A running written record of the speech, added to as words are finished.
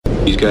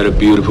He's got a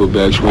beautiful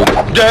backswing.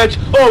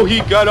 He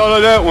got all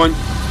of that one.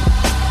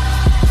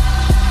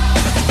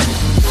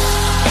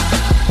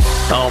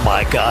 Oh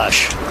my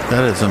gosh.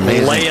 That is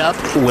amazing.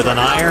 Layup with an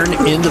iron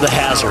into the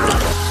hazard.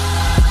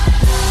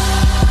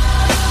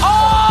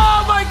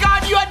 Oh my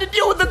God, you had to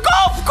deal with the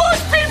golf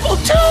course people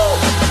too!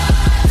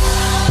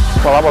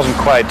 Well, that wasn't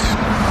quite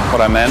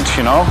what I meant,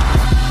 you know.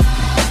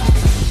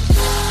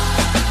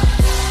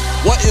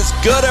 What is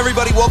good,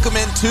 everybody? Welcome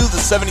into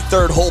the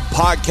 73rd Hole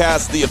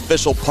Podcast, the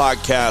official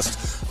podcast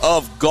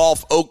of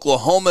Golf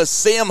Oklahoma.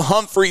 Sam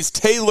Humphreys,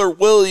 Taylor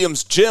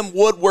Williams, Jim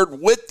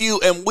Woodward with you,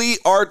 and we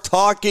are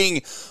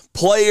talking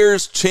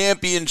Players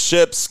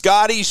Championship.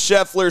 Scottie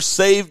Scheffler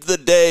saved the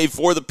day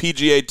for the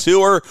PGA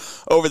Tour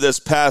over this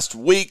past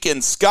week,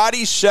 and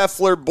Scottie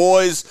Scheffler,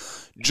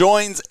 boys,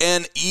 joins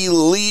an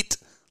elite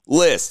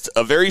list,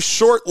 a very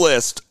short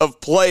list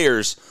of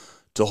players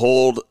to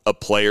hold a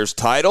Players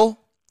title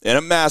and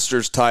a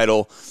Masters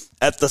title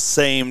at the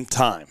same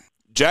time.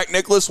 Jack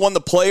Nicklaus won the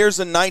Players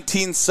in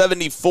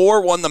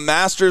 1974, won the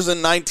Masters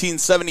in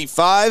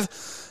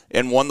 1975,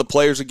 and won the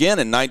Players again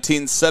in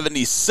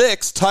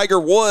 1976. Tiger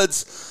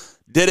Woods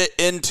did it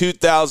in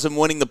 2000,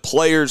 winning the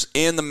Players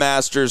and the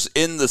Masters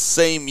in the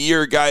same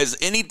year. Guys,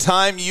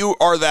 anytime you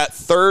are that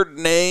third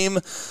name,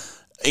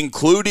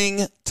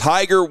 including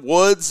Tiger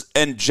Woods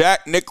and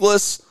Jack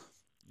Nicklaus,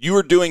 you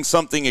are doing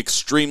something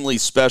extremely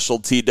special,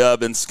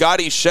 T-Dub. And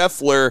Scottie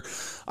Scheffler,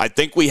 I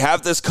think we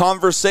have this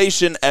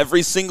conversation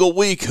every single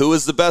week. Who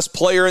is the best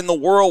player in the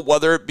world,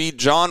 whether it be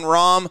Jon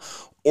Rahm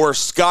or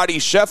Scottie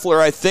Scheffler?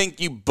 I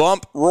think you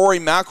bump Rory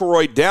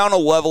McIlroy down a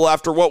level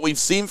after what we've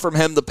seen from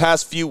him the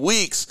past few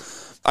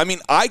weeks. I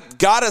mean, I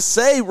gotta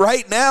say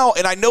right now,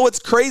 and I know it's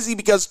crazy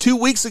because 2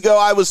 weeks ago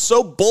I was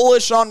so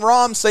bullish on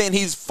Rahm, saying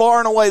he's far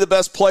and away the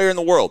best player in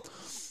the world.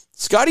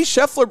 Scottie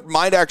Scheffler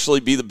might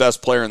actually be the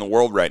best player in the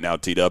world right now,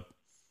 T-Dub.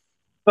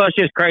 Well, it's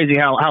just crazy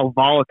how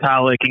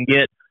volatile it can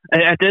get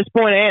at this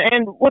point.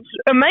 And what's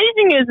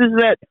amazing is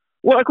that,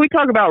 well, like we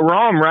talk about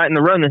Rahm, right, and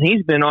the run that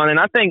he's been on, and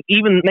I think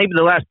even maybe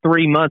the last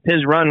 3 months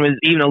his run was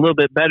even a little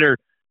bit better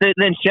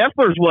than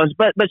Scheffler's was.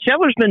 But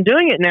Scheffler's been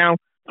doing it now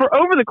for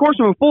over the course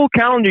of a full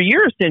calendar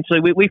year,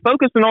 essentially. We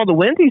focused on all the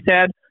wins he's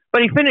had,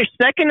 but he finished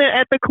second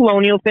at the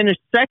Colonial, finished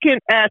second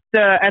at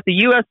the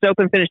U.S.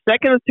 Open, finished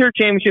second at the Tour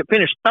Championship,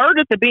 finished third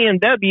at the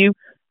BMW,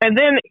 and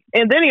then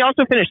he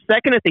also finished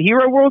second at the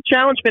Hero World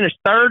Challenge, finished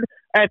third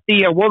at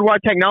the Worldwide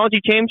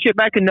Technology Championship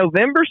back in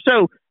November.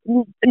 So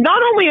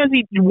not only has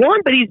he won,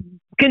 but he's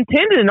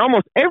contended in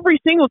almost every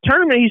single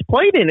tournament he's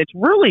played in. It's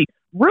really,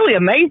 really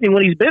amazing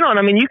what he's been on.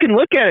 I mean, you can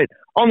look at it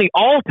on the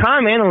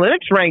all-time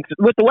analytics ranks.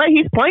 With the way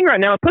he's playing right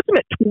now, it puts him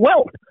at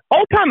 12th,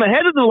 all-time,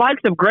 ahead of the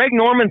likes of Greg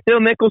Norman, Phil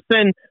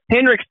Mickelson,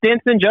 Henrik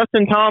Stenson,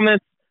 Justin Thomas,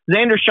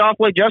 Xander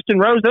Schauffele, Justin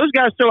Rose, those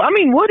guys. So, I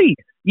mean, Woody,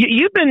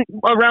 you've been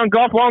around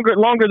golf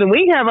longer than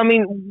we have. I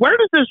mean, where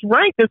does this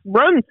rank, this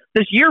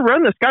year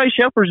run that Scottie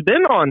Scheffler's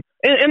been on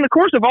in the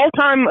course of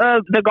all-time,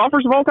 the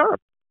golfers of all time?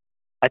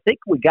 I think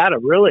we got to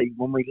really,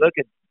 when we look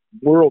at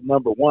world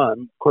number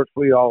one, of course,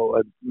 we all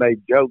have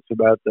made jokes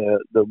about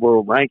the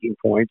world ranking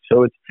points,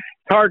 so it's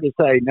hard to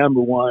say number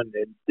one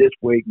this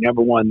week,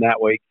 number one that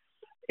week.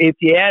 If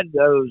you add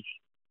those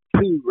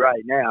two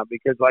right now,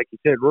 because like you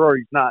said,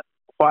 Rory's not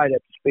quite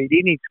up to speed.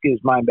 He needs to get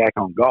his mind back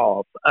on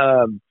golf.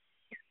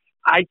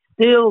 I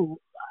still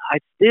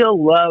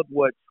love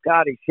what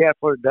Scottie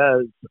Scheffler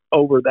does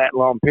over that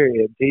long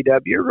period.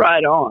 TW, you're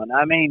right on.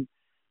 I mean,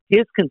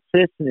 his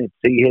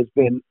consistency has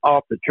been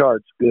off the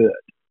charts good.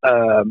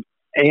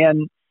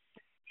 And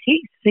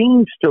he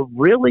seems to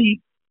really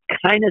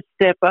kind of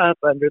step up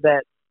under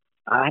that,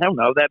 I don't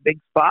know, that big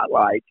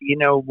spotlight. You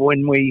know,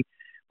 when we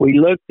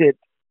looked at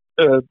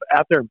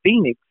out there in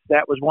Phoenix,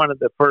 that was one of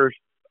the first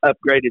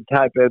upgraded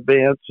type of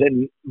events.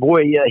 And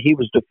boy, he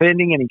was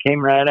defending and he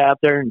came right out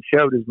there and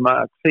showed his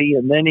moxie.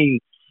 And then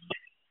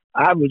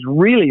I was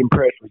really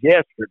impressed with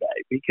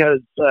yesterday because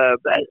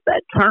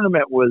that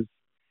tournament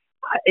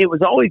it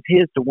was always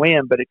his to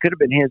win, but it could have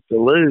been his to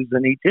lose.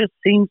 And he just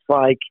seems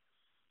like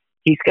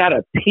he's got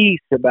a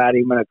peace about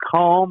him and a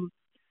calm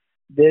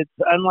that's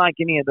unlike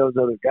any of those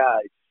other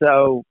guys.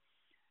 So,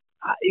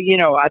 you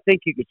know, I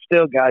think you could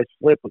still, guys,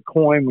 flip a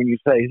coin when you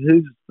say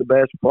who's the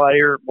best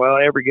player. Well,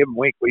 every given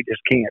week we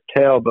just can't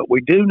tell. But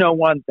we do know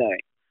one thing.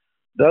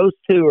 Those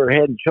two are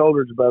head and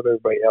shoulders above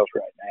everybody else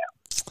right now.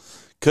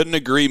 Couldn't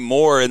agree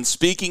more. And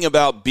speaking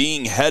about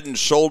being head and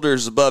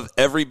shoulders above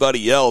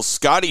everybody else,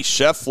 Scottie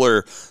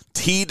Scheffler,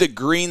 tee to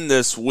green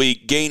this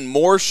week, gained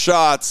more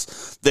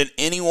shots than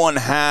anyone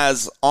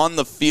has on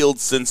the field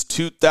since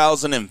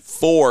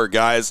 2004,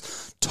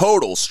 guys.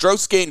 Total,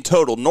 strokes gained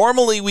total.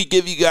 Normally we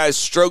give you guys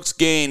strokes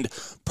gained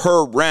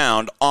per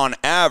round on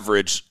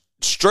average.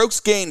 Strokes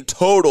gained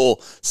total,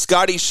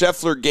 Scottie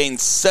Scheffler gained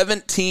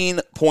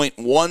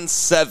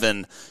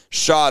 17.17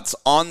 shots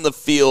on the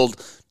field,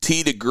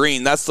 tee to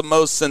green. That's the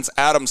most since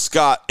Adam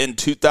Scott in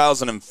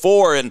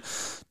 2004. And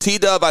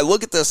T-Dub, I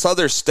look at this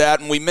other stat,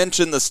 and we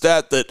mentioned the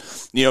stat that,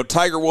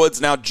 Tiger Woods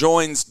now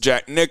joins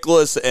Jack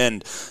Nicklaus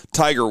and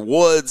Tiger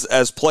Woods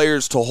as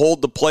players to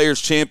hold the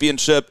Players'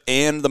 Championship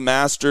and the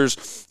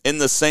Masters in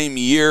the same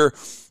year.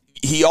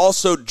 He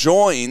also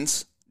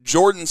joins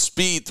Jordan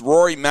Spieth,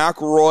 Rory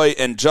McIlroy,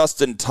 and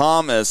Justin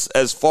Thomas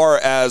as far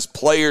as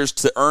players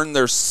to earn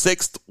their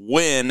 6th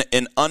win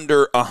in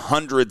under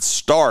 100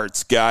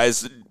 starts,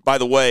 guys. By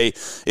the way,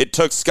 it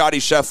took Scotty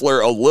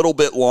Scheffler a little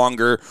bit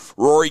longer.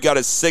 Rory got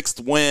his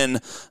 6th win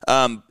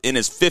in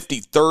his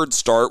 53rd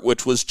start,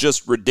 which was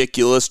just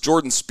ridiculous.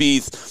 Jordan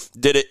Spieth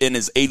did it in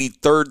his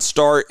 83rd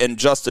start, and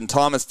Justin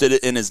Thomas did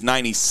it in his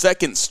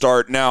 92nd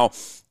start. Now,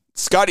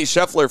 Scotty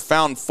Scheffler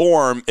found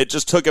form. It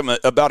just took him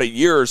about a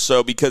year or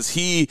so because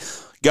he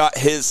got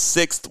his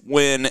 6th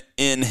win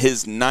in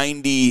his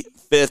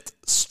 95th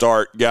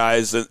start,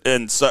 guys, or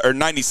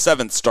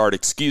 97th start,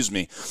 excuse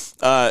me.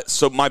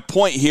 So my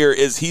point here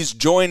is he's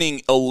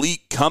joining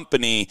elite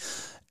company,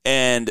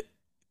 and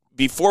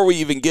before we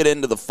even get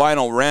into the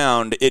final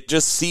round, it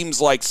just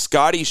seems like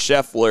Scotty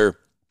Scheffler,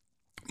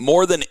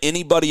 more than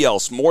anybody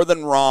else, more than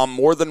Rahm,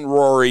 more than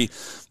Rory,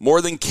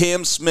 more than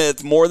Cam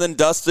Smith, more than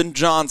Dustin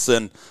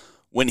Johnson,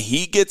 when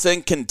he gets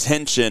in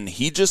contention,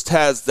 he just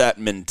has that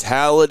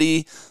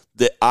mentality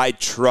that I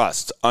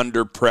trust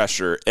under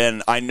pressure.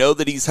 And I know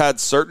that he's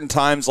had certain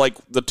times like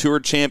the Tour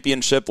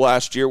Championship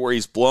last year where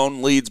he's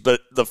blown leads,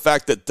 but the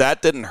fact that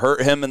that didn't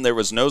hurt him and there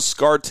was no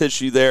scar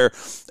tissue there,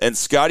 and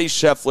Scotty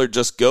Scheffler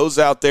just goes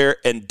out there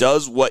and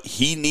does what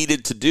he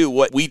needed to do,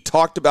 what we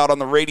talked about on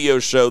the radio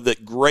show,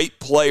 that great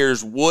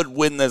players would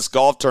win this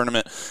golf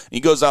tournament. He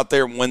goes out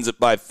there and wins it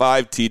by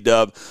 5,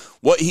 T-Dub.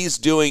 What he's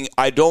doing,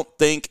 I don't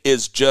think,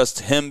 is just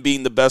him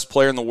being the best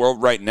player in the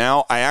world right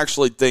now. I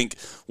actually think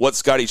what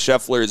Scotty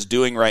Scheffler is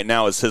doing right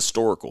now is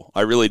historical.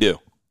 I really do.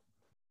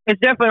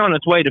 It's definitely on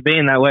its way to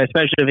being that way,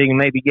 especially if he can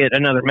maybe get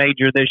another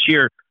major this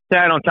year to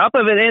add on top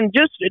of it. And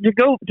just to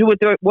go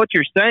to what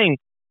you're saying,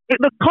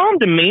 the calm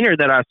demeanor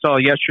that I saw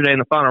yesterday in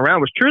the final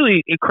round was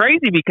truly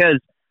crazy because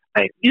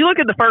you look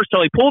at the first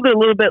hole, he pulled it a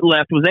little bit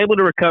left, was able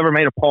to recover,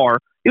 made a par.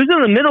 He was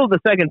in the middle of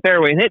the second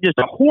fairway and hit just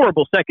a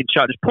horrible second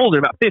shot, just pulled it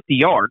about 50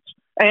 yards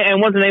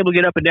and wasn't able to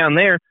get up and down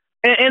there.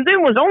 And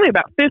then was only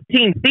about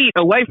 15 feet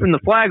away from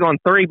the flag on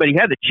 3, but he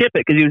had to chip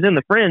it because he was in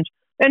the fringe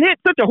and hit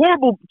such a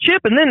horrible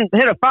chip and then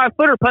hit a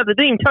 5-footer putt that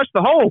didn't even touch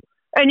the hole.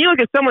 And you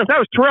look at someone, if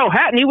that was Terrell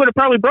Hatton, he would have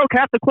probably broke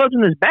half the clubs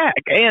in his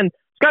back. And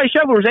Scotty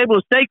Scheffler was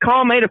able to stay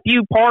calm, made a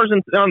few pars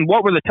on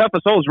what were the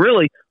toughest holes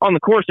really on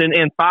the course in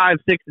 5,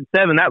 6, and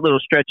 7, that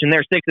little stretch in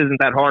there. 6 isn't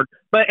that hard.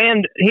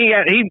 And he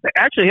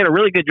actually hit a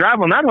really good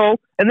drive on that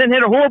hole and then hit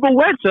a horrible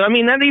wedge. So, I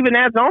mean, that even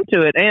adds on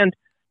to it. And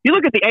you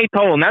look at the 8th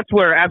hole, and that's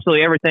where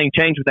absolutely everything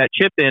changed with that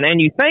chip in. And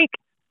you think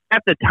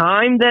at the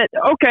time that,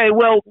 okay,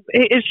 well,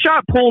 his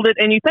shot pulled it,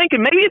 and you think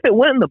maybe if it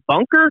went in the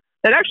bunker,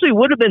 that actually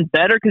would have been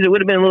better because it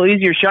would have been a little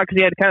easier shot because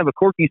he had kind of a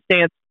quirky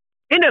stance.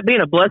 Ended up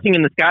being a blessing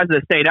in disguise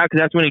that it stayed out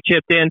because that's when he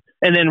chipped in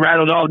and then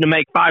rattled off to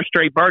make 5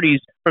 straight birdies.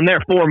 From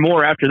there, 4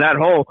 more after that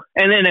hole.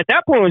 And then at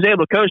that point was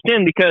able to coast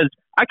in because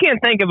I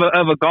can't think of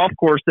a golf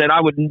course that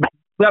would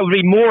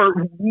be more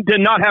to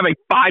not have a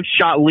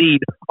 5-shot lead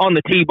on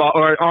the tee ball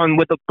or on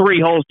with the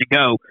 3 holes to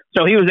go.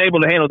 So he was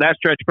able to handle that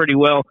stretch pretty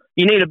well.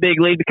 You need a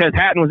big lead because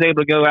Hatton was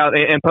able to go out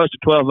and post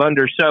a 12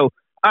 under. So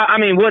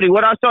I mean, Woody,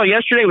 what I saw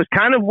yesterday was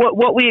kind of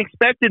what we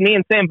expected. Me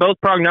and Sam both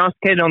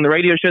prognosticated on the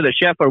radio show that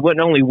Scheffler wouldn't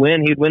only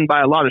win, he'd win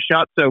by a lot of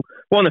shots. So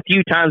one of the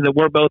few times that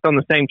we're both on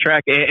the same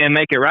track and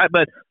make it right.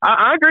 But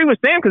I agree with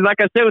Sam because,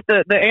 like I said, with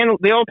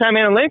the old-time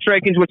analytics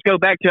rankings, which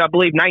go back to, I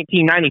believe,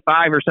 1995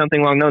 or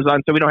something along those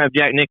lines, so we don't have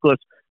Jack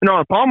Nicklaus and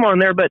Arnold Palmer on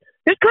there. But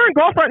his current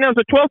golf right now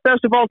is the 12th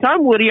best of all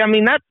time, Woody. I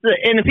mean,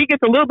 and if he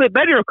gets a little bit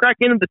better, he'll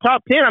crack into the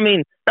top 10. I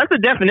mean, that's the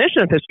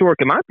definition of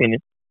historic, in my opinion.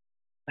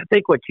 I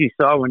think what you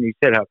saw when you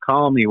said how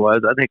calm he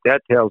was, I think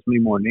that tells me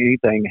more than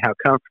anything how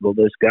comfortable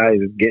this guy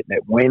is getting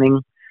at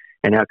winning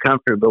and how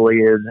comfortable he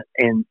is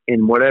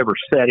in whatever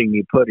setting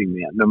you put him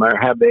in, no matter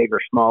how big or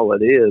small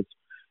it is.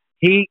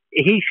 He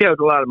showed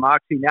a lot of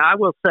moxie. Now, I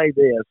will say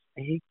this.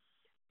 He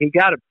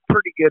got a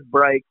pretty good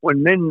break.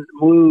 When Min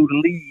Woo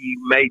Lee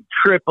made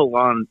triple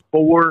on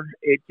 4,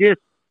 it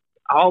just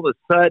all of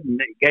a sudden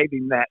it gave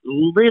him that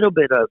little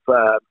bit of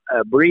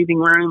breathing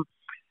room.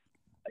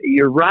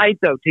 You're right,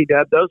 though,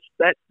 T-Dub.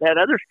 That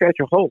other stretch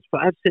of holes,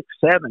 5, 6,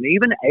 7,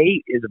 even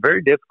 8 is a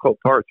very difficult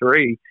par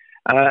 3.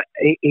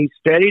 He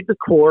steadied the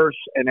course,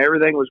 and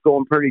everything was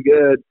going pretty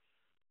good.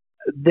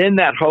 Then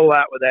that hole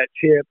out with that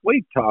chip,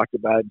 we've talked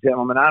about it,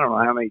 gentlemen. I don't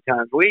know how many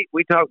times.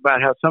 We talk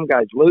about how some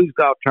guys lose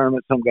golf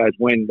tournaments, some guys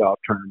win golf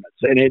tournaments.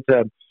 And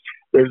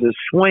there's a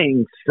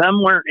swing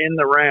somewhere in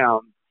the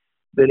round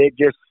that it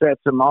just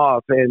sets them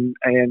off. And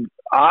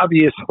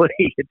obviously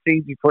it's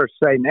easy for us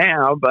to say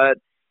now, but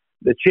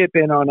the chip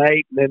in on 8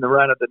 and then the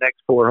run of the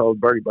next 4 holes,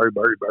 birdie,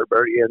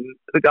 and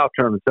the golf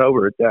tournament's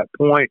over at that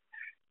point.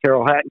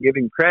 Terrell Hatton, give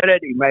him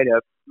credit. He made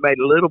a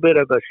little bit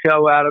of a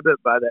show out of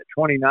it by that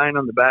 29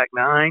 on the back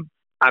 9.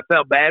 I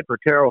felt bad for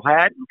Terrell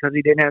Hatton because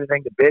he didn't have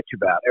anything to bitch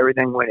about.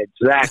 Everything went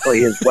exactly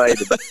his way.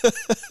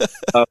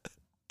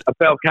 I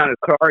felt kind of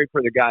sorry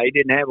for the guy. He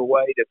didn't have a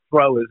way to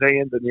throw his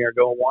hands in the air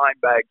going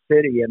Windbag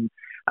City. And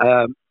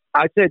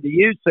I said to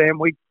you, Sam,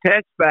 we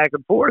text back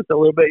and forth a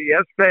little bit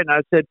yesterday, and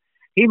I said,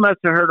 he must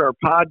have heard our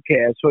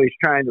podcast, so he's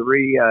trying to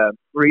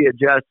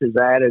readjust his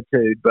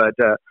attitude. But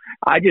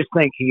I just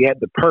think he had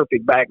the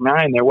perfect back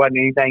nine. There wasn't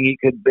anything he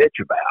could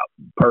bitch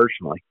about,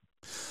 personally.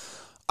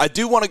 I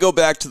do want to go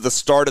back to the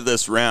start of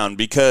this round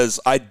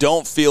because I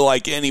don't feel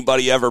like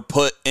anybody ever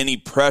put any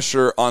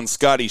pressure on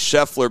Scotty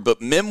Scheffler, but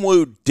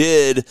Minwoo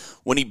did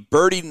when he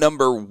birdied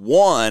number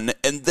 1,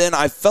 and then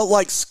I felt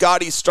like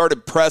Scotty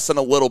started pressing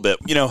a little bit.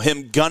 You know,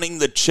 him gunning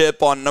the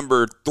chip on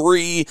number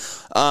 3,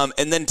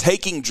 and then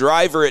taking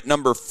driver at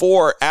number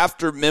 4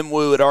 after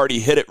Minwoo had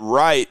already hit it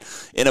right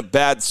in a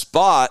bad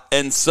spot,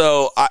 and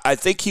so I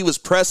think he was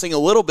pressing a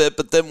little bit,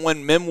 but then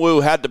when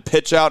Minwoo had to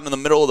pitch out in the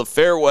middle of the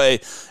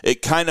fairway,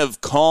 it kind of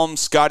calmed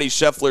Scotty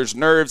Scheffler's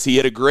nerves. He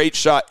hit a great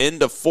shot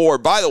into 4.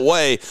 By the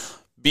way,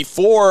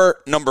 before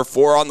number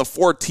 4 on the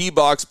 4 tee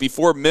box,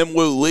 before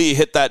Minwoo Lee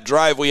hit that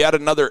drive, we had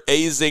another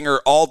Azinger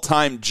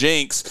all-time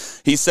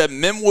jinx. He said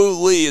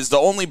Minwoo Lee is the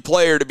only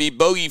player to be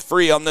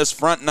bogey-free on this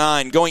front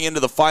 9 going into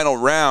the final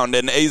round,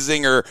 and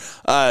Azinger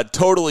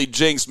totally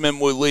jinxed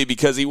Minwoo Lee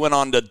because he went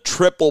on to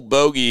triple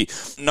bogey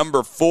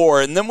number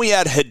 4. And then we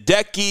had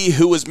Hideki,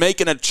 who was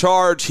making a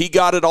charge. He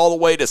got it all the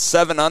way to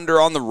 7 under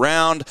on the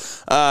round.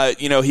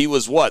 He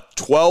was,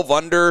 12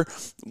 under,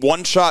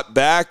 one shot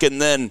back,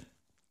 and then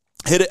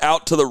hit it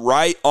out to the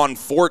right on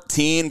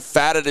 14,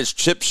 fatted his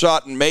chip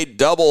shot and made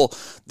double.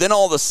 Then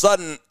all of a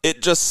sudden,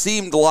 it just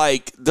seemed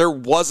like there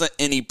wasn't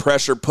any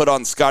pressure put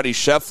on Scotty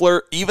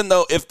Scheffler, even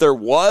though if there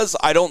was,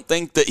 I don't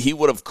think that he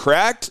would have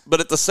cracked.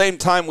 But at the same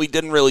time, we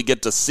didn't really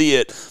get to see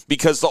it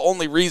because the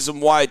only reason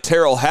why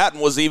Terrell Hatton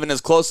was even as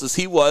close as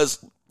he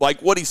was,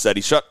 like what he said,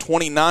 he shot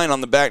 29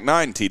 on the back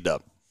 9,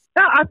 T-Dub.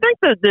 Yeah, I think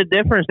the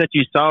difference that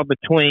you saw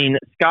between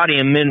Scotty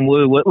and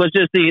Minwoo was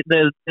just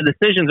the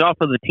decisions off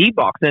of the tee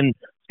box. And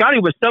Scotty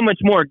was so much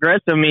more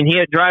aggressive. I mean, he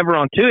hit driver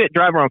on 2, hit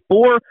driver on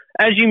 4,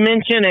 as you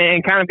mentioned,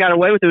 and kind of got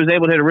away with it. Was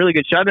able to hit a really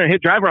good shot and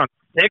hit driver on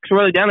 6,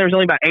 really down there. Was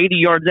only about 80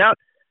 yards out.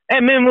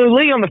 And Minwoo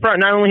Lee on the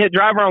front 9 only hit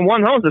driver on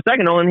 1 hole. The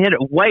second hole and hit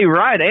it way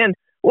right. And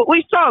what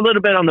we saw a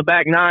little bit on the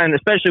back 9,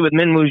 especially with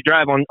Minwoo's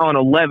drive on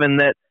 11,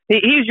 that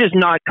he's just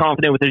not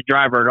confident with his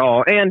driver at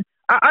all. And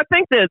I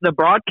think that the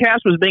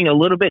broadcast was being a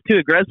little bit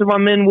too aggressive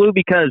on Minwoo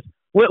because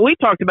we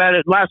talked about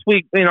it last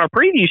week in our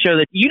preview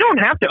show that you don't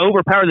have to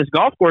overpower this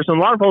golf course,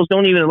 and a lot of holes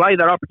don't even allow you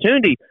that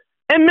opportunity.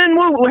 And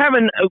Minwoo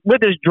having,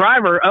 with his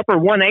driver, upper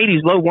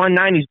 180s, low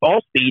 190s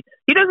ball speed,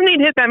 he doesn't need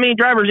to hit that many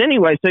drivers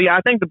anyway. So, yeah, I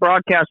think the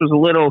broadcast was a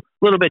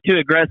little bit too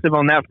aggressive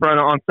on that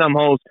front on some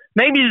holes.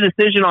 Maybe the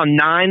decision on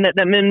 9 that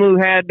Minwoo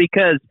had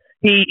because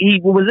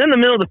he was in the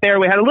middle of the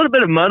fairway, had a little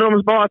bit of mud on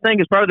his ball, I think,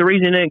 is probably the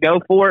reason he didn't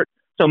go for it.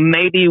 So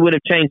maybe he would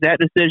have changed that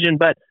decision.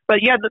 But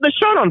yeah, the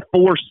shot on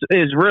force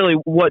is really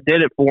what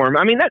did it for him.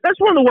 I mean, that's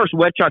one of the worst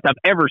wet shots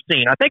I've ever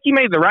seen. I think he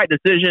made the right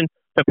decision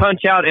to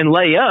punch out and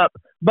lay up.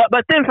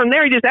 But then from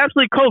there, he just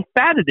absolutely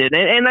cold-fatted it.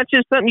 And that's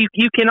just something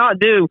you cannot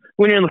do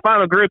when you're in the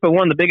final group of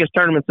one of the biggest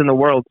tournaments in the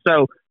world.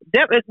 So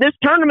this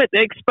tournament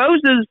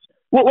exposes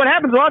what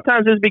happens a lot of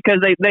times is because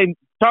they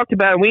talked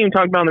about, and we even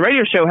talked about on the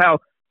radio show, how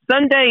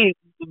Sunday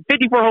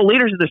 54-hole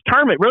leaders of this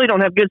tournament really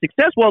don't have good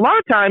success. Well, a lot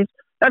of times,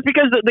 that's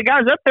because the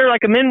guys up there, like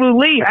a Minwoo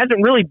Lee,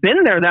 hasn't really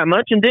been there that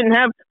much and didn't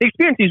have the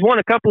experience. He's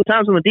won a couple of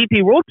times on the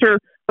DP World Tour,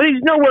 but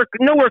he's nowhere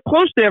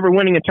close to ever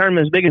winning a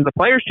tournament as big as the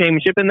Players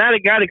Championship, and that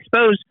it got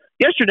exposed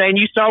yesterday. And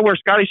you saw where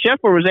Scotty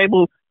Scheffler was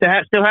able to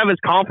still have his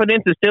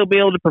confidence and still be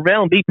able to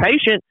prevail and be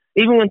patient,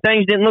 even when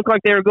things didn't look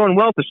like they were going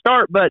well to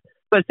start. But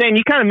Sam,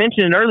 you kind of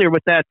mentioned it earlier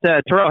with that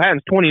Terrell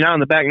Hatton's 29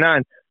 on the back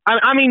 9.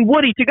 I mean,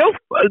 Woody, to go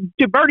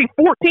to birdie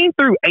 14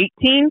 through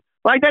 18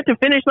 like that, to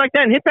finish like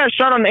that and hit that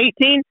shot on the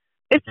 18,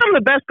 it's some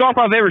of the best golf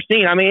I've ever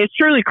seen. I mean, it's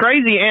truly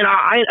crazy. And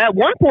I at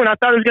one point, I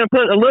thought it was going to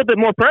put a little bit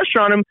more pressure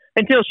on him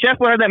until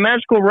Scheffler had that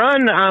magical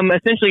run,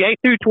 essentially 8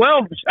 through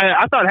 12.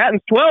 I thought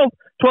Hatton's 12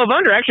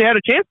 under actually had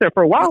a chance there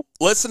for a while.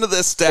 Listen to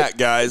this stat,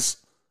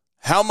 guys.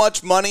 How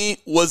much money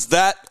was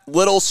that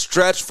little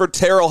stretch for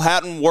Terrell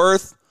Hatton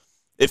worth?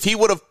 If he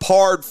would have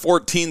parred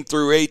 14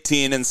 through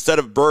 18 instead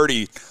of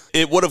birdie,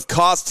 it would have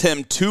cost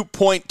him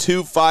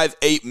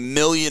 $2.258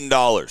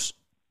 million.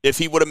 If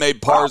he would have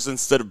made pars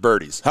instead of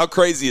birdies. How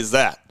crazy is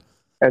that?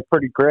 That's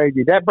pretty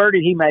crazy. That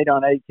birdie he made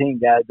on 18,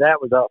 guys, that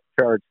was off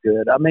the charts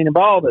good. I mean, of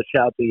all the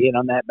shots he hit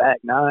on that back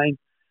 9,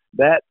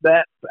 that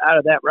out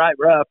of that right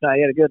rough, now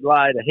he had a good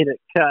lie to hit it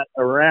cut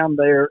around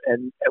there,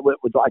 and it was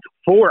like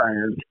 4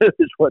 irons,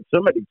 is what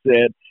somebody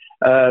said.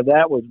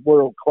 That was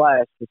world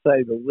class, to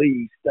say the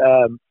least.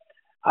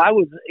 I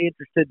was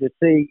interested to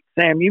see,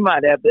 Sam, you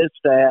might have this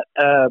stat.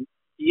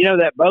 You know,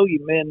 that bogey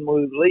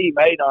Minwoo Lee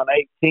made on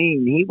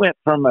 18, he went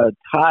from a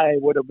tie,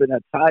 would have been a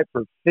tie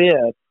for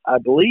 5th, I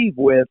believe,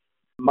 with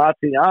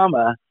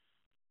Matsuyama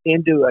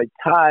into a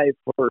tie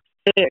for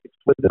 6th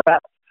with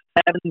about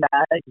 7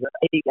 guys or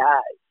 8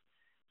 guys.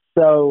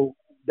 So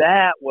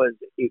that was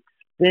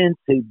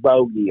expensive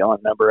bogey on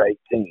number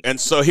 18. And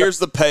so here's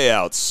the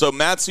payouts. So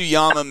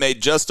Matsuyama made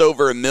just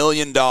over $1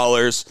 million.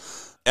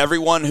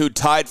 everyone who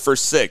tied for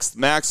sixth.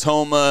 Max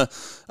Homa,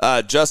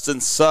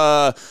 Justin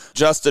Suh,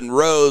 Justin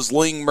Rose,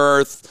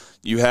 Lingmerth.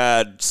 You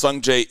had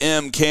Sungjae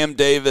M, Cam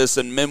Davis,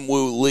 and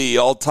Minwoo Lee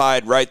all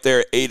tied right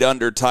there, 8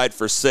 under, tied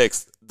for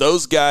sixth.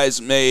 Those guys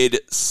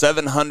made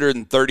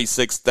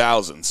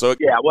 $736,000. So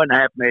yeah, it wasn't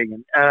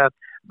 $500,000.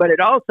 But it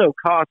also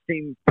cost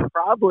him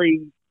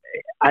probably,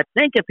 I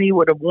think if he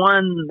would have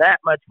won that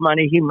much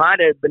money, he might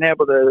have been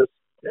able to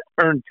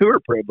earn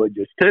tour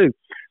privileges too.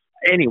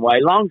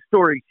 Anyway, long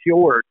story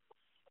short,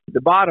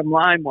 the bottom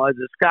line was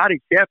that Scotty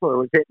Scheffler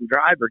was hitting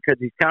driver because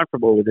he's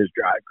comfortable with his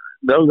driver.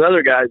 Those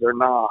other guys are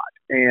not.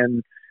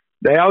 And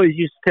they always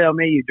used to tell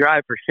me, you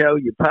drive for show,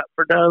 you putt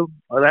for dough.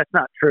 Well, that's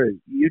not true.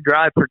 You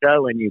drive for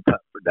dough and you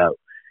putt for dough.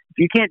 If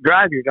you can't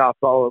drive your golf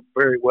ball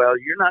very well,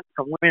 you're not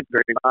going to win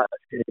very much.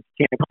 If you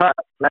can't putt,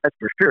 that's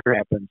for sure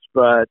happens.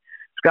 But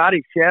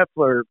Scotty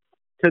Scheffler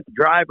took the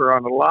driver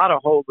on a lot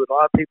of holes that a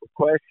lot of people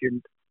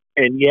questioned,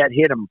 and yet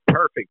hit him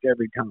perfect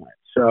every time.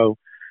 So,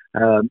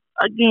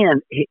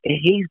 again,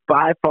 he's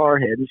by far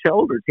head and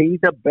shoulders. He's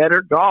a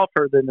better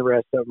golfer than the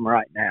rest of them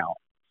right now.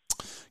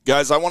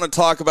 Guys, I want to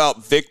talk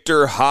about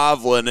Viktor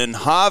Hovland, and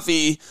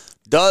Javi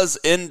does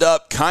end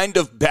up kind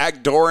of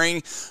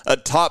backdooring a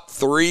top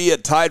three,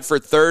 tied for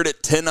third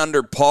at 10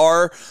 under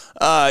par.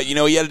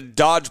 He had to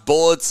dodge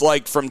bullets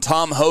like from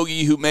Tom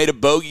Hoge, who made a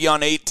bogey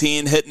on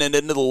 18, hitting it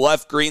into the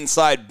left green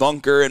side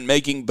bunker and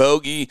making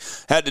bogey.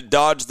 Had to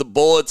dodge the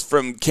bullets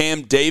from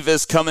Cam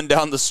Davis coming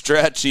down the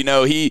stretch. He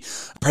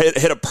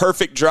hit a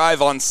perfect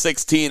drive on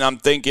 16. I'm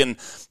thinking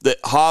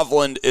that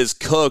Hovland is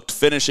cooked,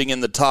 finishing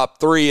in the top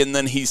three, and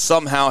then he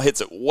somehow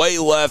hits it way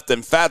left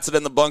and fats it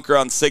in the bunker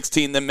on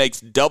 16, then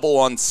makes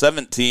double on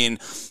 17.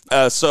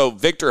 So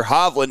Viktor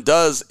Hovland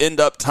does end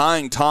up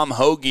tying Tom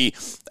Hoge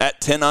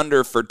at 10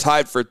 under for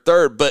tied for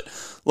third. But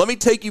let me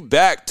take you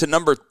back to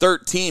number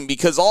 13,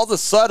 because all of a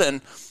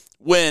sudden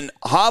when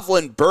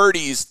Hovland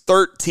birdies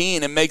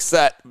 13 and makes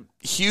that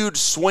huge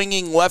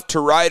swinging left to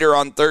righter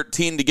on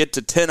 13 to get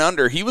to 10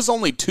 under, he was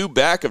only 2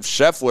 back of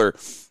Scheffler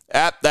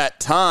at that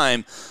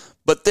time.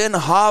 But then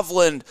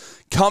Hovland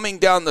coming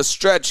down the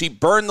stretch, he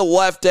burned the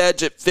left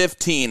edge at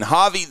 15.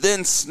 Javi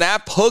then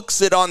snap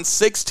hooks it on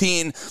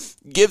 16,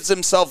 gives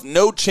himself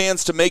no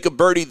chance to make a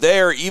birdie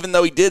there, even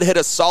though he did hit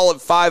a solid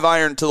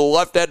 5-iron to the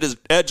left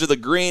edge of the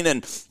green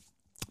and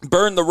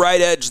burned the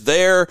right edge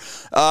there.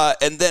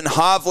 And then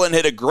Hovland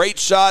hit a great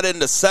shot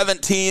into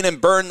 17 and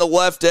burned the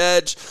left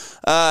edge.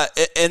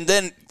 And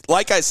then,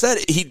 like I said,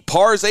 he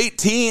pars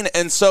 18.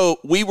 And so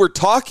we were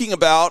talking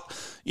about,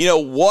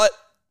 what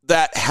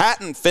that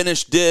Hatton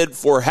finish did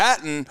for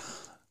Hatton.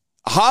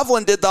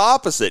 Hovland did the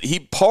opposite. He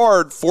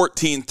parred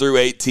 14 through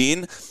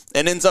 18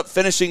 and ends up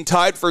finishing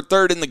tied for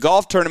third in the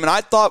golf tournament.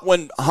 I thought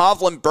when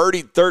Hovland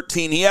birdied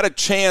 13, he had a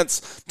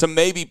chance to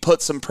maybe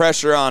put some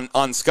pressure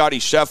on Scotty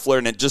Scheffler,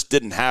 and it just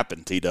didn't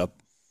happen, T-Dub.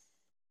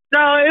 No,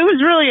 it was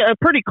really a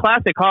pretty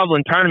classic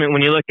Hovland tournament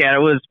when you look at it.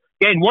 It was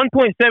gained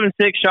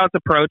 1.76 shots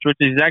approach, which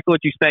is exactly what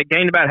you expect.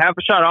 Gained about half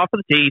a shot off of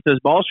the tee, so his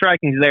ball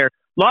striking's there.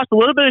 Lost a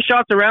little bit of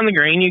shots around the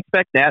green, you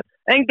expect that,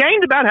 and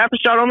gained about half a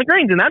shot on the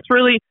greens. And that's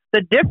really the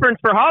difference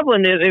for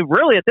Hovland. It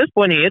really, at this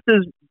point, he hits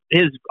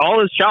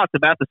all his shots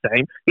about the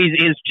same.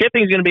 His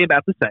chipping is going to be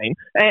about the same.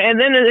 And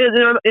then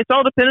it's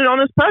all dependent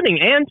on his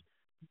putting. And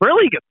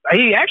really,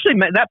 he actually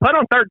made that putt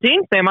on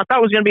 13, Sam, I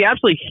thought was going to be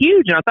absolutely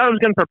huge, and I thought it was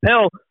going to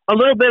propel a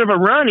little bit of a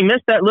run. He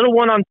missed that little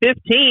one on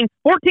 15.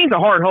 14's a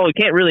hard hole. You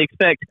can't really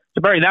expect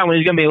to bury that one.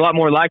 He's going to be a lot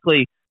more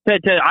likely I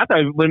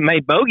thought it would have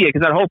made bogey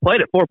because that hole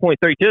played at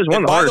 4.32 is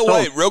one of the hardest holes.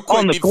 By the way, real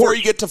quick, before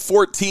you get to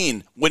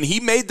 14, when he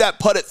made that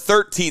putt at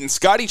 13,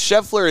 Scotty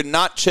Scheffler had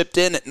not chipped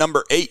in at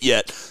number 8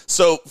 yet.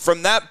 So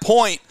from that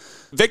point,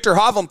 Viktor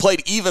Hovland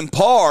played even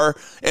par,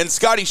 and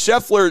Scotty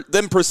Scheffler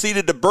then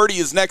proceeded to birdie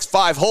his next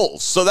 5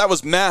 holes. So that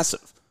was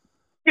massive.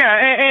 Yeah,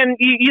 and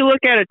you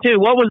look at it too.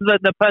 What was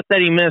the putt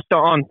that he missed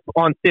on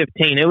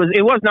 15? It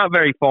was not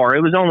very far.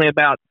 It was only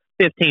about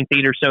 15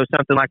 feet or so,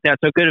 something like that.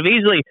 So could have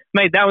easily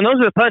made that one.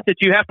 Those are the putts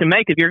that you have to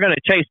make if you're going to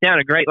chase down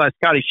a great like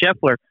Scotty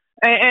Scheffler.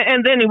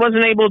 And then he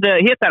wasn't able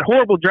to hit that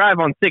horrible drive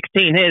on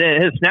 16,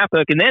 hit his snap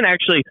hook, and then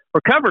actually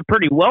recovered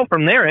pretty well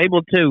from there,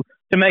 able to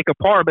make a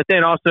par, but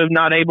then also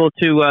not able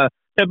to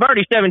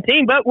birdie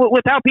 17. But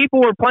with how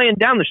people were playing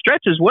down the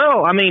stretch as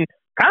well, I mean,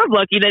 kind of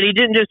lucky that he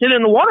didn't just hit it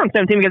in the water on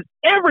 17 because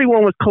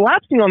everyone was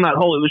collapsing on that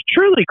hole. It was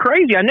truly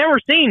crazy. I never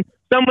seen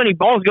so many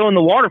balls go in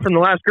the water from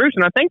the last groups,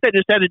 and I think that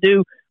just had to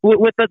do with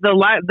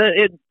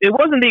it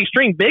wasn't the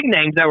extreme big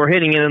names that were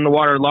hitting it in the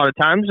water a lot of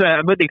times,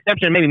 with the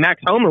exception of maybe Max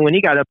Homa when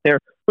he got up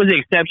there was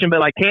the exception, but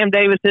like Cam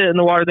Davis hit it in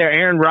the water there,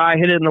 Aaron Rye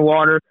hit it in the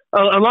water,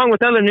 along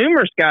with other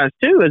numerous guys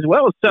too as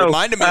well. So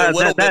reminded me a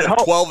little bit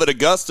of 12 at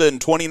Augusta in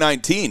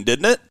 2019,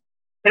 didn't it?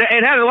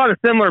 It had a lot of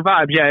similar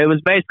vibes, yeah. It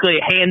was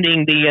basically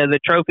handing the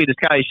trophy to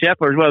Scotty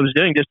Scheffler is what it was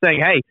doing, just saying,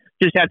 hey,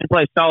 just have to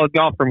play solid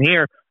golf from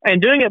here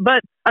and doing it.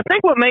 But I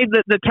think what made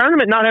the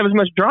tournament not have as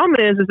much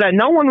drama is that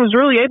no one was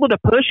really able to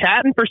push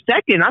Hatton for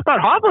second. I thought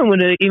Hovland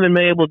would have even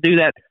been able to do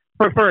that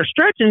for a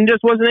stretch and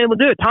just wasn't able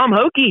to do it. Tom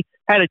Hoge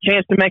had a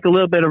chance to make a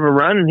little bit of a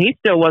run, and he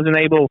still wasn't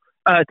able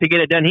to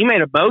get it done. He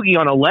made a bogey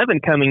on 11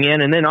 coming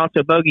in, and then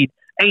also bogeyed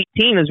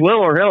 18 as well,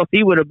 or else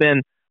he would have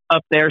been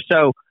up there.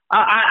 So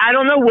I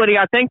don't know, Woody.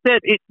 I think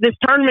that this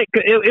tournament,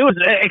 it was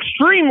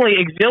extremely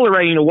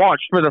exhilarating to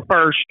watch for the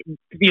first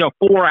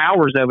 4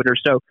 hours of it or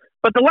so.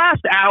 But the last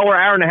hour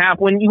and a half,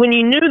 when you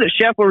knew that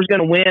Scheffler was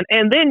going to win,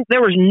 and then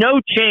there was no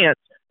chance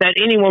that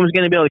anyone was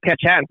going to be able to catch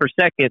Hatton for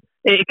second,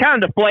 it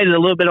kind of deflated a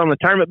little bit on the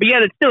tournament. But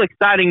yet, it's still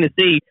exciting to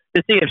see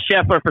if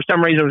Scheffler for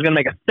some reason was going to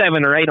make a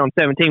 7 or 8 on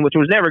 17, which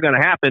was never going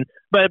to happen.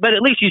 But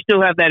at least you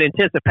still have that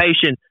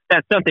anticipation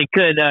that something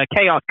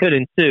chaos could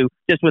ensue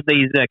just with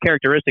these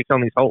characteristics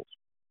on these holes.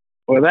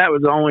 Well, that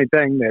was the only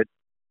thing that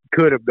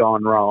could have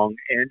gone wrong,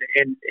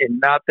 and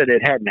not that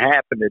it hadn't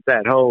happened at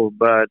that hole,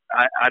 but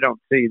I don't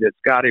see that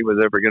Scotty was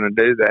ever going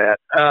to do that.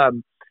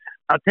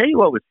 I'll tell you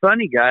what was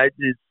funny, guys,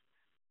 is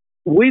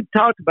we've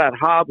talked about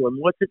Hovland.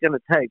 What's it going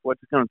to take?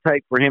 What's it going to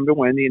take for him to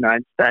win the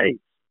United States?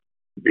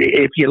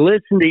 If you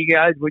listen to you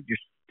guys with your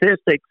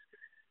statistics,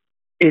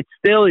 it's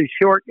still his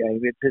short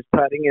game. It's his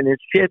putting and his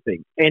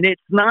chipping, and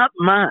it's not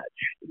much,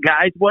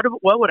 guys. What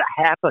would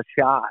a half a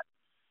shot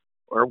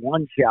or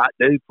one shot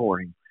do for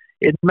him?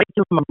 It makes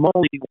him a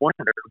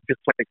multi-winner, just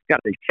like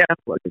Scotty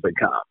Scheffler has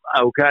become.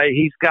 Okay,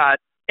 he's got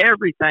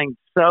everything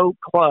so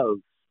close.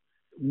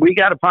 We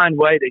got to find a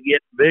way to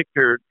get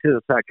Victor to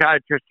a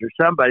psychiatrist or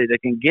somebody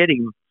that can get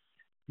him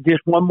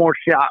just one more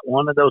shot,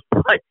 one of those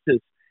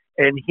places,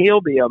 and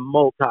he'll be a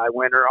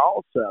multi-winner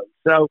also.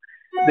 So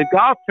the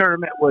golf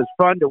tournament was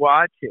fun to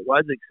watch. It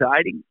was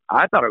exciting.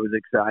 I thought it was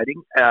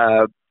exciting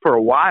for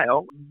a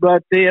while,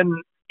 but then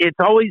it's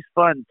always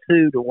fun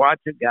too to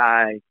watch a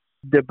guy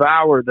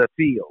devour the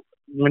field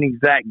when he's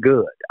that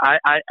good.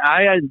 I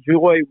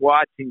enjoy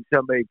watching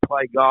somebody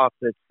play golf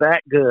that's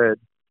that good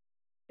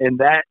and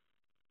that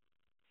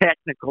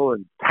technical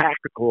and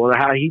tactical and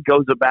how he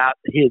goes about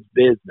his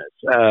business.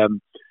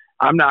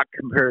 I'm not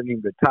comparing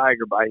him to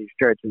Tiger by any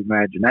stretch of the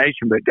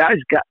imagination, but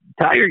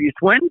Tiger used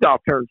to win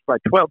golf tournaments by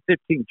 12,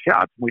 15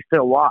 shots, and we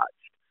still watched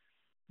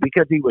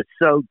because he was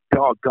so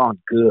doggone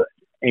good.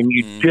 And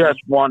you just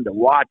wanted to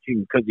watch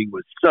him because he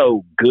was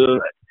so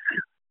good.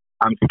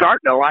 I'm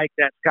starting to like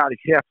that Scotty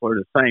Scheffler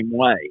the same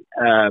way.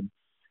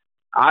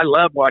 I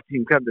love watching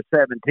him come to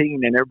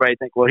 17, and everybody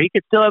think, well, he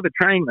could still have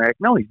a train wreck.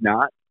 No, he's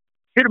not.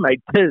 Should have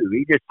made 2.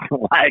 He just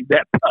lagged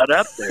that putt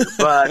up there.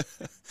 But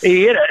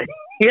he hit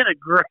a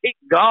great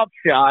golf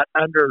shot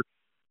under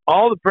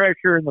all the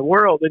pressure in the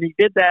world, and he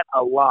did that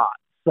a lot.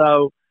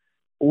 So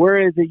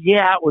whereas, it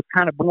was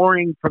kind of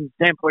boring from the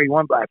standpoint he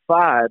won by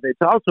 5,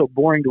 it's also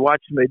boring to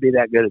watch somebody be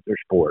that good at their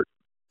sport.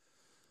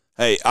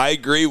 Hey, I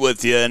agree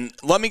with you. And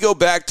let me go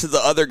back to the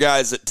other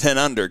guys at 10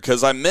 under,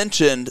 because I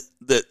mentioned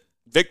that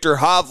Victor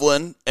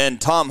Hovland and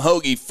Tom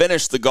Hoge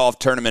finished the golf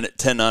tournament at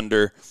 10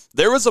 under.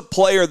 There was a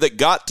player that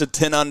got to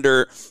 10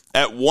 under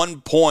at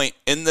one point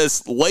in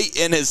this late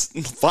in his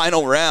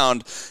final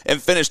round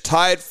and finished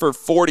tied for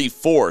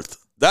 44th.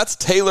 That's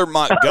Taylor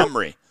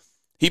Montgomery.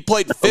 He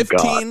played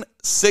 15,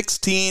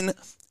 16,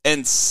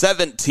 and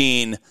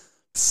 17.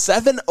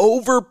 7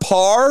 over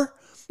par?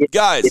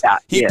 Guys,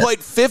 he played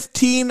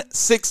 15,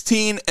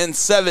 16, and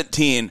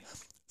 17.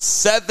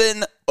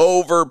 7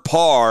 over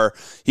par.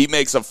 He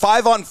makes a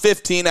 5 on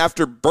 15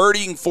 after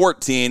birdieing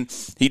 14.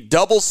 He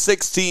doubles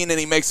 16, and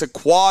he makes a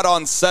quad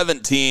on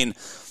 17.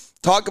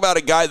 Talk about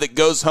a guy that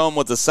goes home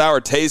with a sour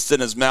taste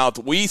in his mouth.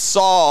 We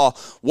saw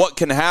what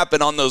can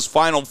happen on those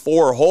final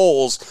 4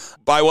 holes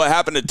by what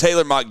happened to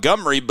Taylor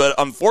Montgomery, but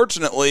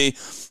unfortunately,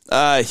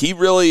 he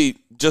really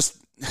just...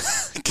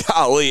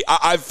 golly,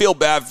 I feel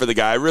bad for the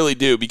guy. I really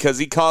do, because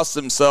he cost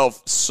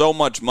himself so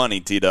much money,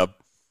 T-Dub.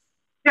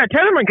 Yeah,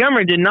 Taylor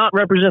Montgomery did not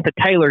represent the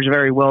Taylors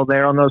very well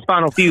there on those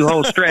final few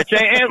holes stretch.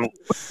 And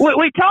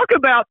we talk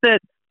about that,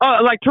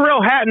 like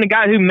Tyrrell Hatton, the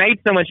guy who made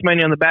so much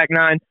money on the back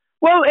nine.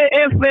 Well,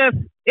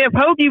 if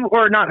Hoge,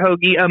 or not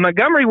Hoge,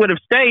 Montgomery would have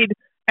stayed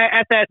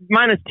at that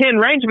 -10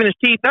 range, finished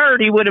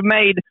T3rd, he would have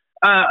made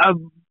a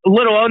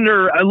little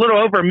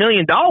over $1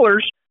 million.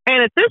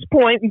 And at this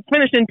point,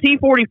 finished in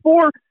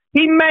T44.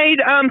 He made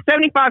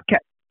 $75K.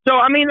 So,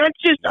 I mean, that's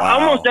just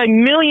almost $1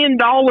 million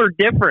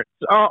difference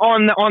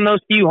on those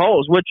few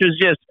holes, which is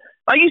just,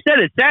 like you said,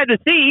 it's sad to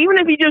see.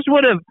 Even if he just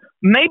would have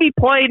maybe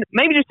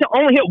just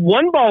only hit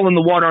one ball in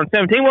the water on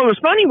 17. What was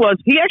funny was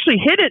he actually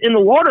hit it in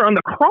the water on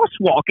the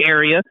crosswalk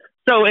area.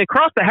 So it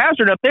crossed the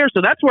hazard up there.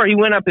 So that's where he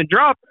went up and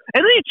dropped.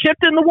 And then he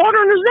chipped in the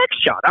water in his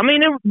next shot. I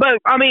mean,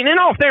 in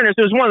all fairness,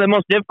 it was one of the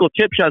most difficult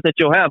chip shots that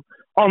you'll have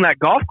on that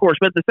golf course.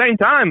 But at the same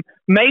time,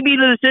 maybe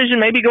the decision,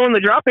 going the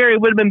drop area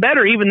would have been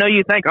better, even though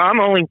you think, I'm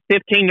only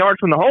 15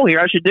 yards from the hole here,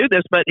 I should do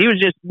this. But he was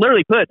just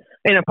literally put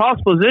in a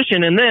possible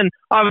position. And then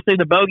obviously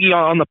the bogey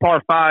on the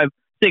par 5,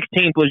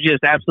 16th was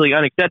just absolutely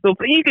unacceptable.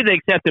 You could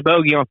accept a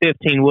bogey on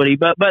 15, Woody,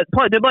 but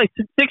to play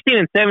 16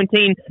 and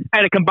 17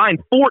 at a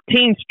combined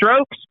 14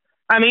 strokes,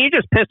 I mean,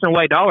 you're just pissing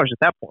away dollars at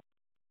that point.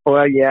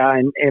 Well, yeah,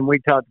 and we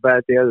talked about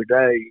it the other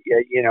day.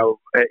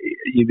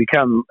 You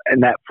become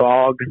in that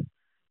fog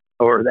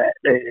or that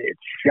it's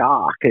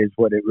shock is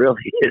what it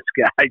really is,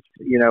 guys.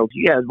 You know,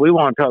 yes, we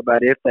want to talk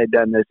about if they've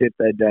done this, if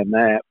they've done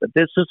that, but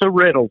this is a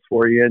riddle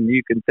for you, and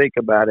you can think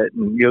about it,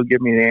 and you'll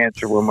give me the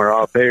answer when we're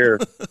off air.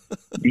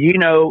 Do you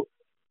know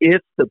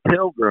if the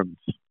Pilgrims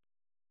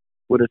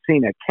would have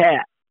seen a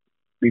cat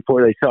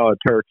before they saw a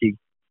turkey,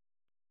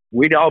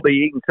 we'd all be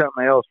eating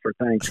something else for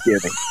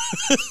Thanksgiving?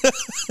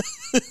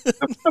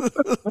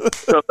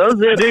 So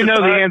I do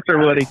know the answer,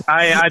 Woody.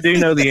 I do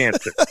know the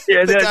answer.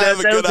 Yeah,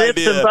 those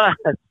ifs and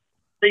buts.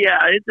 Yeah,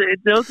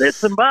 those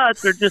ifs and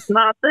buts are just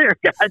not there,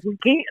 guys. We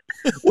can't.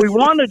 We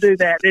want to do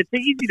that. It's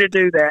easy to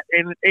do that,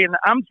 and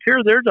I'm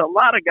sure there's a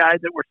lot of guys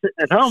that were sitting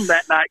at home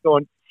that night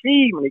going,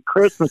 "Gee, many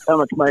Christmas, how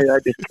much money I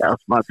just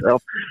cost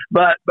myself."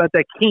 But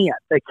they can't.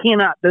 They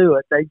cannot do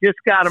it. They just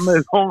got to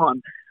move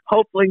on.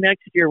 Hopefully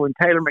next year when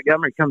Taylor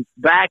Montgomery comes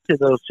back to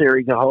those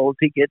series of holes,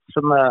 he gets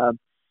some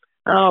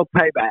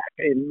payback,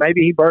 and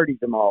maybe he birdies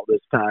them all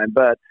this time.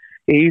 But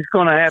he's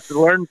going to have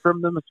to learn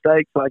from the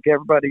mistakes like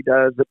everybody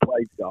does that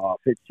plays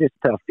golf. It's just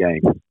a tough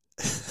game.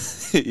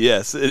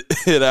 Yes,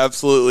 it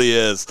absolutely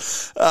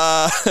is.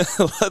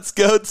 Let's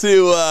go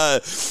to,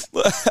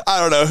 I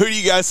don't know, who do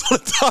you guys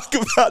want to talk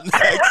about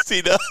next,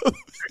 Tito?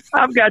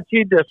 I've got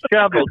you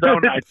disheveled,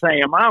 don't I,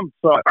 Sam? I'm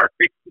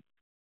sorry.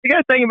 You got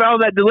to think about all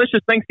that delicious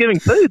Thanksgiving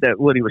food that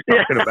Woody was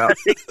talking about.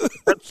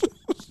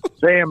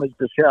 Sam is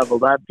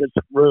disheveled. I've just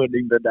ruined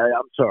him today.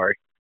 I'm sorry.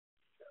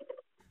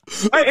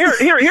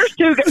 Here's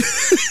two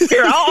guys.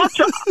 Here, I'll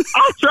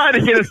try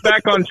to get us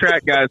back on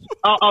track, guys.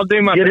 I'll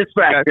do my get best. Us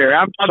back here.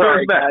 I'm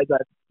sorry, back. guys.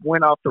 I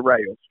went off the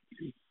rails.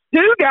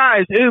 Two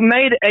guys who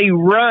made a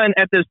run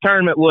at this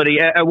tournament, Woody,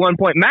 at one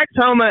point. Max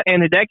Homa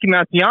and Hideki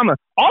Matsuyama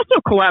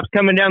also collapsed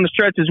coming down the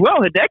stretch as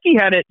well. Hideki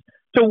had it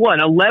to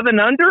 11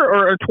 under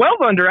or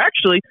 12 under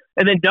actually,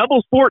 and then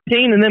doubles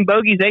 14, and then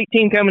bogeys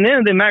 18 coming in,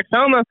 and then Max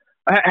Homa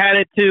had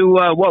it to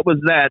what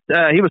was that?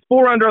 He was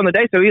 4 under on the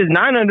day, so he was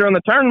 9 under on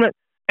the tournament,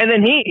 and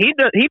then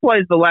he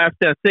plays the last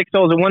 6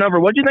 holes and went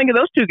over. What do you think of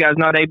those two guys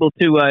not able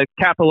to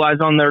capitalize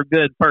on their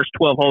good first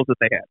 12 holes that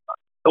they had?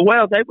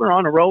 Well, they were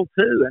on a roll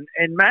too,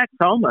 and Max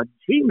Homa,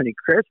 gee, many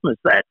Christmas,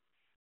 that,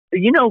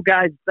 you know,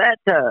 guys, that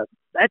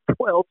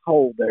 12th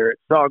hole there at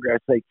Sawgrass,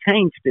 they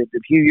changed it a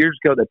few years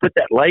ago. They put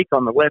that lake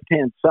on the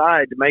left-hand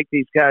side to make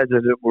these guys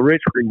as a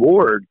rich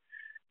reward.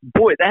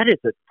 Boy, that is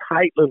a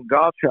tight little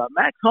golf shot.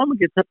 Max Homa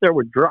gets up there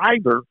with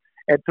driver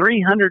at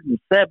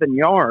 307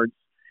 yards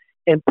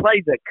and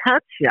plays a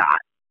cut shot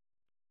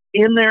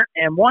in there,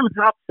 and one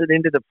hops it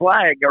into the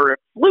flag, or it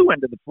flew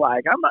into the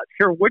flag. I'm not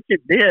sure which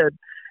it did,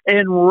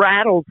 and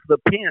rattles the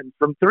pin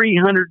from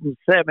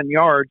 307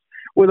 yards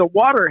with a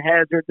water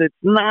hazard that's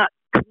not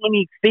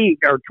 20 feet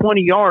or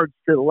 20 yards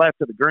to the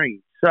left of the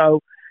green.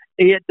 So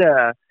it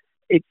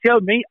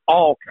showed me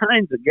all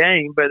kinds of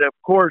game, but of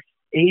course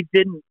he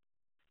didn't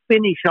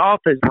finish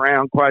off his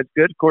round quite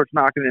good. Of course,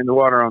 knocking in the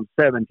water on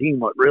 17,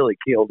 what really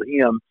killed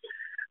him.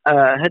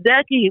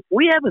 Hideki,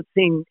 we haven't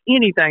seen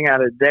anything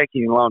out of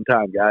Hideki in a long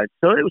time, guys.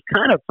 So it was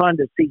kind of fun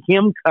to see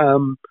him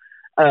come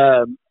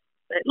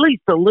at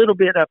least a little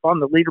bit up on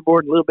the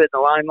leaderboard, a little bit in the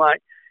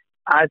limelight.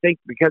 I think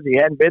because he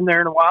hadn't been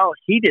there in a while,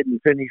 he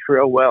didn't finish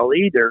real well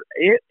either.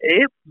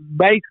 It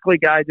basically,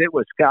 guys, it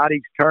was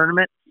Scotty's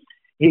tournament.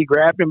 He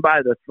grabbed him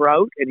by the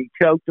throat and he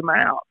choked him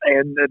out,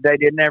 and they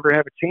didn't ever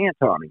have a chance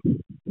on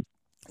him.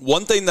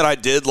 One thing that I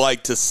did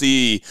like to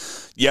see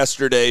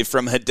yesterday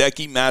from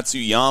Hideki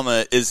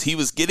Matsuyama is he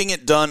was getting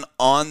it done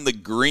on the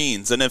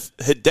greens. And if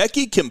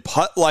Hideki can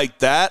putt like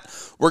that,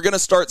 we're going to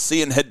start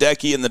seeing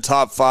Hideki in the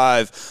top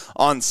 5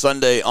 on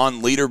Sunday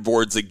on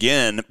leaderboards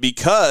again,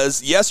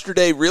 because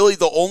yesterday really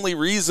the only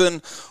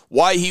reason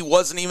why he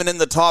wasn't even in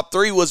the top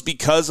 3 was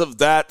because of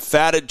that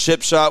fatted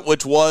chip shot,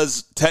 which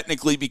was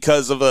technically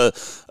because of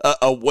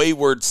a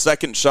wayward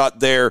second shot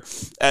there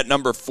at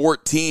number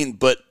 14.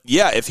 But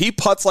yeah, if he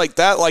putts like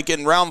that, like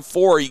in round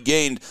 4, he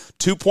gained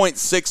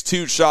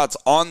 2.62 shots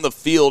on the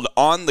field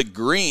on the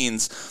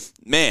greens.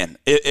 Man,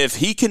 if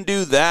he can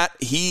do that,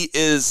 he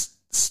is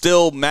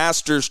still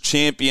Masters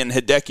champion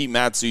Hideki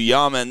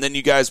Matsuyama. And then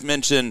you guys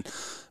mentioned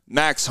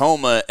Max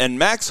Homa, and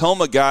Max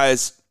Homa,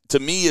 guys, to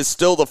me is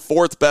still the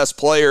 4th best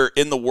player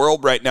in the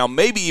world right now,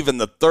 maybe even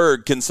the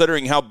 3rd,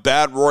 considering how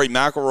bad Rory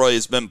McIlroy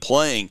has been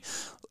playing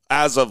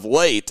as of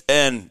late.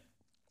 And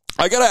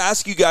I got to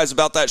ask you guys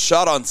about that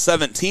shot on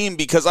 17,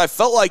 because I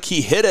felt like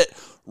he hit it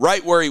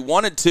right where he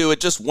wanted to.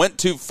 It just went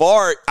too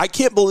far. I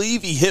can't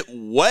believe he hit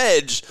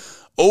wedge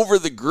over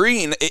the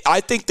green.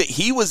 I think that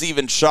he was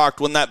even shocked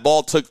when that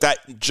ball took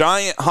that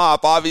giant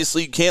hop.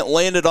 Obviously, you can't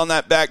land it on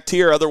that back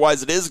tier,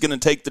 otherwise it is going to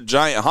take the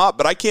giant hop,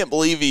 but I can't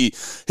believe he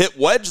hit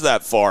wedge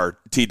that far,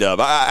 T-Dub.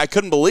 I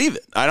couldn't believe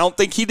it. I don't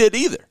think he did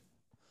either.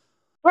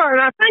 Well, and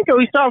I think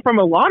we saw from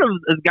a lot of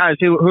the guys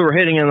who were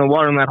hitting in the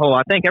water in that hole,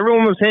 I think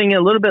everyone was hitting it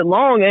a little bit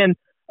long, and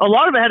a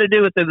lot of it had to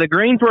do with the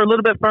greens were a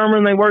little bit firmer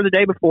than they were the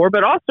day before,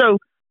 but also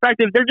the fact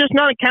that they're just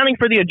not accounting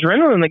for the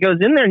adrenaline that goes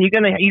in there, and you're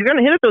gonna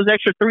hit it those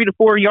extra 3 to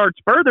 4 yards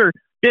further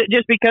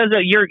just because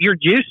you're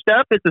juiced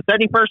up. It's the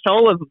 71st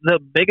hole of the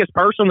biggest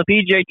purse on the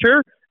PGA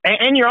Tour,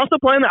 And you're also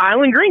playing the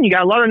Island Green. You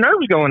got a lot of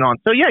nerves going on.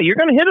 So, yeah, you're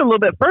going to hit it a little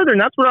bit further,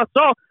 and that's what I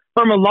saw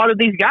from a lot of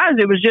these guys.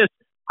 It was just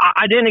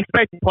I didn't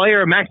expect a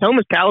player of Max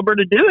Homa's caliber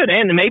to do it,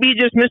 and maybe he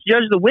just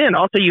misjudged the wind.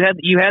 Also, you had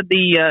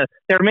the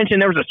they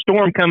mentioned there was a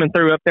storm coming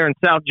through up there in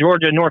South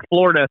Georgia, North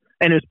Florida,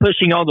 and it was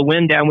pushing all the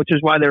wind down, which is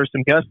why there was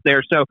some gusts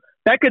there. So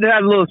that could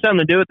have a little something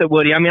to do with it,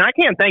 Woody. I mean, I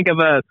can't think of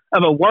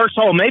a worse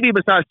hole, maybe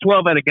besides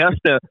 12 at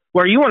Augusta,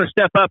 where you want to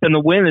step up and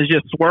the wind is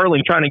just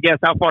swirling, trying to guess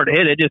how far to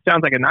hit it. It just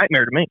sounds like a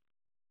nightmare to me.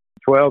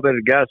 12 at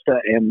Augusta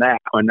and that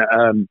one.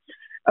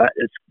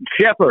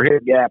 Scheffler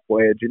hit gap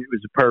wedge, and it was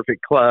a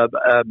perfect club.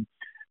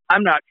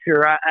 I'm not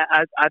sure.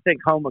 I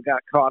think Homa got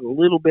caught a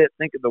little bit,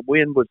 thinking the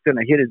wind was going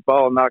to hit his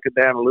ball and knock it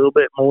down a little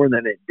bit more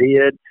than it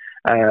did.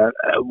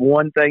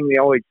 One thing they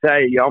always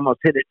say, you almost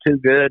hit it too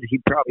good. He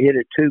probably hit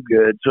it too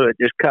good, so it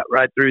just cut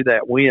right through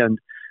that wind.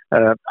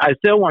 I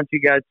still want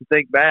you guys to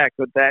think back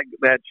with that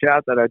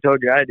shot that I told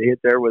you I had to hit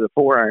there with a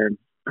 4-iron.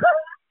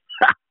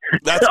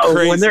 That's so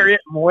crazy. When they're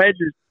hitting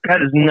wedges,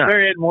 that is nuts.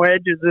 They're hitting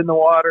wedges in the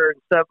water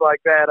and stuff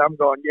like that, I'm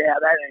going, yeah,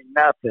 that ain't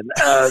nothing.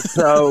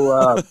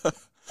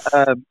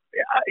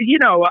 You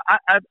know,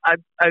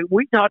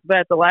 we talked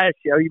about the last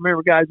show. You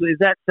remember, guys, is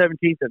that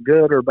 17th a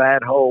good or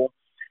bad hole?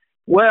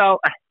 Well,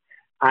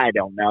 I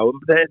don't know.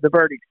 The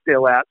verdict's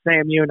still out.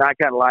 Sam, you and I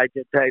kind of liked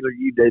it. Taylor,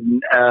 you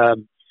didn't.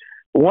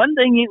 One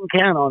thing you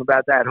can count on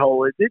about that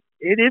hole is it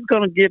is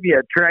going to give you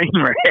a train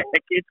wreck.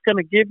 It's going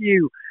to give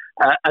you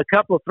a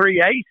couple of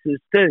 3 aces,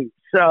 too.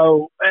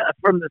 So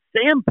from the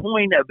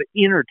standpoint of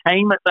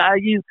entertainment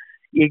value,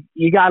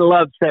 you got to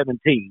love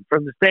 17.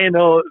 From the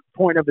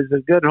standpoint of is it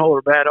a good hole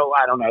or bad hole,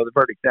 I don't know. The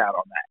verdict's out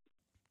on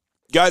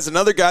that. Guys,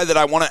 another guy that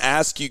I want to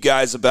ask you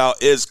guys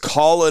about is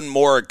Colin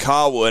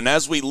Morikawa. And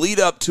as we lead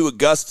up to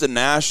Augusta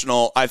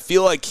National, I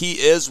feel like he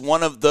is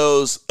one of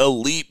those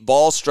elite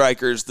ball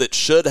strikers that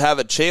should have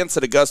a chance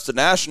at Augusta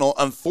National.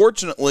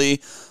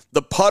 Unfortunately,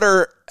 the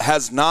putter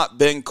has not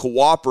been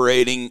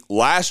cooperating.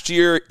 Last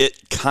year,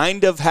 it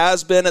kind of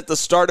has been at the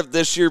start of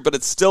this year, but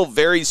it's still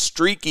very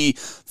streaky.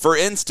 For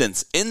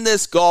instance, in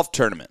this golf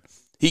tournament,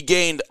 he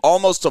gained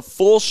almost a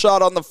full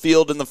shot on the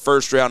field in the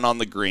first round on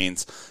the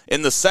greens.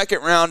 In the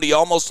second round, he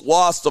almost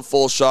lost a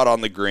full shot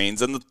on the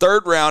greens. In the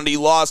third round, he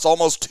lost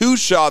almost 2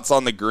 shots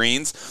on the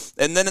greens.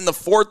 And then in the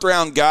fourth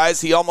round,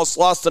 guys, he almost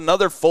lost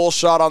another full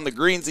shot on the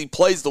greens. He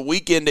plays the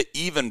weekend at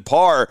even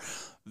par.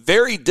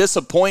 Very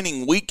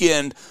disappointing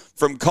weekend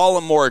from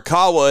Colin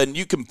Morikawa, and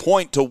you can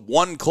point to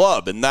one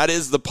club, and that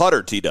is the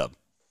putter, T-Dub.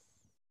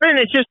 And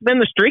it's just been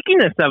the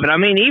streakiness of it. I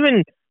mean,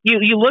 even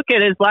you look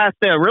at his last,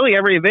 really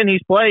every event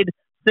he's played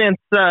since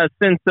the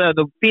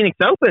Phoenix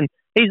Open,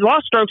 he's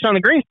lost strokes on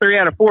the greens 3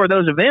 out of 4 of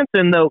those events,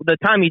 and the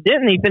time he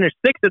didn't, he finished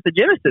 6th at the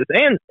Genesis.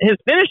 And his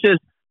finishes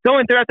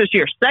going throughout this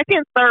year,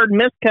 2nd, 3rd,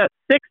 miscut,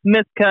 6th,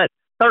 miscut,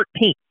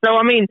 13th. So,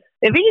 I mean,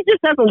 if he just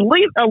has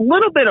a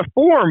little bit of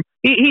form,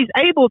 he's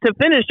able to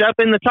finish up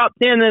in the top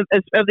 10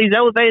 of these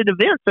elevated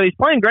events. So he's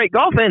playing great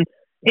golf, and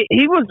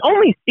he was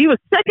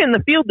 2nd in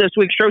the field this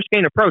week, strokes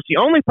gained approach. The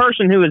only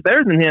person who was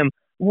better than him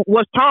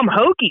was Tom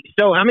Hoge.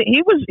 So I mean,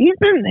 he's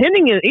been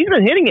hitting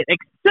it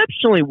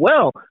exceptionally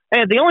well.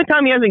 And the only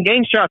time he hasn't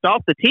gained shots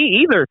off the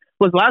tee either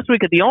was last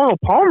week at the Arnold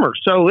Palmer.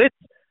 So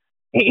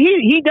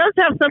he does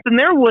have something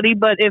there, Woody.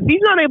 But if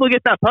he's not able to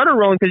get that putter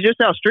rolling, because just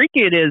how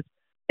streaky it is,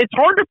 it's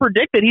hard to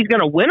predict that he's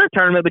going to win a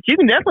tournament. But you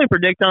can definitely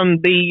predict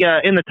on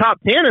in the top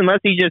 10 unless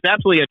he's just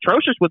absolutely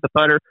atrocious with the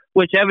putter,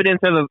 which evidence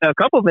of a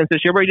couple events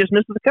this year where he just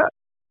misses the cut.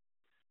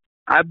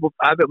 I've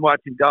been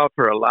watching golf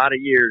for a lot of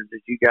years,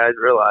 as you guys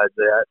realize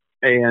that.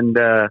 And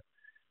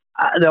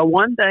the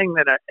one thing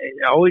that it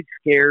always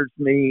scares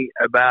me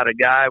about a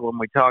guy when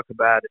we talk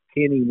about it,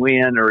 can he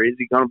win or is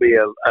he going to be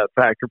a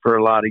factor for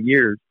a lot of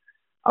years?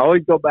 I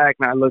always go back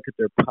and I look at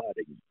their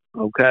putting,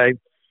 okay?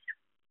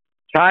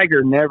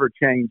 Tiger never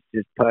changed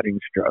his putting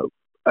stroke.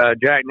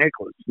 Jack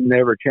Nicklaus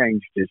never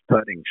changed his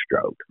putting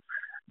stroke.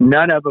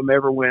 None of them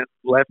ever went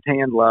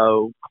left-hand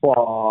low,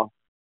 claw,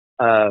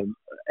 setting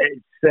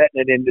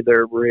it into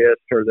their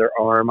wrist or their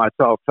arm. I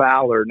saw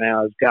Fowler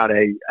now has got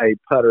a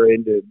putter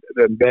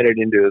embedded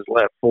into his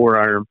left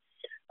forearm.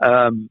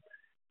 The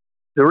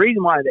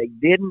reason why they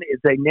didn't is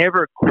they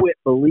never quit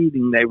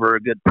believing they were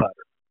a good putter.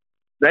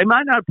 They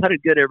might not putt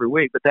it good every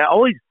week, but they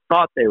always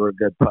thought they were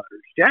good putters.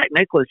 Jack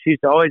Nicklaus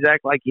used to always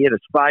act like he had a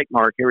spike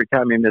mark every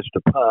time he missed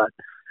a putt.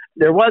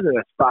 There wasn't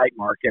a spike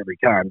mark every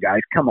time,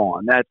 guys. Come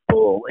on, that's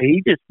bull.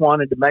 He just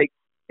wanted to make,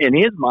 in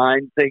his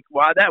mind, think,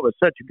 wow, that was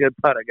such a good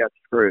putt, I got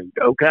screwed,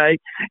 okay?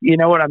 You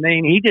know what I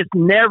mean? He just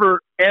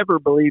never, ever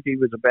believed he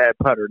was a bad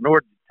putter,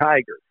 nor did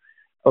Tiger,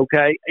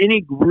 okay?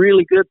 Any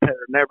really good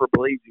putter never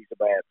believes he's a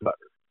bad putter.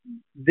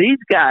 These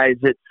guys,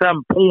 at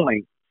some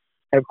point,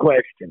 have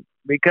questioned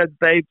because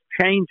they've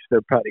changed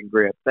their putting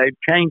grip. They've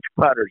changed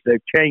putters.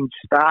 They've changed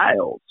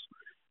styles.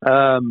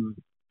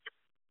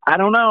 I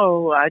don't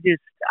know. I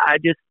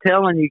just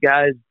telling you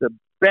guys, the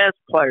best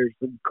players,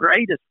 the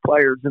greatest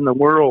players in the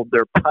world,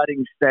 their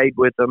putting stayed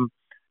with them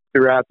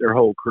throughout their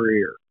whole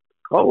career.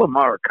 Colin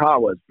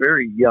Morikawa is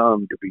very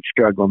young to be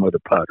struggling with a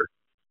putter.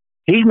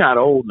 He's not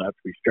old enough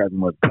to be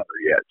struggling with a putter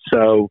yet.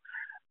 So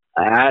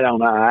I don't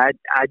know. I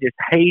just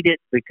hate it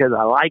because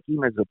I like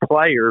him as a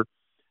player.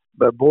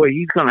 But, boy,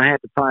 he's going to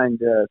have to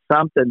find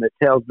something that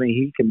tells me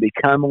he can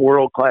become a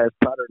world-class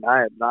putter, and I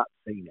have not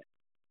seen it.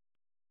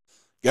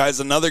 Guys,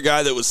 another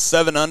guy that was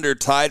 7 under,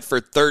 tied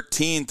for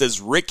 13th, is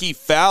Ricky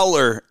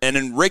Fowler. And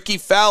in Ricky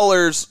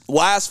Fowler's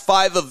last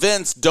 5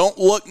 events, don't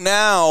look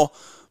now,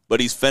 but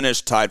he's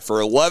finished tied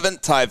for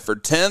 11th, tied for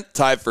 10th,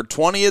 tied for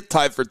 20th,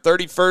 tied for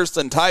 31st,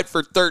 and tied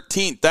for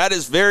 13th. That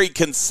is very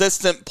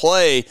consistent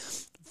play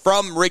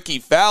from Ricky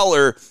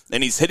Fowler,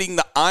 and he's hitting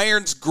the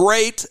irons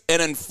great,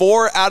 and in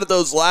 4 out of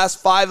those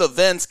last 5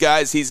 events,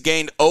 guys, he's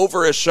gained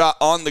over a shot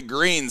on the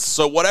greens.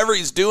 So whatever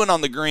he's doing on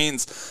the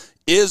greens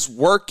is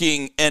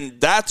working, and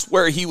that's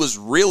where he was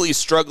really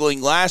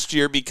struggling last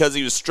year because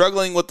he was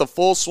struggling with the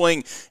full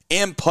swing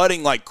and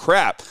putting like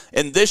crap.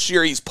 And this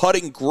year he's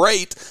putting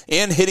great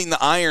and hitting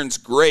the irons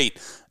great.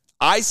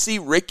 I see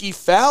Ricky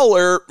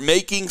Fowler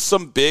making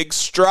some big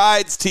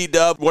strides,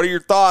 T-Dub. What are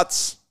your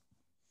thoughts?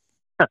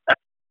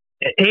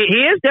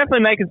 He is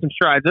definitely making some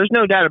strides. There's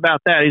no doubt about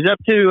that. He's up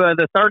to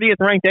the 30th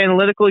ranked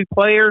analytically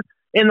player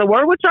in the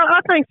world, which I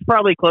think is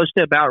probably close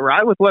to about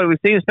right with what we've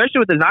seen,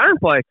 especially with his iron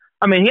play.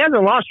 I mean, he hasn't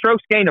lost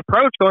strokes gained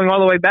approach going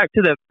all the way back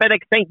to the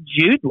FedEx St.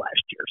 Jude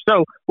last year.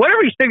 So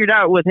whatever he's figured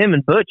out with him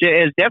and Butch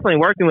is definitely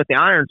working with the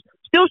irons.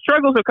 Still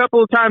struggles a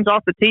couple of times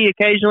off the tee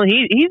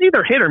occasionally. He's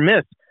either hit or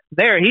miss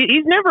there.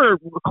 He's never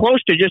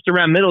close to just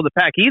around middle of the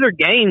pack. He either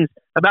gains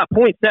about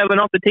 0.7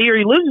 off the tee or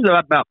he loses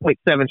about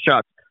 0.7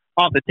 shots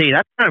off the tee.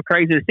 That's kind of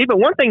crazy to see. But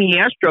one thing he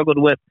has struggled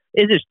with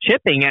is his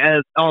chipping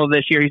as all of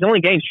this year. He's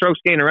only gained strokes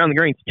gained around the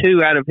greens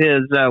 2 out of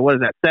his,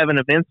 7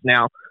 events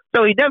now.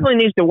 So he definitely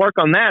needs to work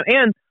on that.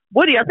 And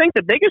Woody, I think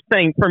the biggest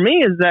thing for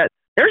me is that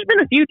there's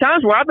been a few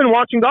times where I've been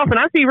watching golf and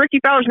I see Ricky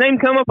Fowler's name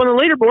come up on the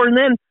leaderboard, and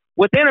then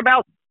within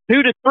about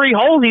 2 to 3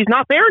 holes, he's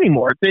not there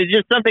anymore. It's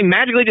just something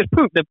magically just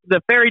poof.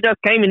 The fairy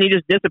dust came and he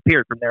just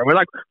disappeared from there. We're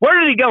like, where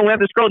did he go? We have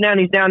to scroll down.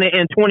 He's down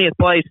in 20th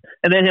place,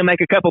 and then he'll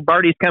make a couple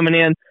birdies coming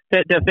in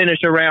to finish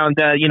around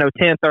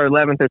 10th or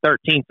 11th or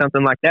 13th,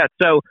 something like that.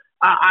 So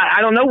I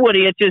don't know,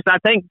 Woody. It's just I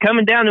think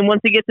coming down, and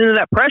once he gets into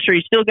that pressure,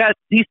 he's still got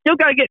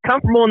to get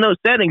comfortable in those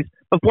settings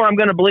before I'm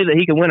going to believe that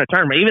he can win a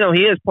tournament, even though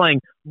he is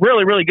playing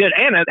really, really good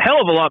and a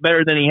hell of a lot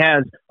better than he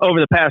has over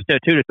the past 2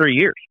 to 3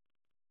 years.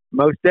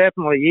 Most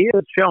definitely, he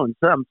is showing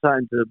some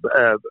signs of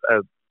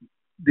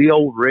the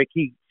old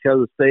Ricky,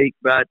 so to speak.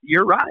 But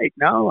you're right.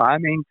 No, I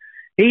mean,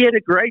 he hit a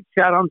great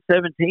shot on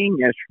 17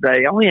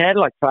 yesterday. Only had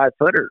like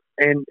 5-footer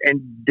and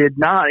did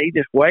not. He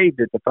just waved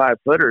at the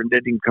 5-footer and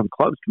didn't even come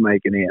close to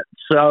making it.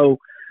 So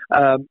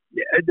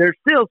there's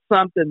still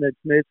something that's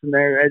missing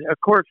there. And of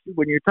course,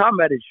 when you're talking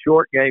about his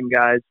short game,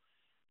 guys,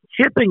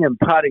 chipping and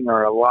putting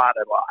are a lot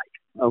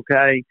alike.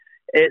 Okay,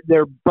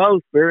 they're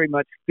both very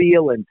much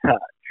feel and touch.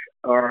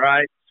 All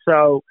right.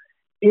 So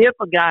if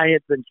a guy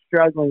has been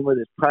struggling with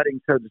his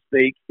putting, so to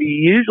speak,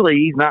 usually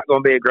he's not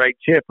going to be a great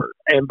chipper,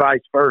 and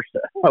vice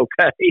versa.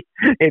 Okay,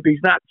 if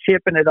he's not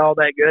chipping it all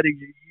that good,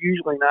 he's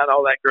usually not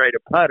all that great a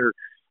putter,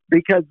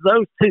 because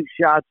those 2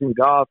 shots in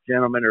golf,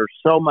 gentlemen, are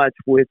so much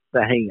with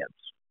the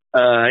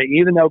hands.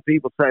 Even though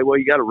people say, well,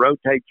 you got to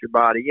rotate your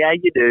body. Yeah,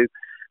 you do.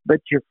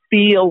 But your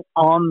feel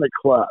on the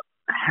club,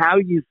 how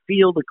you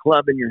feel the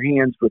club in your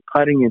hands with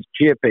putting and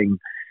chipping,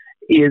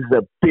 is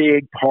a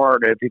big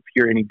part of if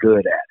you're any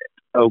good at it.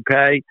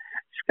 Okay?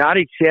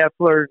 Scotty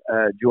Scheffler,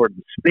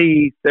 Jordan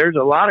Spieth, there's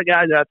a lot of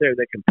guys out there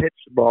that can pitch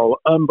the ball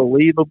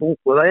unbelievable.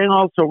 Well, they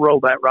also roll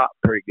that rock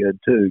pretty good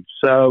too.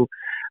 So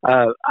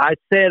I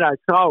said I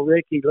saw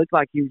Ricky look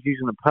like he was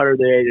using a putter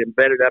that had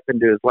embedded up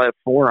into his left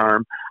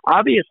forearm.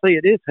 Obviously,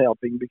 it is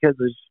helping because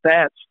his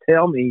stats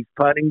tell me he's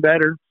putting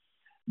better.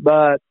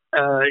 But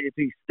if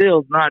he's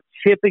still not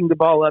chipping the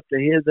ball up to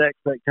his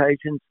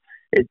expectations,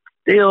 it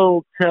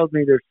still tells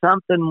me there's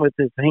something with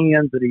his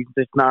hands that he's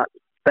just not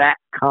that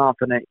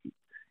confident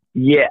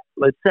yet.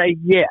 Let's say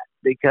yet,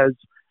 because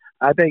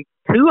I think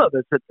 2 of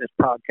us at this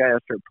podcast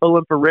are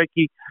pulling for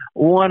Ricky.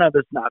 One of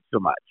us not so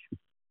much.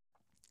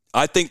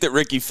 I think that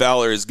Ricky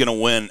Fowler is going to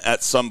win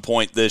at some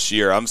point this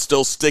year. I'm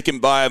still sticking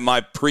by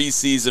my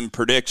preseason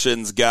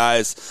predictions,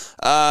 guys.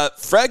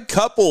 Fred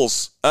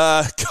Couples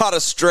got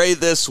astray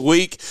this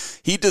week.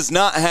 He does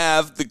not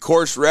have the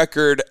course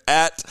record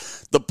at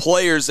the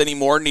Players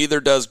anymore. Neither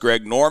does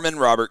Greg Norman,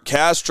 Robert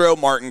Castro,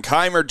 Martin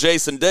Keimer,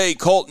 Jason Day,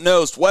 Colt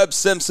Knost, Webb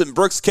Simpson,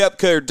 Brooks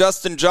Koepka, or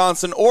Dustin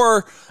Johnson,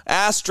 or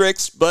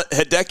asterisks, but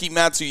Hideki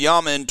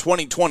Matsuyama in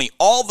 2020.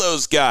 All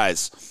those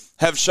guys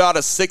have shot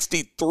a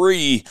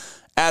 63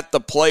 at the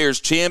Players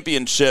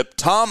Championship.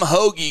 Tom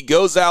Hoagie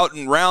goes out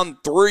in round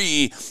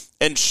 3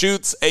 and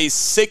shoots a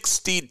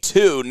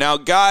 62. Now,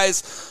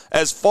 guys,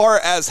 as far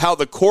as how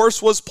the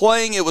course was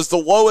playing, it was the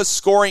lowest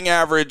scoring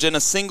average in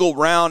a single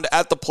round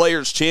at the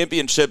Players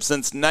Championship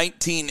since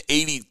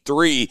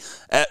 1983.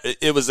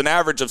 It was an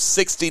average of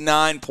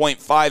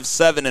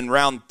 69.57 in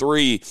round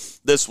 3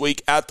 this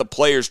week at the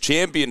Players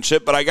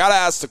Championship. But I got to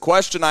ask the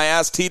question I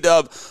asked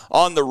T-Dub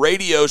on the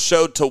radio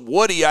show to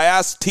Woody. I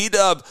asked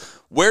T-Dub,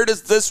 where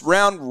does this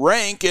round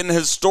rank in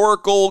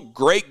historical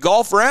great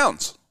golf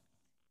rounds?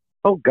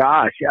 Oh,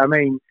 gosh. I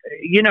mean,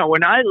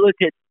 when I look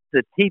at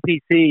the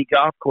TPC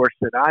golf course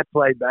that I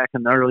played back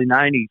in the early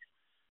 90s,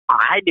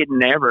 I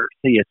didn't ever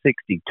see a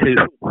 62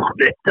 on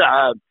it.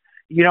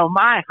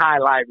 My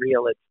highlight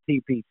reel at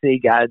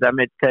TPC, guys, I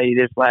meant to tell you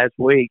this last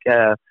week.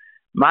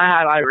 My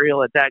highlight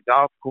reel at that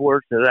golf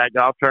course or that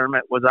golf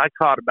tournament was I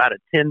caught about a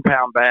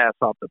 10-pound bass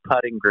off the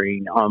putting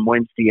green on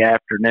Wednesday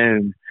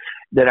afternoon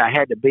that I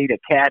had to beat a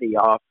caddy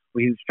off.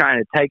 He was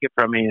trying to take it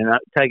from me and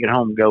take it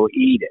home and go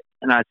eat it.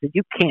 And I said,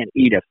 you can't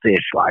eat a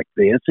fish like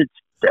this. It's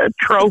a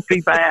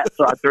trophy bass.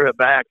 So I threw it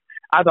back.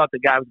 I thought the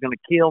guy was going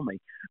to kill me.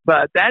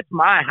 But that's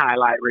my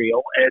highlight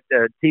reel at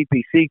the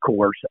TPC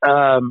course.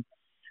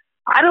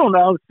 I don't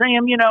know,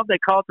 Sam. They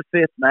call it the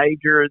fifth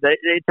major.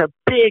 It's a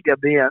big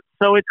event,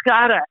 so it's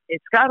gotta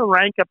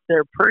rank up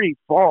there pretty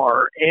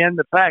far. And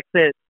the fact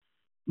that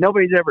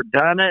nobody's ever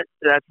done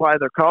it—that's why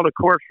they're called a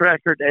course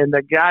record. And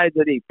the guy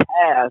that he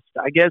passed,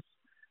 I guess,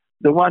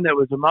 the one that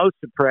was the most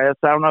impressed.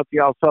 I don't know if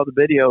y'all saw the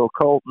video of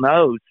Colton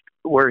Oast,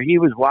 where he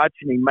was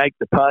watching him make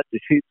the putt to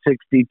shoot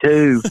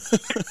 62,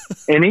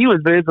 and he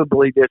was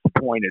visibly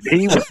disappointed.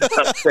 He was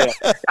upset.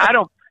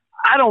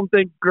 I don't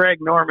think Greg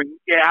Norman.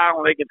 Yeah, I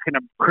don't think it's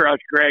going to crush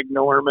Greg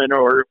Norman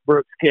or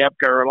Brooks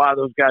Koepka or a lot of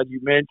those guys you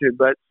mentioned.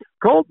 But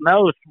Colton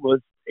Oast was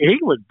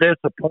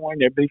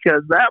disappointed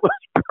because that was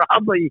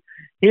probably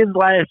his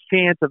last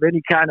chance of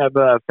any kind of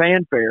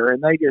fanfare,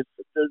 and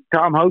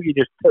Tom Hoagie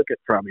just took it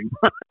from him.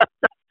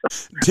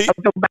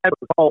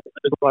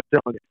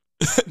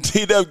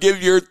 Tito,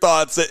 give your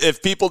thoughts.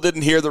 If people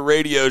didn't hear the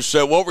radio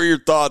show, what were your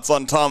thoughts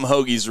on Tom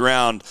Hoagie's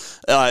round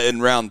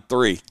in round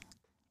 3?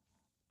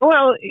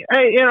 Well,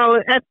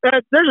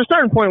 there's a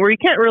certain point where you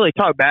can't really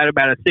talk bad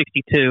about a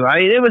 62.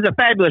 It was a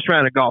fabulous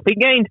round of golf. He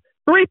gained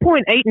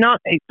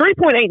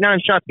 3.89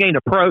 shots gained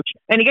approach,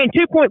 and he gained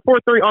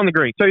 2.43 on the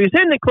green. So he was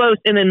hitting it close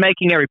and then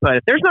making every putt.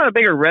 If there's not a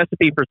bigger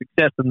recipe for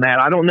success than that,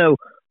 I don't know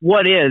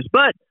what is.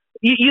 But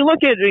you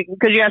look at,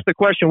 because you asked the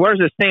question, where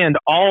does it stand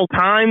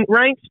all-time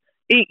ranks?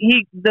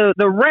 The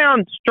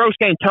round strokes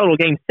gained total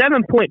gained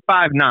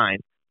 7.59.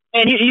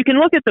 And you can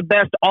look at the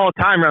best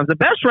all-time rounds. The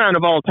best round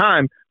of all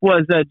time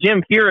was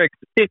Jim Furyk's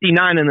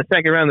 59 in the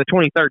second round of the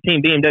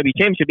 2013 BMW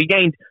Championship. He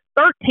gained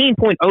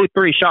 13.03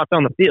 shots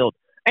on the field.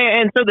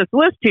 And so this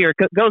list here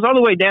goes all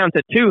the way down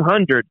to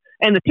 200.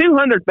 And the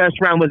 200 best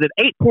round was at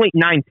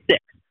 8.96.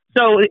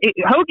 So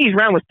Hoagie's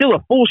round was still a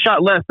full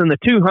shot less than the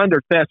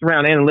 200th best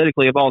round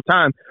analytically of all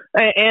time.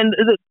 And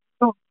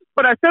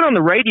what I said on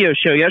the radio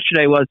show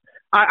yesterday was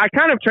I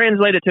kind of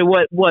translated to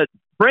what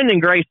Brendan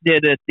Grace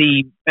did at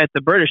the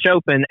British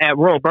Open at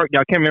Royal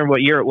Birkdale. I can't remember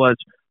what year it was,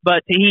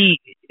 but he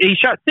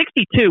shot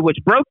 62, which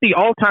broke the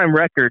all-time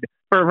record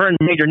for a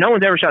major. No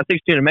one's ever shot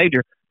 62 in a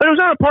major, but it was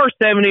on a par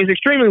 70. It was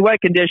extremely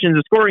wet conditions.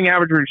 The scoring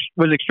average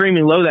was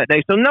extremely low that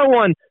day, so no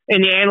one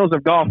in the annals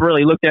of golf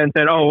really looked at it and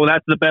said, "Oh, well,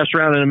 that's the best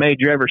round in a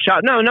major ever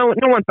shot." No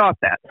one thought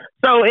that.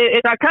 So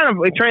I kind of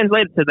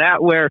translated to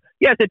that where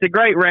yes, it's a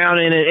great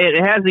round and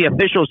it has the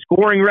official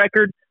scoring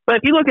record. But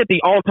if you look at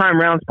the all-time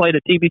rounds played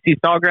at TPC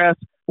Sawgrass,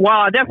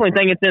 while I definitely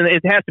think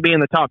it has to be in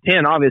the top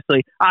 10,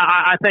 obviously,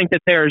 I think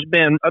that there's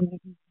been a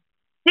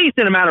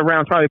decent amount of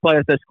rounds probably played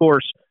at this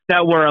course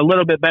that were a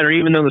little bit better,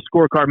 even though the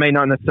scorecard may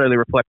not necessarily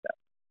reflect that.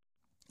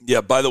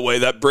 Yeah, by the way,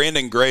 that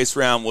Brandon Grace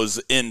round was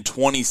in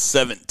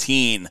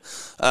 2017,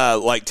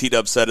 like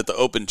T-Dub said, at the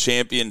Open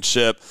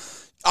Championship.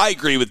 I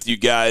agree with you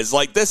guys.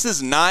 Like, this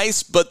is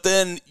nice, but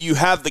then you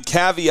have the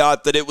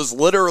caveat that it was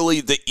literally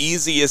the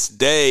easiest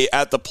day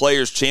at the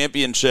Players'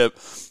 Championship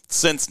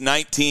since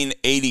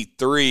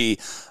 1983.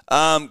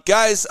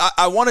 Guys,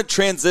 I want to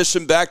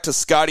transition back to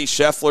Scottie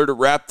Scheffler to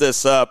wrap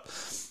this up.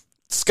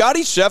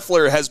 Scottie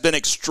Scheffler has been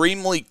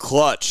extremely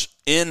clutch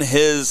in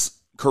his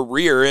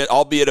career,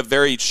 albeit a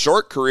very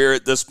short career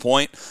at this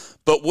point.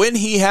 But when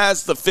he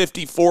has the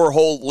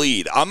 54-hole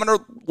lead, I'm going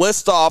to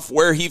list off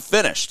where he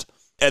finished.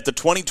 At the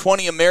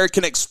 2020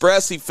 American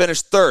Express, he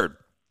finished third.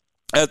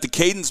 At the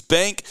Cadence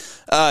Bank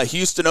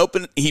Houston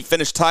Open, he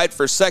finished tied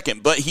for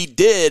second, but he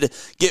did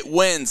get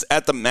wins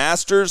at the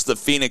Masters, the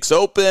Phoenix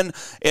Open,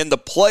 and the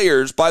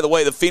Players. By the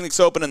way, the Phoenix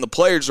Open and the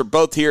Players are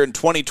both here in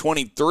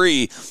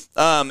 2023,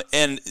 and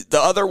the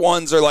other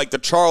ones are like the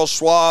Charles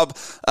Schwab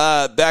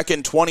back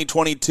in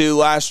 2022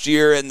 last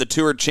year and the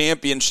Tour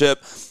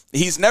Championship.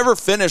 He's never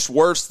finished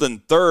worse than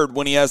third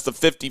when he has the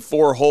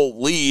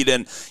 54-hole lead,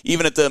 and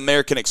even at the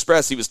American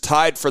Express, he was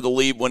tied for the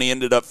lead when he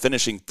ended up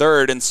finishing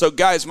third. And so,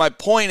 guys, my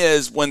point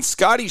is when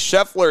Scottie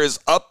Scheffler is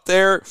up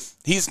there,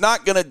 he's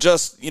not going to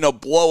just,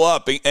 blow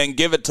up and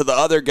give it to the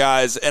other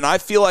guys, and I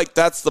feel like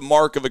that's the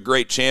mark of a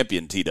great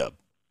champion, T-Dub.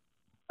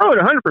 Oh, it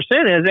 100%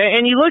 is,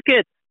 and you look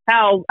at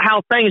how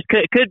things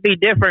could be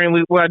different.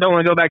 And I don't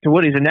want to go back to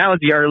Woody's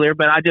analogy earlier,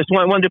 but I just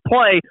wanted to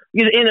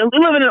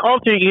live in an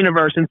alternate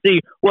universe and see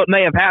what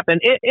may have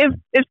happened. If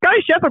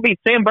Scottie Scheffler beat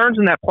Sam Burns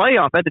in that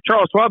playoff at the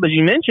Charles Schwab, as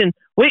you mentioned,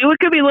 we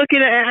could be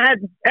looking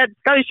at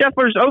Scottie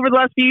Scheffler's over the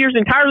last few years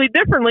entirely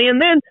differently.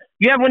 And then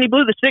you have when he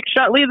blew the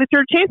 6-shot lead of the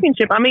Tour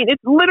Championship. I mean,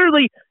 it's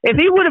literally, if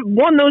he would have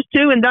won those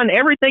two and done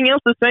everything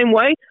else the same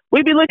way,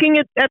 we'd be looking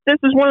at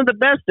this as one of the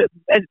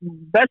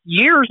best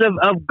years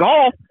of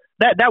golf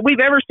that we've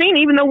ever seen,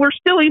 even though we're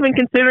still even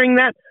considering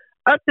that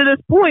up to this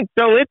point.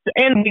 So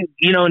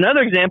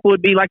another example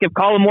would be like if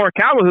Colin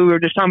Morikawa, who we were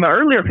just talking about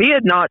earlier, if he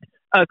had not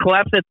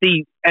collapsed at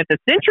the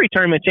Century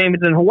Tournament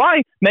Champions in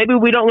Hawaii, maybe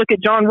we don't look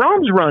at Jon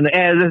Rahm's run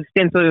as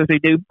extensively as we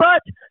do.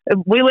 But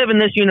we live in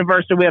this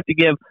universe, so we have to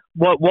give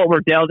what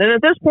we're dealt. And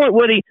at this point,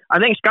 Woody, I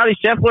think Scotty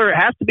Scheffler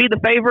has to be the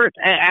favorite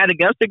at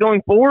Augusta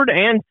going forward.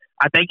 And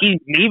I think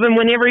even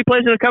whenever he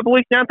plays in a couple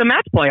weeks down at the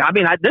match play,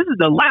 this is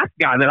the last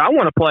guy that I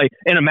want to play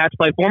in a match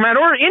play format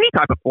or any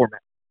type of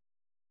format.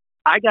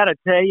 I got to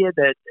tell you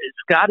that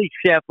Scotty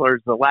Scheffler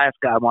is the last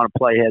guy I want to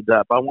play heads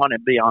up. I want to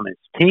be on his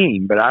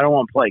team, but I don't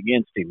want to play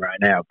against him right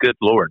now. Good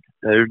Lord.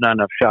 There's not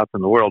enough shots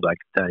in the world I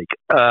could take.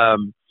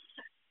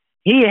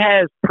 He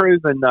has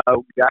proven,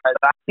 though, guys,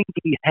 I think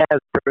he has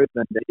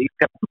proven that he's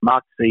got the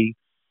moxie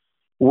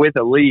with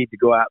a lead to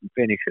go out and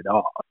finish it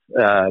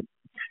off.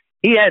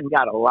 He hasn't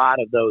got a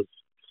lot of those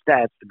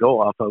stats to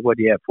go off of. What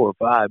do you have, 4 or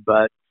 5?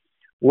 But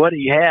what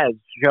he has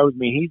shows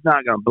me he's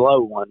not going to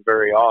blow one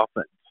very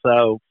often.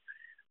 So,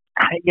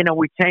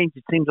 we change.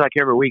 It seems like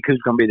every week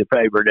who's going to be the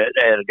favorite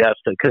at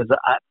Augusta, because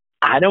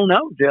I don't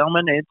know,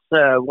 gentlemen.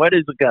 It's what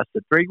is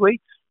Augusta? 3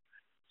 weeks.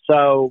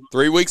 So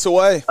 3 weeks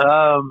away.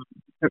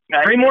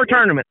 3 more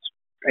tournaments.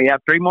 Yeah,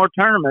 3 more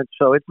tournaments.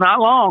 So it's not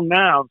long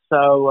now.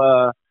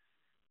 So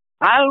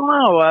I don't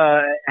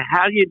know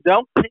how you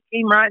don't pick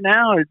him right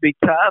now. It'd be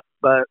tough,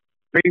 but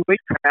 3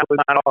 weeks from now we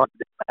might all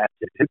have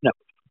to. Who knows?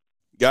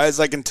 Guys,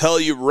 I can tell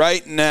you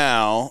right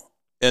now,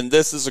 and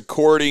this is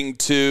according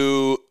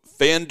to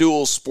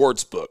FanDuel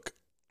Sportsbook,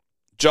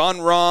 Jon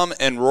Rahm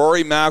and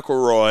Rory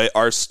McIlroy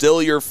are still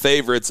your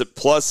favorites at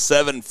plus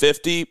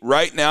 750.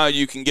 Right now,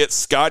 you can get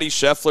Scotty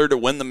Scheffler to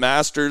win the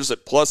Masters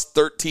at plus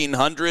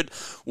 1,300.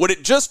 Would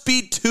it just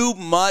be too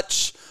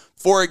much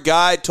for a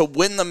guy to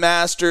win the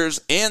Masters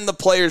and the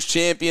Players'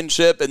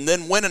 Championship and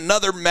then win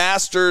another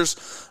Masters,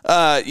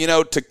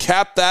 to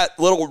cap that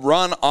little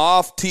run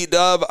off,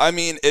 T-Dub? I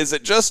mean, is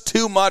it just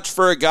too much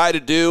for a guy to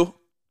do?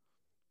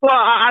 Well,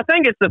 I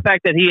think it's the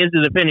fact that he is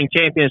the defending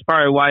champion is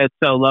probably why it's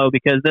so low,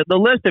 because the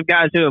list of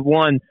guys who have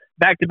won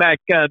back-to-back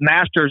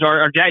Masters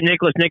are Jack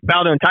Nicklaus, Nick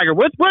Faldo, and Tiger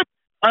Woods.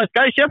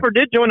 Scotty Scheffler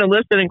did join a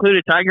list that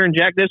included Tiger and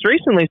Jack this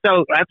recently,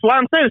 so that's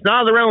why I'm saying it's not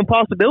out of the realm of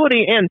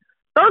possibility. And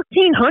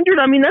 1,300,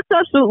 I mean, that's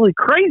absolutely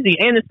crazy,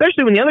 and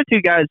especially when the other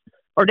two guys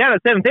are down at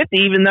 750,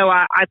 even though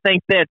I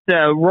think that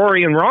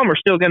Rory and Rahm are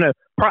still going to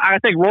 – I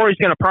think Rory's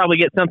going to probably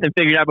get something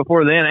figured out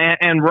before then,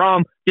 and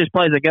Rahm just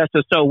plays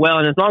Augusta so well,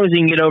 and as long as he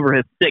can get over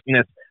his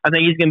sickness, I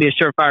think he's going to be a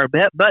surefire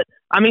bet. But,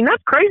 I mean,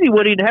 that's crazy,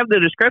 Woody, to have the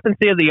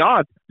discrepancy of the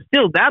odds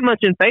still that much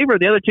in favor of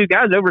the other two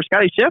guys over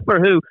Scotty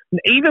Scheffler, who,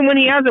 even when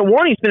he hasn't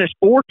won, he's finished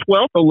 4th,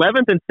 12th,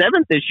 11th, and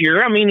 7th this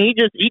year. I mean, he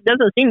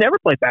doesn't seem to ever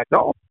play back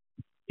golf.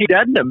 He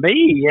doesn't to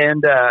me,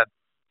 and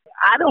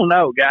I don't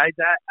know, guys.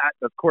 I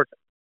of course,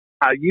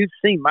 you've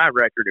seen my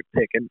record of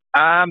picking.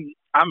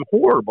 I'm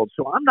horrible,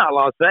 so I'm not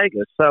Las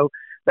Vegas. So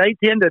they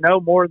tend to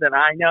know more than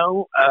I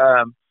know.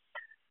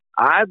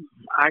 I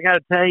got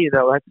to tell you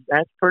though,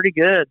 that's pretty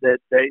good that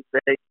they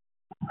think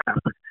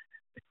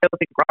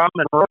Rahm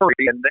and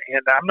Rory, and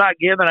I'm not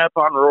giving up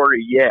on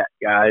Rory yet,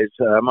 guys.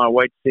 I'm gonna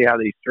wait to see how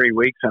these 3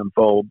 weeks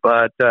unfold,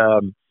 but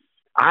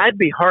I'd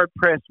be hard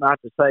pressed not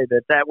to say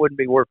that wouldn't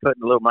be worth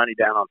putting a little money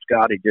down on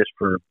Scotty just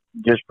for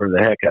the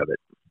heck of it.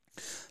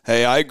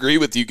 Hey, I agree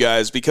with you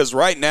guys, because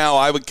right now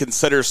I would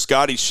consider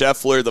Scotty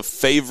Scheffler the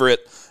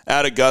favorite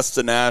at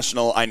Augusta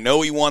National. I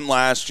know he won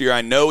last year.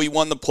 I know he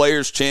won the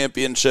Players'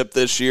 Championship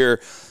this year.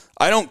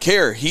 I don't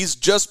care. He's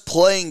just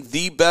playing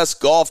the best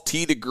golf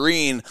tee to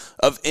green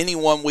of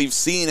anyone we've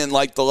seen in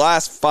like the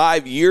last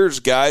 5 years,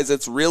 guys.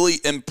 It's really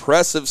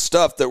impressive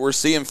stuff that we're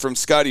seeing from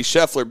Scotty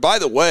Scheffler. By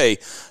the way,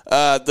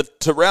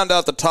 to round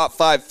out the top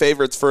 5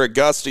 favorites for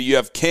Augusta, you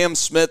have Cam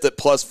Smith at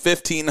plus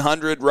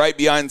 1,500 right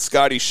behind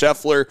Scotty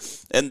Scheffler,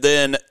 and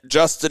then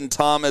Justin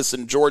Thomas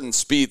and Jordan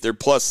Spieth, they're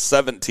plus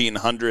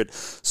 1,700.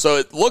 So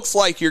it looks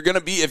like you're going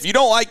to be, if you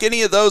don't like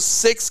any of those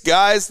 6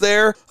 guys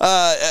there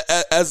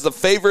as the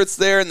favorites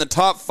there in the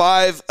top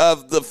 5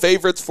 of the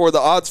favorites for the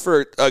odds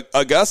for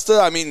Augusta,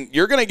 I mean,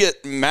 you're going to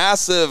get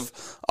massive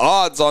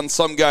odds on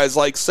some guys.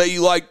 Like, say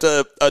you liked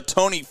a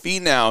Tony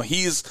Finau,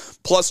 he's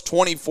plus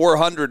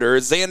 2,400, or a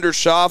Xander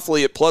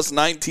Schauffele at plus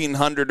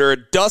 1,900, or a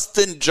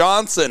Dustin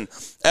Johnson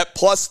at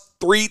plus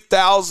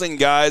 3,000,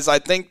 guys. I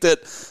think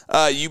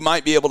that you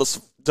might be able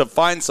to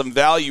find some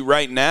value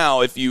right now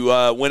if you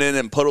went in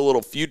and put a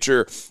little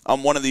future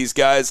on one of these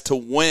guys to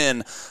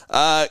win.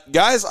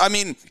 Guys, I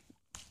mean,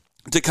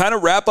 to kind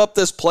of wrap up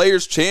this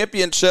Players'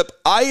 Championship,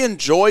 I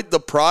enjoyed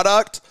the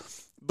product,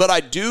 but I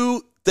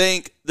do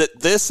think that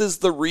this is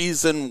the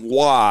reason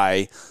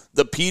why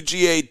the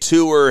PGA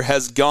Tour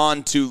has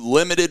gone to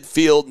limited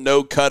field,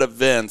 no-cut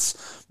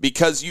events,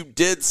 because you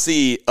did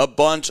see a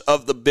bunch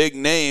of the big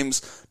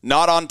names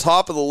not on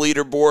top of the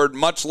leaderboard,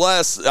 much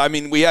less, I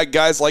mean, we had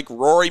guys like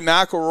Rory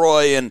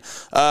McIlroy and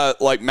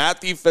like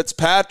Matthew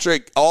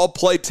Fitzpatrick all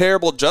play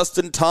terrible.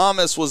 Justin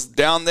Thomas was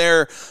down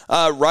there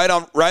right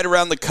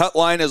around the cut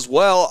line as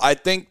well. I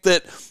think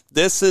that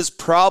this is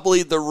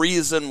probably the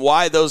reason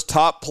why those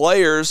top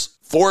players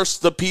force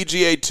the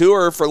PGA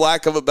Tour, for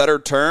lack of a better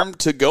term,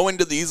 to go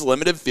into these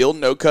limited field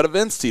no-cut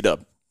events,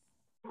 T-Dub.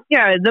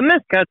 Yeah, the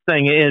missed cuts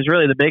thing is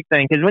really the big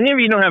thing, because whenever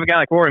you don't have a guy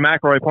like Rory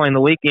McIlroy playing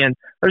the weekend,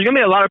 there's going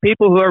to be a lot of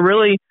people who are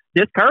really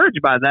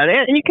discouraged by that.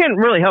 And you can't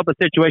really help a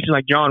situation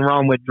like John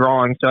Rahm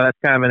withdrawing, so that's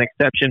kind of an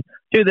exception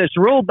to this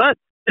rule. But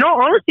in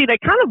all honesty,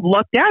 they kind of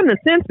lucked out in a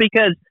sense,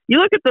 because you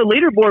look at the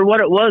leaderboard,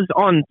 what it was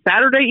on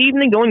Saturday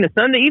evening going to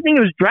Sunday evening,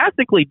 it was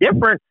drastically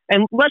different.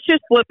 And let's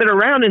just flip it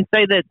around and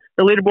say that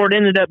the leaderboard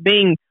ended up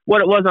being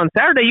what it was on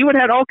Saturday. You would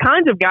have had all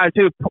kinds of guys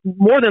who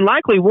more than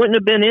likely wouldn't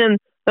have been in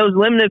those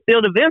limited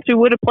field events who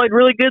would have played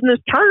really good in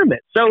this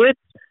tournament. So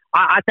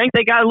I think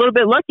they got a little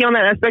bit lucky on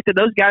that aspect, that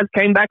those guys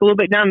came back a little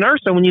bit down there.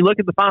 So when you look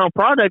at the final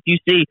product, you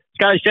see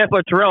Scotty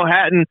Scheffler, Tyrrell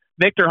Hatton,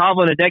 Victor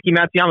Hovland, Hideki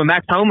Matsuyama,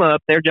 Max Homa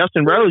up there,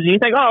 Justin Rose, and you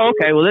think, oh,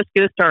 okay, well,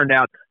 this turned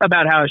out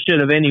about how it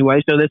should have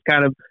anyway. So this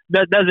kind of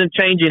doesn't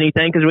change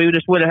anything, because we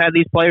just would have had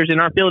these players in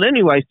our field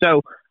anyway.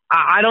 So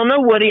I don't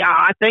know, Woody.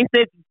 I think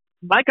that,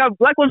 like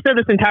we've said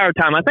this entire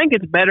time, I think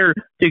it's better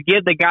to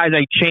give the guys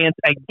a chance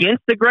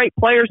against the great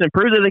players and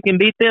prove that they can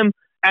beat them,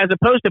 as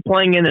opposed to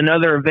playing in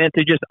another event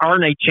to just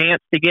earn a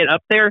chance to get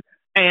up there.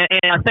 And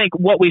I think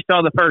what we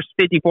saw the first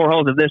 54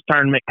 holes of this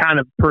tournament kind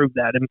of proved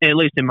that, at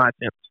least in my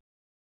sense.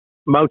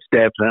 Most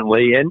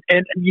definitely.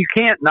 And you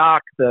can't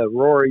knock the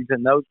Rorys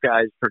and those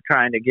guys for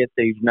trying to get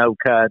these no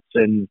cuts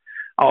and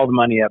all the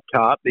money up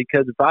top,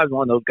 because if I was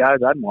one of those guys,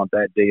 I'd want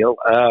that deal.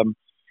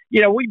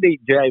 We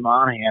beat Jay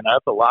Monahan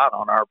up a lot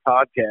on our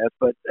podcast,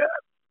 but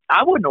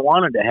I wouldn't have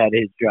wanted to have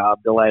his job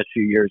the last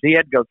few years. He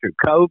had to go through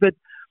COVID.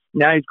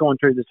 Now he's going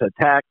through this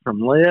attack from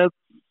Liv.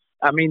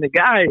 I mean, the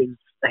guy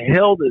has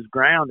held his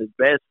ground as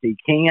best he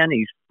can.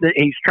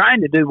 He's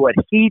trying to do what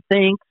he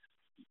thinks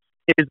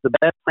is the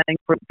best thing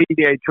for the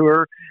PGA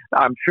Tour.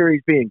 I'm sure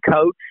he's being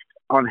coached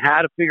on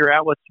how to figure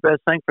out what's the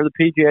best thing for the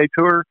PGA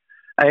Tour.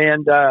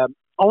 And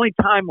only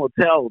time will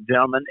tell,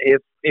 gentlemen,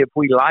 if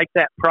we like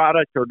that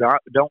product or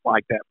don't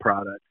like that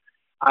product.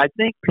 I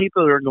think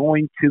people are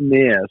going to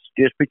miss,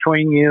 just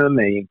between you and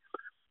me,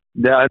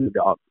 the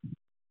underdog,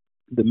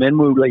 the men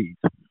who lead.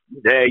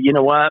 You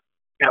know what?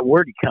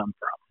 Where'd he come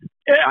from?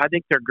 I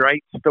think they're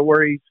great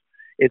stories.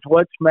 It's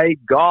what's made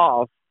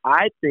golf,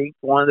 I think,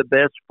 one of the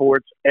best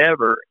sports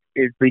ever,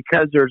 is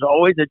because there's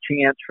always a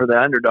chance for the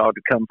underdog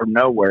to come from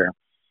nowhere.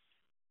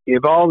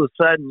 If all of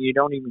a sudden you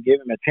don't even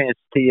give him a chance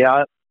to tee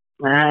up,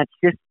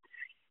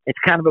 it's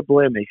kind of a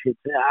blemish.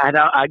 I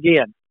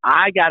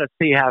got to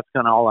see how it's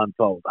going to all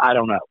unfold. I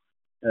don't know.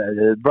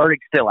 The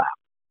verdict's still out.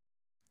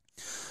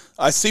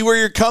 I see where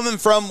you're coming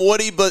from,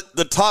 Woody, but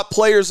the top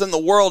players in the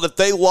world, if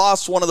they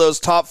lost one of those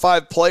top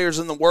 5 players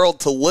in the world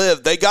to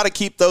live, they got to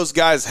keep those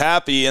guys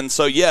happy. And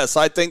so, yes,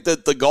 I think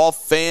that the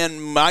golf fan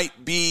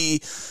might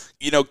be,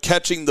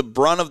 catching the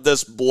brunt of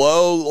this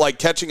blow, like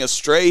catching a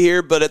stray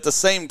here. But at the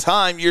same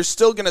time, you're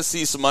still going to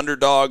see some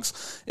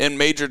underdogs in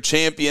major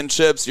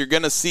championships. You're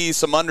going to see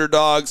some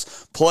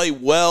underdogs play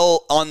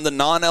well on the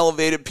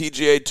non-elevated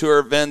PGA Tour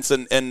events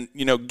and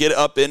get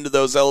up into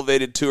those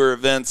elevated tour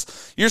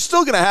events. You're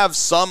still going to have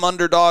some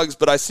underdogs,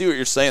 but I see what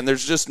you're saying.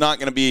 There's just not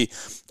going to be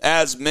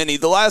as many.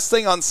 The last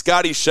thing on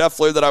Scotty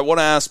Scheffler that I want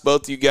to ask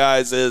both you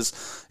guys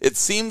is, it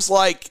seems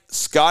like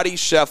Scotty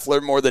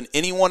Scheffler, more than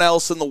anyone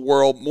else in the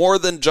world, more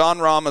than John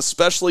Rahm,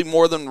 especially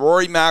more than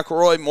Rory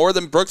McIlroy, more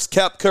than Brooks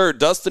Koepka or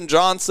Dustin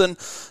Johnson,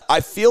 I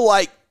feel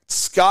like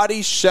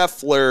Scotty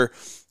Scheffler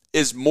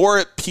is more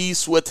at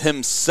peace with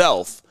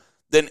himself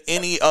than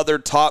any other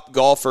top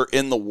golfer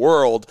in the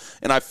world.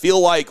 And I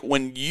feel like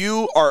when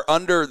you are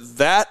under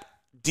that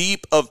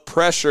deep of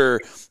pressure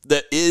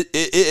that it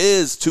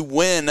is to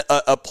win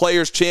a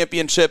players'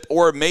 championship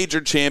or a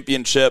major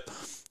championship,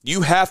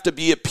 you have to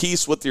be at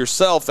peace with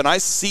yourself. And I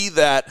see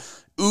that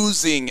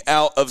oozing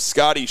out of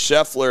Scotty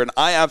Scheffler, and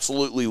I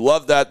absolutely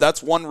love that.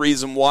 That's one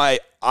reason why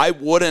I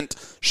wouldn't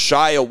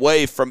shy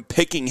away from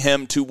picking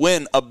him to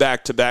win a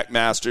back-to-back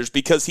Masters,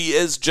 because he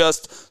is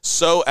just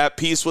so at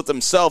peace with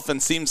himself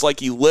and seems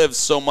like he lives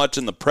so much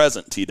in the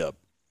present, T-Dub.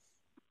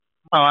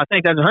 Oh, I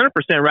think that's 100%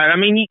 right. I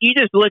mean, you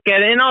just look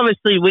at it, and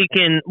obviously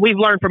we've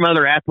learned from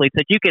other athletes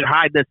that you could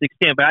hide this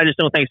extent, but I just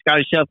don't think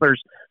Scotty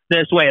Scheffler's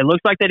this way. It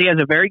looks like that he has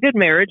a very good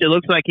marriage. It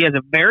looks like he has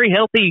a very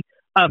healthy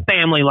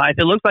family life.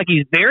 It looks like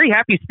he's very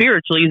happy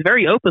spiritually. He's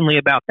very openly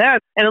about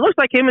that. And it looks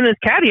like him and his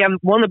caddy have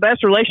one of the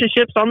best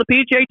relationships on the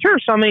PGA Tour.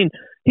 So, I mean,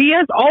 he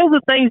has all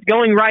the things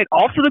going right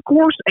off of the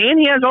course, and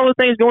he has all the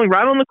things going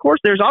right on the course.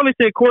 There's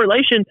obviously a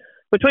correlation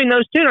between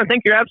those two, and I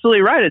think you're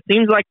absolutely right. It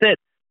seems like that,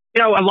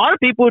 a lot of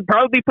people would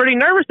probably be pretty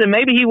nervous that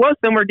maybe he was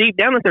somewhere deep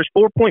down that there's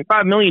 $4.5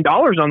 million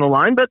on the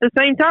line. But at the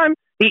same time,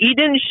 he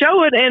didn't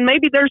show it, and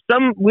maybe there's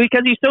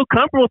because he's so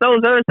comfortable with all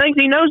those other things,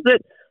 he knows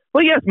that,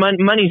 well, yes,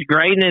 money's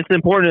great and it's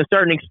important to a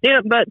certain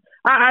extent, but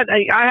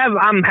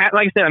I'm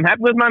happy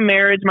with my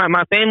marriage.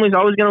 My family's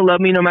always going to love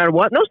me no matter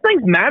what. And those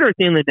things matter at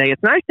the end of the day.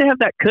 It's nice to have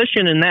that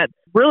cushion and that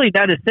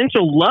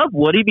essential love,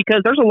 Woody,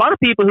 because there's a lot of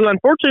people who,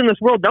 unfortunately, in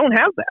this world don't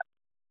have that.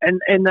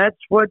 And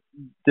that's what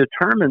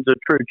determines a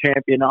true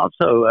champion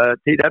also.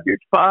 TW, you're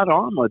spot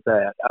on with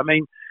that. I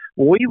mean,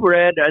 We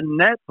read on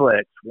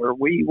Netflix where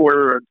we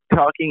were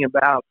talking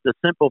about the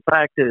simple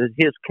fact that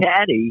his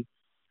caddy,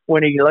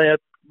 when he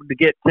left to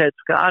get Ted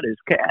Scott as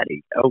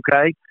caddy,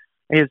 okay,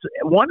 is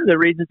one of the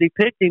reasons he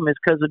picked him is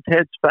because of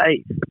Ted's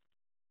faith.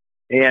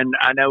 And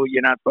I know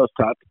you're not supposed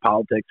to talk to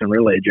politics and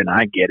religion.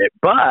 I get it.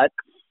 But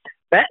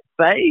that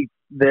faith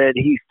that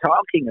he's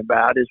talking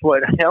about is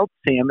what helps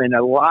him in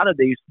a lot of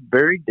these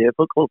very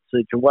difficult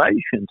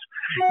situations.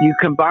 You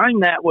combine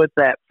that with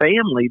that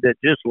family that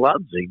just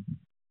loves him,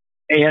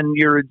 and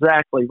you're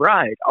exactly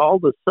right. All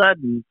of a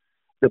sudden,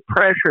 the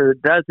pressure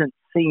doesn't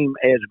seem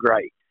as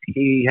great.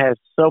 He has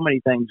so many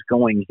things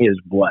going his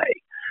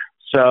way.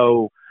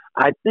 So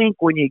I think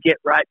when you get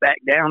right back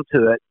down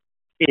to it,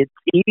 it's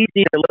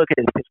easy to look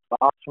at his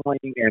golf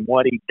swing and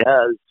what he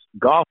does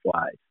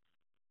golf-wise.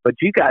 But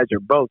you guys are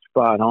both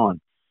spot on.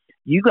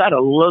 You got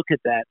to look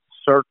at that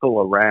circle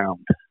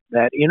around,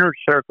 that inner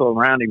circle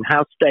around him.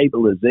 How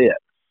stable is it?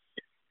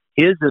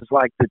 His is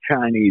like the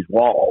Chinese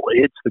wall.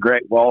 It's the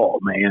Great Wall,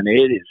 man.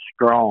 It is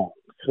strong.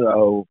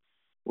 So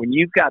when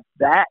you've got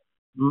that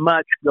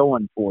much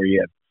going for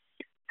you,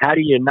 how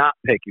do you not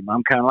pick him?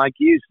 I'm kind of like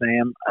you,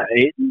 Sam.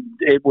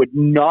 It would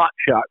not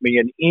shock me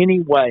in any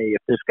way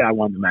if this guy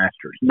won the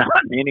Masters. Not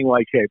in any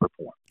way, shape, or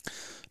form.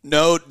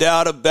 No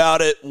doubt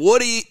about it.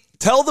 Woody,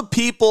 tell the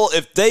people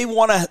if they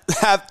want to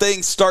have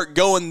things start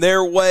going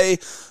their way,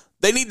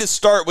 they need to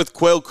start with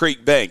Quail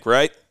Creek Bank,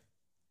 right?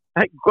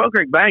 Hey, Quail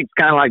Creek Bank's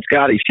kind of like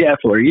Scotty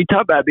Scheffler. You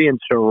talk about being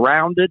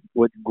surrounded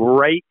with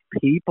great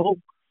people.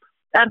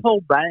 That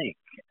whole bank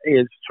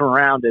is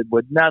surrounded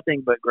with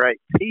nothing but great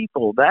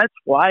people. That's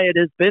why it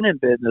has been in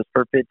business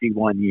for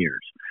 51 years.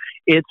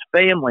 It's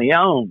family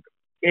owned.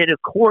 It, of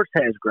course,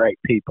 has great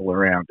people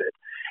around it.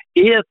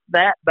 If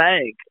that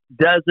bank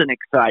doesn't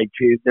excite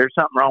you, there's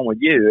something wrong with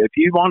you. If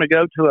you want to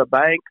go to a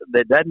bank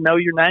that doesn't know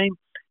your name,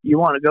 you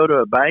want to go to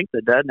a bank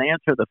that doesn't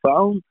answer the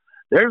phone,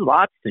 there's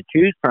lots to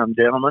choose from,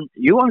 gentlemen.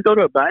 You want to go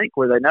to a bank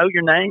where they know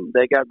your name,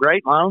 they got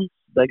great loans,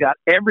 they got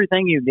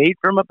everything you need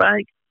from a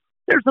bank,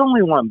 there's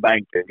only one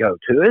bank to go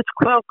to. It's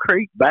Quail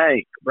Creek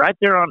Bank, right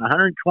there on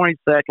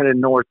 122nd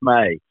and North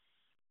May.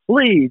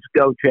 Please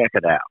go check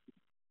it out.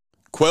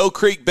 Quail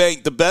Creek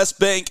Bank, the best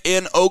bank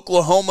in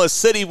Oklahoma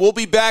City. We'll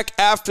be back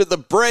after the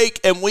break,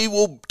 and we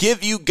will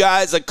give you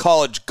guys a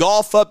college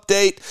golf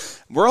update.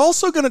 We're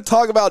also going to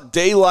talk about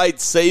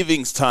daylight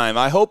savings time.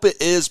 I hope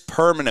it is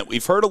permanent.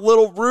 We've heard a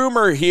little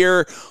rumor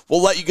here.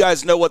 We'll let you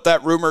guys know what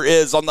that rumor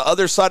is on the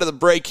other side of the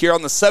break here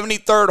on the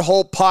 73rd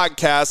Hole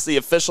Podcast, the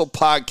official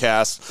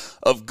podcast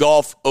of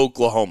Golf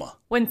Oklahoma.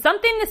 When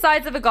something the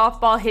size of a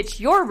golf ball hits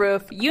your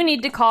roof, you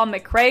need to call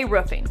McRae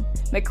Roofing.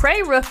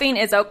 McRae Roofing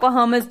is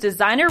Oklahoma's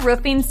designer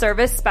roofing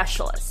service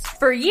specialist.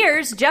 For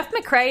years, Jeff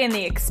McRae and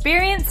the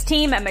experienced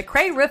team at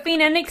McRae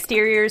Roofing and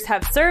Exteriors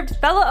have served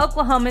fellow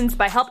Oklahomans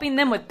by helping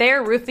them with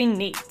their roofing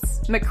needs.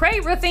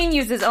 McRae Roofing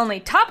uses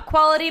only top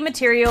quality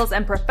materials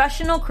and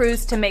professional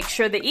crews to make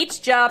sure that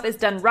each job is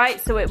done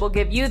right, so it will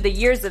give you the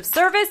years of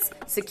service,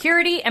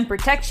 security, and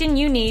protection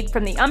you need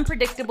from the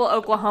unpredictable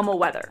Oklahoma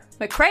weather.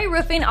 McRae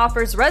Roofing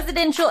offers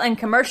residential and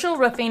commercial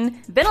roofing,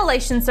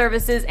 ventilation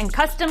services, and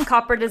custom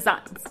copper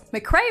designs.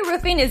 McRae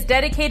Roofing is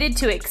dedicated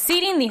to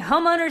exceeding the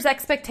homeowner's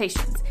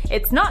expectations.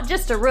 It's not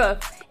just a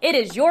roof, it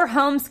is your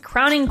home's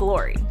crowning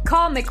glory.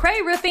 Call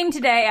McRae Roofing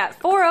today at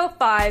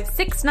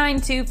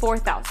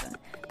 405-692-4000.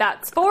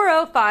 That's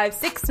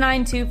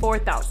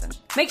 405-692-4000.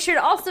 Make sure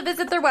to also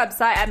visit their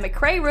website at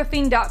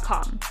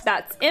mcrayroofing.com.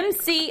 That's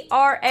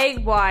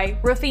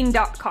MCRAY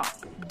roofing.com.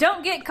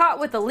 Don't get caught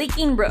with a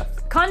leaking roof.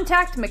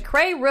 Contact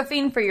McRae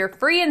Roofing for your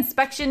free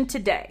inspection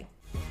today.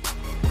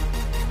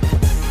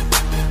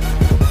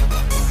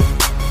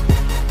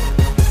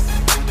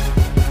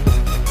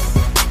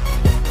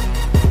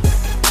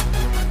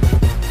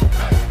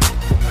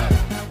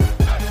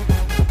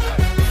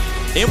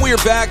 And we are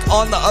back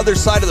on the other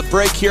side of the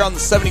break here on the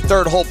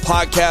 73rd Hole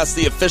Podcast,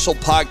 the official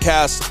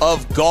podcast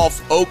of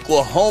Golf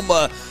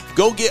Oklahoma.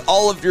 Go get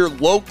all of your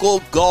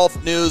local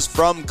golf news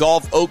from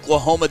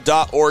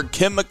golfoklahoma.org.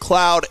 Kim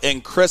McLeod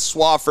and Chris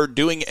Swafford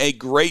doing a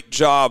great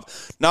job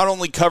not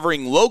only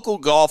covering local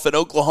golf in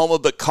Oklahoma,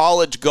 but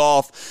college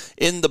golf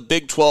in the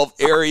Big 12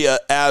 area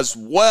as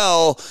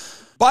well.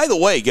 By the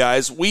way,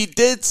 guys, we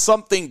did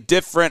something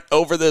different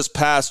over this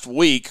past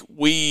week.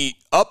 We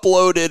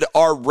uploaded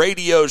our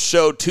radio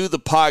show to the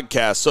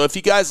podcast. So if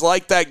you guys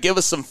like that, give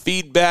us some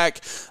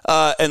feedback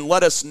and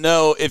let us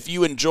know if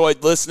you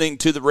enjoyed listening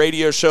to the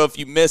radio show. If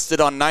you missed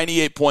it on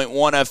 98.1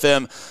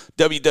 FM,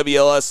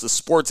 WWLS, the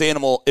Sports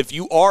Animal. If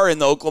you are in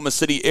the Oklahoma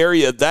City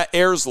area, that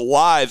airs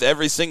live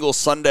every single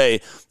Sunday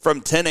from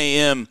 10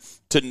 a.m.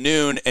 to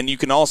noon. And you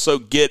can also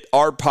get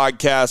our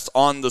podcast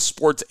on the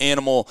Sports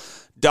Animal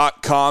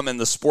and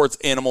the Sports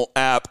Animal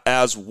app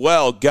as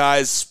well.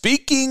 Guys,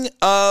 speaking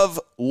of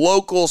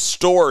local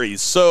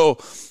stories, so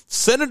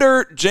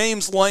Senator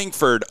James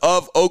Langford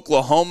of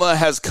Oklahoma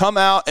has come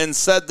out and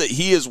said that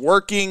he is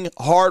working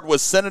hard with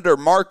Senator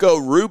Marco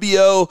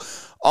Rubio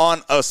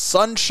on a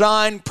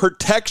Sunshine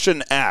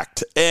Protection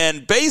Act.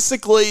 And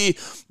basically,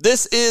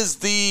 this is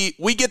the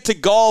we get to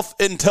golf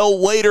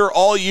until later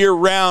all year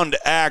round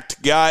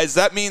act, guys.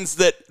 That means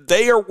that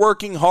they are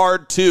working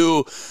hard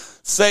to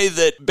say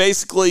that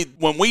basically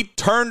when we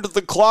turned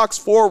the clocks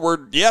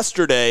forward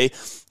yesterday,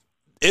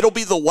 it'll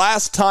be the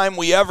last time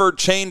we ever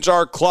change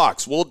our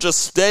clocks. We'll just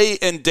stay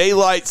in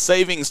daylight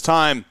savings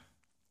time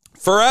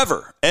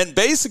forever. And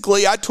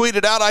basically, I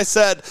tweeted out, I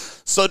said,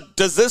 so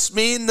does this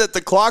mean that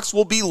the clocks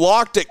will be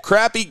locked at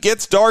crappy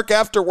gets dark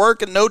after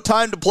work and no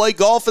time to play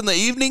golf in the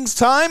evenings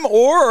time?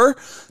 Or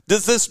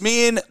does this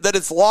mean that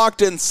it's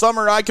locked in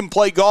summer? I can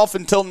play golf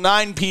until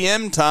 9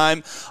 p.m.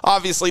 time.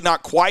 Obviously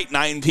not quite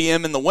 9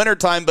 p.m. in the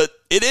wintertime, but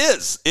it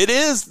is. It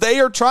is. They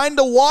are trying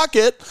to lock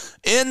it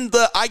in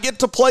the I get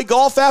to play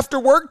golf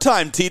after work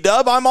time,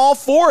 T-Dub. I'm all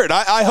for it.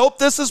 I hope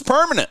this is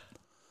permanent.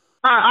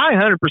 I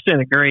 100%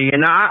 agree.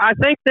 And I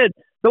think that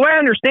the way I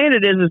understand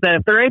it is that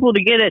if they're able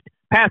to get it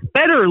passed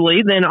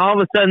federally, then all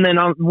of a sudden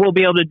we'll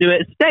be able to do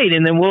it state.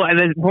 And then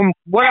from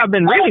what I've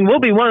been reading, we'll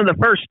be one of the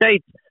first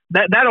states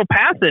that'll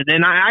pass it.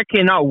 And I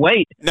cannot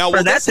wait for that to happen. Now,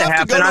 will this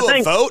have to go to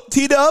a vote,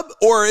 T-Dub,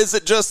 or is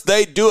it just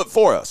they do it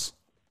for us?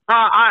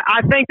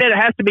 I think that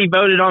it has to be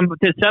voted on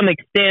to some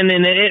extent,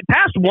 and it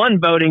passed one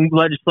voting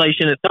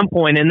legislation at some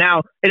point, and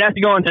now it has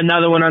to go on to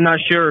another one. I'm not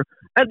sure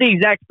at the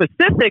exact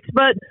specifics,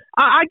 but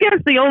I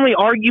guess the only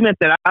argument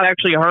that I've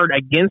actually heard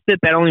against it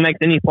that only makes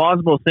any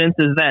plausible sense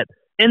is that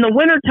in the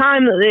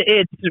wintertime,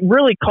 it's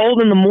really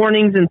cold in the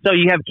mornings, and so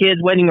you have kids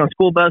waiting on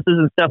school buses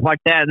and stuff like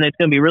that, and it's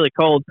going to be really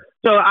cold.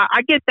 So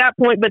I get that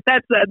point, but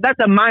that's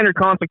a minor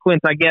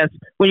consequence, I guess,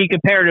 when you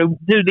compare to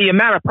the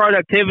amount of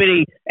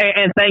productivity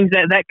and things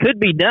that could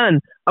be done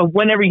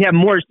whenever you have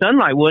more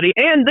sunlight, Woody.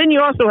 And then you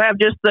also have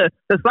just the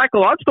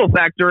psychological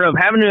factor of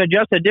having to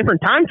adjust at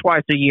different times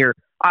twice a year.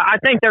 I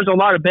think there's a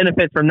lot of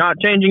benefits from not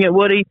changing it,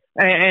 Woody.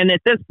 And at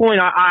this point,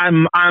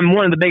 I'm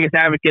one of the biggest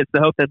advocates to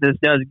hope that this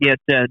does get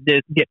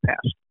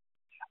passed.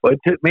 Well, it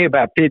took me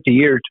about 50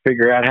 years to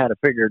figure out how to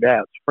figure it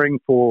out. Spring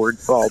forward,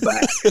 fall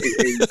back.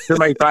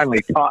 Somebody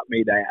finally taught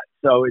me that.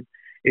 So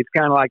it's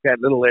kind of like that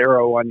little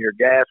arrow on your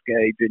gas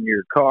gauge in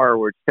your car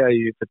where it tells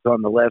you if it's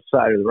on the left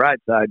side or the right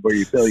side where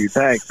you fill your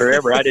tank.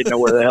 Forever, I didn't know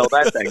where the hell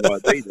that thing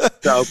was either.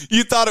 So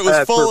you thought it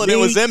was full and it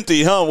was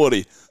empty, huh,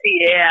 Woody?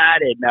 Yeah, I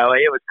didn't know.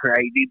 It was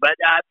crazy. But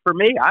for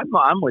me,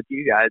 I'm with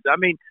you guys. I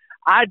mean,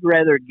 I'd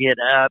rather get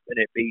up and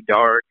it be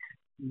dark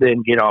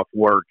than get off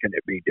work and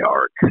it be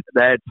dark.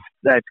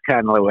 That's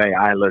kind of the way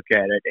I look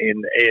at it.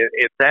 And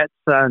if that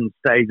sun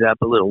stays up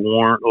a little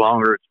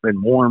longer, it's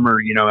been warmer,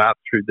 out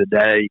through the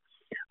day.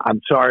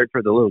 I'm sorry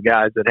for the little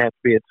guys that have to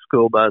be at the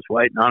school bus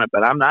waiting on it,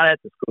 but I'm not at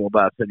the school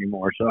bus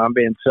anymore, so I'm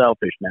being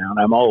selfish now, and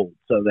I'm old.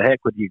 So the heck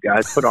with you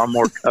guys. Put on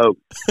more coats,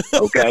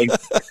 okay?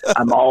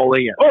 I'm all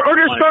in. Or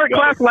just start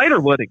class later,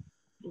 Woody.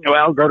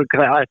 Well, go to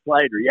class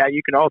later. Yeah,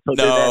 you can also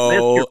do that.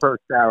 Miss your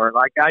first hour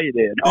like I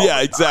did.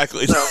 Yeah,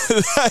 exactly. So,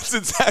 that's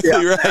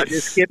exactly right.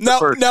 Just skip now, the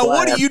first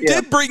Woody, you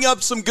did bring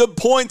up some good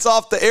points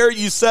off the air.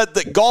 You said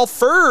that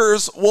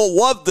golfers will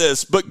love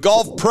this, but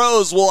golf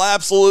pros will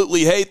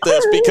absolutely hate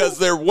this because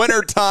their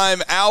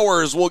wintertime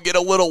hours will get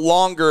a little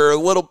longer, a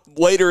little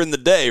later in the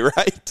day,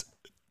 right?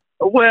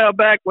 Well,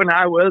 back when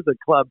I was a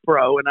club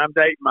pro, and I'm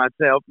dating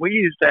myself, we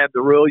used to have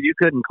the rule you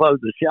couldn't close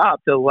the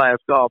shop till the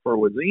last golfer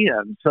was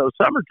in. So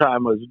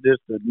summertime was just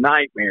a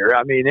nightmare.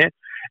 I mean,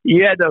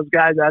 you had those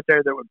guys out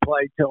there that would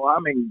play till,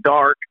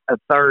 dark at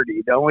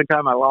 30. The only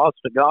time I lost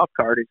a golf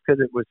cart is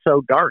because it was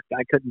so dark.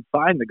 I couldn't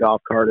find the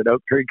golf cart at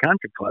Oak Tree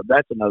Country Club.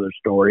 That's another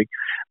story.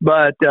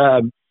 But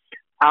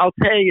I'll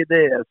tell you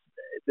this,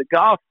 the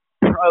golf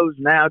pros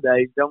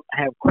nowadays don't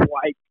have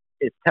quite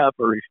it's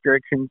tougher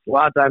restrictions. A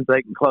lot of times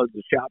they can close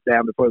the shop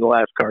down before the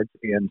last cart's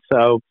in.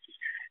 So,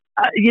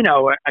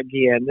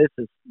 again, this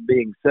is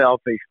being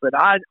selfish, but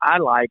I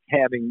like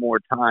having more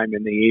time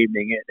in the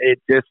evening.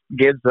 It just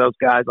gives those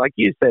guys, like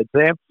you said,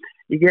 Sam,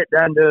 you get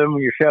done doing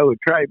your show with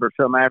Traver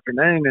some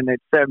afternoon and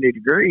it's 70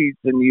 degrees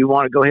and you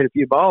want to go hit a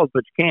few balls,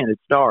 but you can't.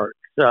 It's dark.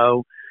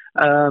 So,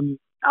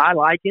 I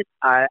like it.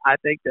 I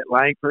think that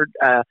Langford,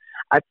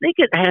 I think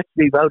it has to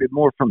be voted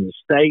more from the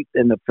state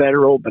than the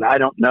federal, but I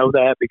don't know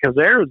that because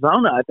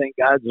Arizona, I think,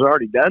 guys, has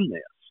already done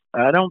this.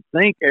 I don't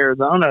think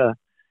Arizona.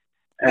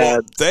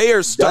 They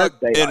are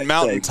stuck in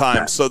mountain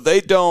time, so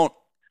they don't.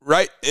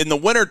 Right in the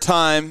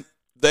wintertime,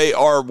 they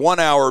are 1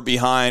 hour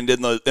behind.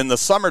 In the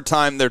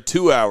summertime, they're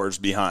 2 hours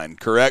behind.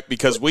 Correct,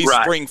 because we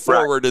spring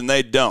forward and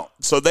they don't.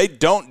 So they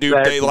don't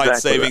do daylight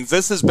savings. Right.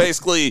 This is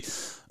basically.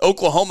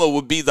 Oklahoma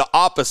would be the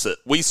opposite.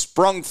 We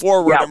sprung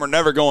forward and we're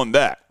never going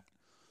back.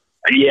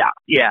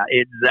 Yeah,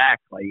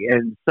 exactly.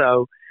 And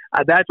so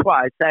that's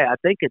why I say I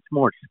think it's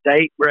more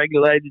state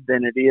regulated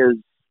than it is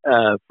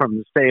from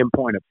the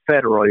standpoint of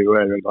federally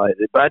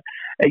regulated. But,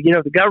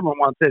 the government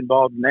wants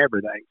involved in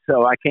everything.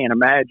 So I can't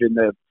imagine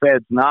the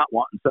feds not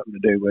wanting something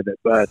to do with it.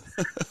 But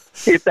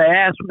if they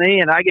ask me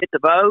and I get to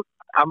vote,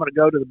 I'm going to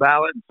go to the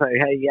ballot and say,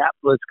 hey, yeah,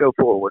 let's go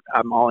forward.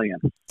 I'm all in.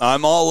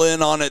 I'm all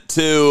in on it,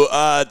 too.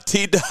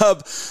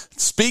 T-Dub,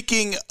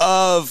 speaking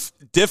of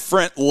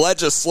different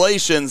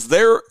legislations,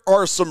 there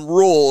are some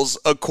rules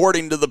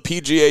according to the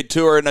PGA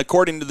Tour and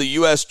according to the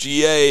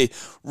USGA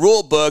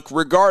rule book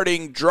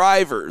regarding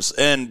drivers.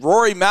 And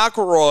Rory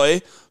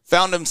McIlroy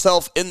found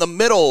himself in the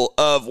middle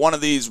of one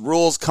of these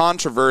rules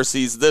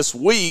controversies this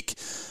week.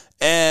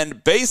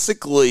 And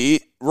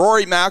basically,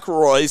 Rory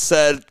McIlroy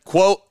said,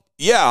 quote,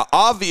 yeah,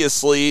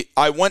 obviously,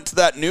 I went to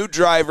that new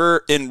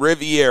driver in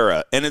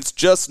Riviera, and it's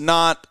just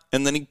not,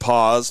 and then he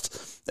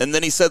paused, and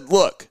then he said,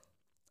 look,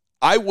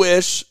 I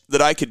wish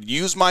that I could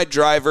use my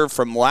driver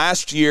from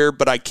last year,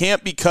 but I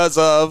can't because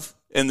of,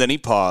 and then he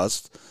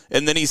paused,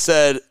 and then he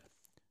said,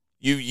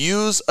 you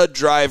use a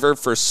driver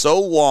for so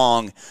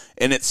long,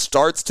 and it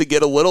starts to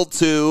get a little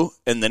too,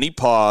 and then he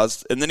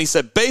paused, and then he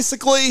said,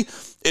 basically,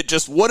 it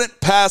just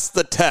wouldn't pass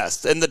the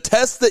test. And the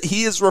test that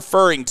he is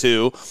referring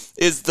to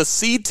is the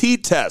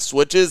CT test,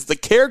 which is the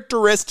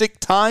characteristic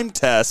time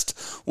test,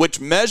 which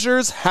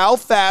measures how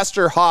fast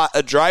or hot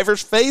a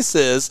driver's face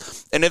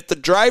is. And if the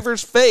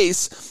driver's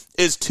face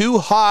is too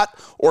hot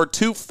or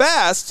too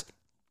fast,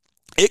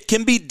 it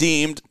can be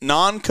deemed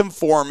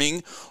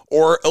non-conforming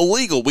or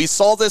illegal. We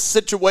saw this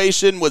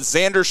situation with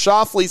Xander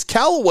Schauffele's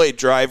Callaway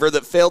driver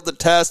that failed the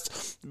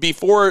test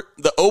before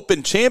the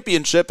Open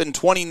Championship in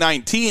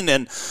 2019,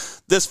 and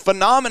this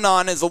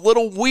phenomenon is a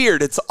little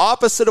weird. It's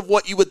opposite of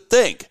what you would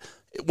think.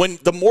 When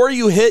the more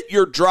you hit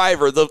your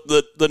driver,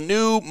 the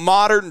new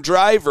modern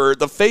driver,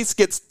 the face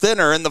gets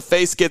thinner and the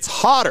face gets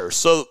hotter.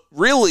 So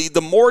really,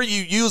 the more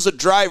you use a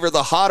driver,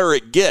 the hotter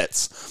it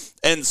gets.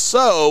 And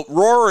so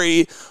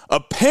Rory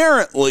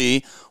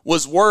apparently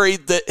was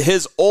worried that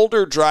his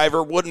older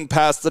driver wouldn't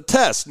pass the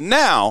test.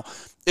 Now,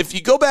 if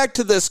you go back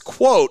to this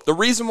quote, the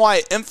reason why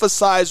I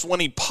emphasized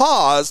when he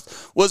paused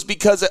was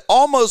because it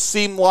almost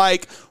seemed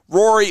like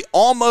Rory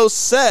almost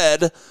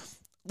said,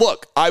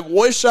 look, I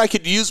wish I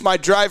could use my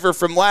driver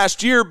from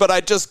last year, but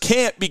I just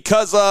can't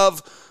because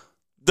of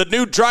the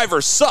new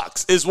driver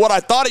sucks, is what I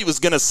thought he was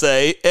going to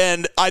say.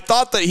 And I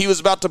thought that he was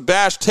about to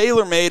bash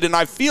TaylorMade, and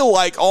I feel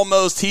like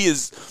almost he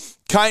is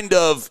kind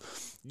of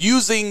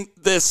using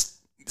this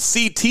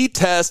CT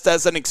test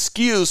as an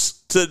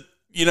excuse to,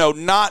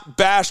 not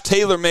bash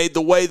TaylorMade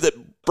the way that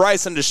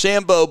Bryson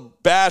DeChambeau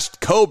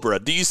bashed Cobra.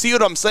 Do you see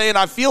what I'm saying?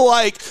 I feel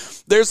like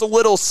there's a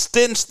little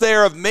stench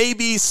there of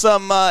maybe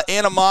some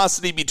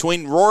animosity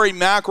between Rory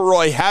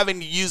McIlroy having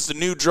to use the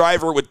new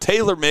driver with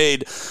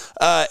TaylorMade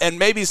and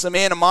maybe some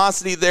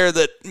animosity there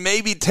that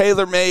maybe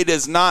TaylorMade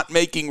is not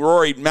making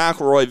Rory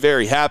McIlroy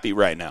very happy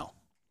right now.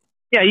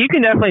 Yeah, you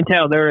can definitely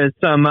tell there is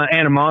some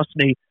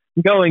animosity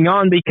going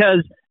on,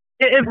 because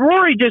if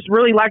Rory just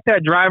really liked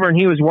that driver and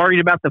he was worried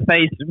about the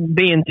face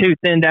being too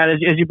thinned out, as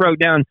you broke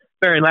down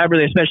very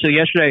elaborately, especially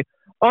yesterday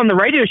on the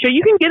radio show,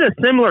 you can get a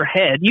similar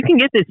head. You can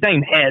get the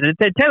same head.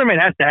 TaylorMade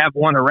has to have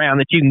one around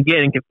that you can get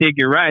and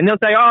configure right. And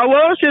they'll say, oh,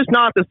 well, it's just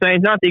not the same.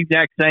 It's not the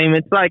exact same.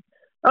 It's like,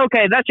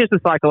 okay, that's just a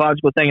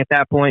psychological thing at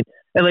that point.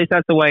 At least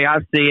that's the way I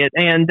see it.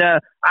 And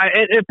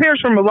it appears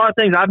from a lot of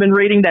things I've been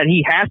reading that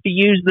he has to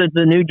use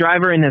the new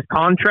driver in his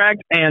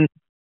contract. And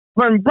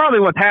probably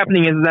what's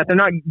happening is that they're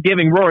not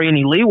giving Rory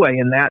any leeway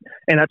in that.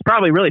 And that's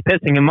probably really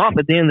pissing him off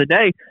at the end of the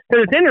day.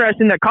 Because it's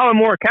interesting that Colin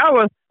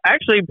Morikawa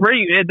actually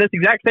this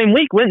exact same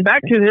week went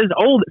back to his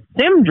old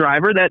sim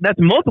driver that's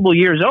multiple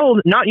years old,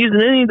 not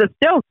using any of the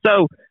stealth.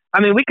 So, I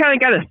mean, we kind of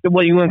got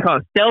what you want to call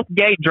it, stealth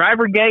gate,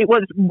 driver gate.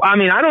 I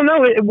don't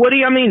know.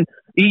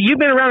 You've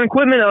been around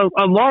equipment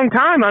a long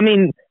time. I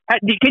mean,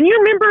 can you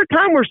remember a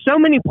time where so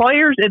many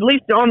players, at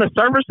least on the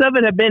surface of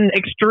it, have been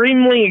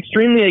extremely,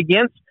 extremely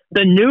against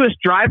the newest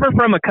driver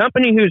from a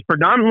company who's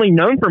predominantly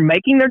known for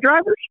making their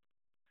drivers?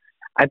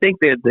 I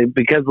think that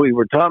because we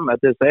were talking about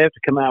this, they have to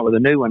come out with a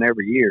new one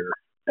every year,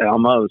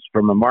 almost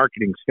from a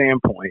marketing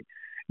standpoint.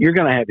 You're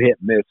going to have hit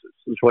and misses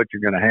is what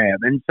you're going to have.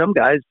 And some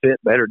guys fit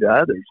better to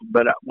others.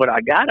 But what I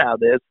got out of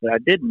this that I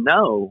didn't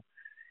know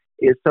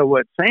is, so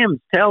what Sam's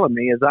telling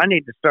me is I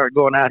need to start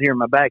going out here in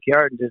my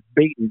backyard and just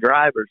beating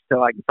drivers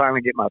till I can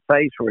finally get my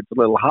face where it's a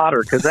little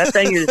hotter, because that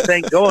thing just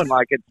ain't going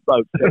like it's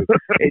supposed to.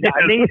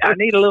 I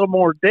need a little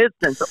more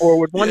distance, or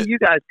would one of you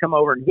guys come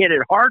over and hit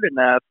it hard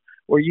enough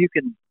where you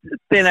can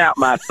thin out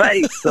my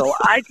face so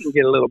I can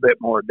get a little bit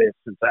more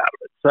distance out of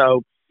it.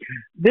 So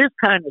this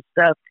kind of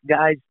stuff,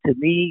 guys, to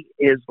me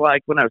is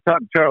like when I was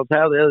talking to Charles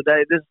Howe the other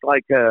day, this is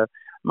like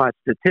my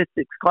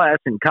statistics class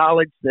in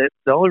college, that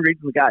the only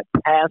reason the guy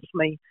passed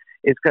me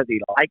is because he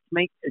liked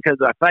me, because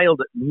I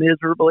failed it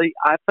miserably.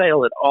 I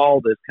fail at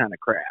all this kind of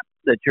crap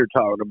that you're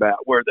talking about,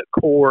 where the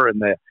core and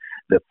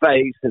the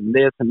face and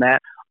this and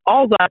that.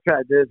 All I try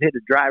to do is hit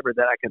a driver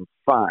that I can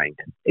find.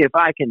 If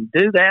I can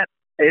do that,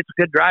 it's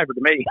a good driver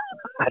to me.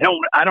 I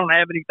don't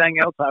have anything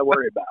else I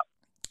worry about.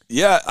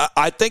 Yeah,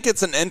 I think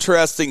it's an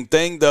interesting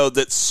thing, though,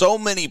 that so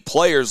many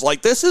players,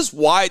 like this is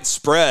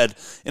widespread,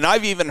 and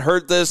I've even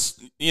heard this,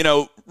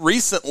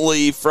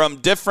 recently from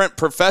different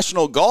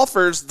professional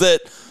golfers,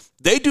 that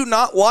they do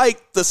not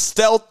like the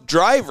stealth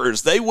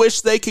drivers. They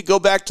wish they could go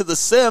back to the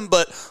sim,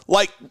 but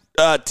like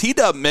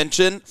T-Dub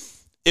mentioned,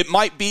 it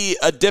might be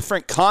a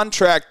different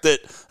contract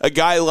that a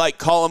guy like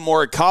Colin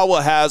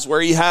Morikawa has,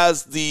 where he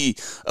has the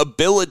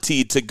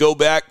ability to go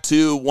back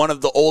to one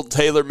of the old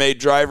TaylorMade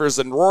drivers,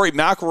 and Rory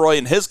McIlroy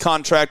in his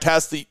contract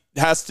has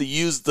to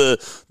use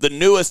the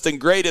newest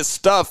and greatest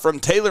stuff from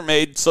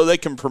TaylorMade so they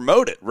can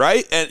promote it,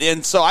 right?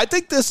 And so I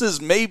think this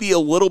is maybe a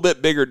little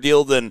bit bigger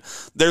deal than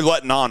they're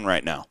letting on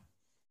right now.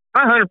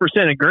 I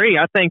 100% agree.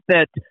 I think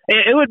that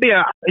it would be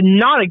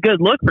not a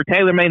good look for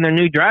TaylorMade and their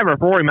new driver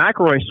if Rory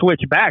McIlroy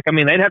switched back. I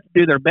mean, they'd have to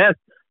do their best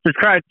to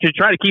try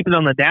to keep it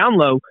on the down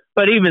low,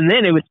 but even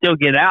then it would still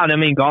get out. I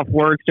mean,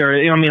 GolfWorks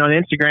on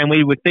Instagram,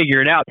 we would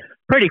figure it out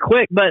pretty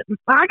quick. But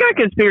I got a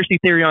conspiracy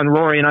theory on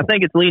Rory, and I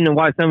think it's leading to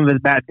why some of his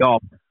bad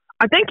golf.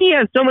 I think he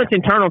has so much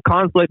internal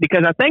conflict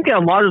because I think a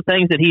lot of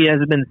things that he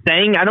has been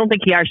saying, I don't think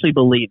he actually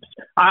believes.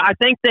 I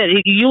think that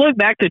you look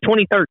back to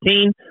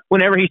 2013,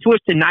 whenever he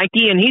switched to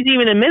Nike, and he's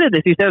even admitted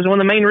this. He says one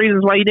of the main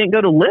reasons why he didn't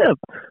go to Live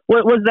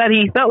was that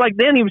he felt like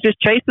then he was just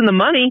chasing the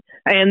money,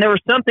 and there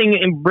was something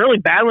really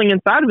battling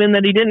inside of him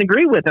that he didn't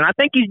agree with. And I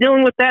think he's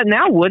dealing with that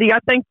now, Woody. I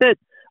think that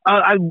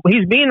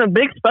he's being a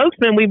big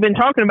spokesman. We've been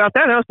talking about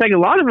that, and I was taking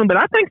a lot of them, but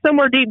I think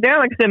somewhere deep down,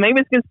 like I said,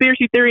 maybe it's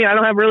conspiracy theory. I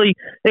don't have really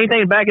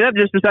anything to back it up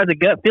just besides a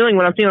gut feeling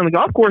what I've seen on the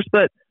golf course,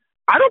 but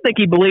I don't think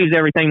he believes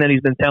everything that he's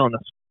been telling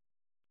us.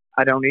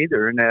 I don't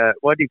either. And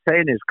what he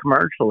said in his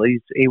commercial,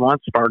 he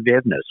wants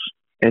forgiveness.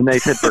 And they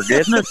said,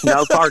 forgiveness?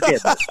 No,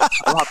 forgiveness.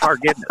 I want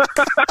forgiveness.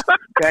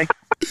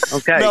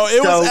 Okay? No,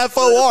 it was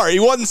F-O-R. He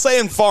wasn't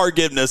saying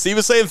forgiveness. He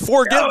was saying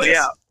forgiveness. Oh,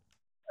 yeah.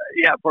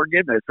 Yeah,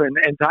 forgiveness.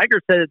 And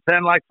Tiger said it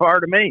sounded like far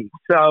to me.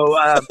 So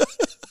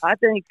I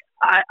think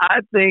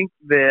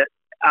that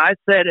I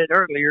said it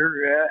earlier.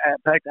 In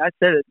fact, I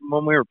said it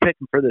when we were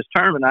picking for this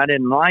tournament. I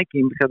didn't like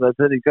him because I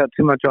said he's got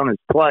too much on his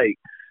plate.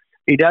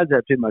 He does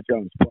have too much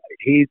on his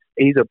plate.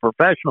 He's a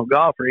professional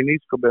golfer. He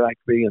needs to go back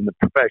to being the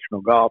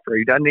professional golfer.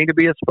 He doesn't need to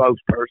be a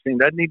spokesperson. He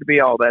doesn't need to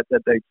be all that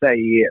they say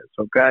he is.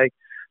 Okay,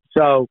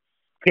 so.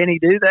 Can he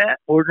do that?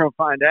 We're going to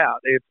find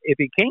out. If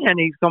he can,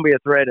 he's going to be a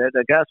threat at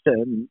Augusta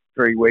in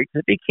 3 weeks.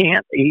 If he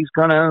can't, he's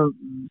going to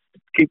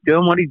keep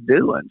doing what he's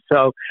doing.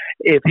 So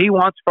if he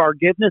wants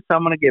forgiveness,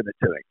 I'm going to give it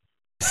to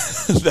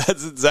him.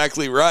 That's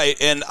exactly right.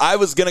 And I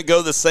was going to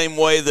go the same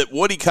way that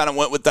Woody kind of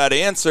went with that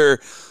answer.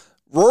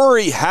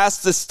 Rory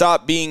has to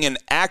stop being an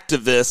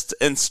activist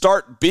and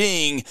start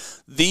being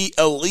the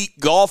elite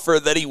golfer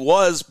that he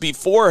was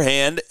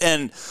beforehand.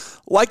 And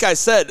like I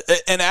said,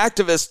 an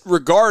activist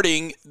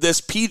regarding this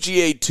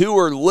PGA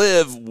Tour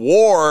Live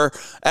war,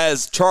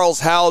 as Charles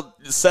Howell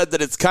said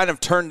that it's kind of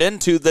turned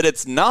into, that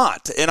it's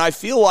not. And I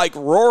feel like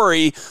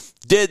Rory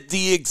did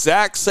the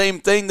exact same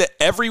thing that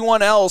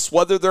everyone else,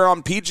 whether they're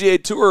on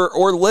PGA Tour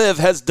or Live,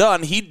 has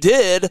done. He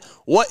did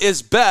what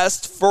is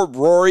best for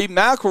Rory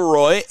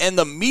McIlroy, and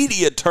the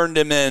media turned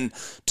him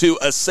into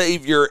a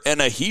savior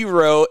and a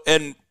hero.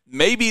 And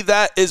maybe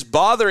that is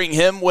bothering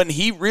him when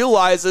he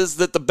realizes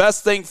that the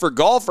best thing for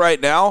golf right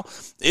now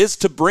is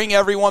to bring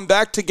everyone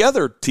back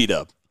together,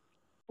 T-Dub.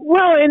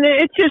 Well, and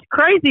it's just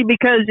crazy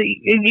because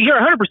you're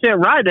 100%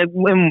 right,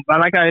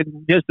 like I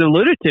just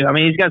alluded to. I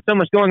mean, he's got so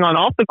much going on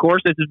off the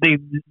course. This is the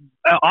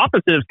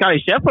opposite of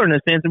Scotty Scheffler in a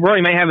sense.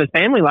 Rory may have his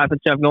family life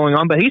and stuff going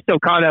on, but he's so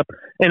caught up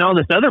in all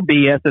this other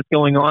BS that's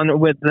going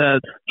on with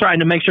trying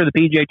to make sure the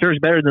PGA Tour is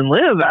better than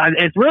Live.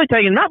 It's really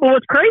taking him up. But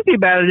what's crazy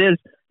about it is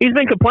he's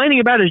been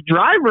complaining about his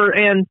driver,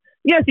 and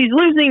yes, he's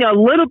losing a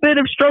little bit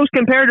of strokes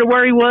compared to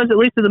where he was, at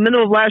least in the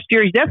middle of last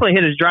year. He's definitely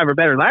hit his driver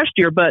better last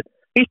year, but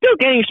he's still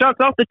getting shots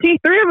off the tee.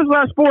 3 of his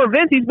last 4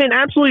 events, he's been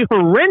absolutely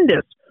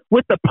horrendous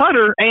with the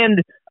putter.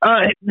 And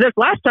this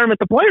last time at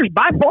the Players,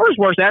 by far his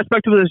worst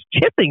aspect was his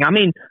chipping. I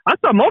mean, I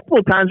saw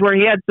multiple times where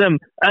he had some,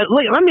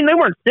 they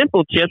weren't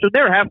simple chips, but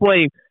they were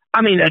halfway,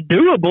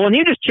 doable. And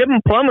he just chip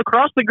them plumb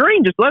across the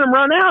green, just let him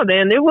run out.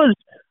 And it was,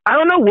 I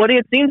don't know, Woody,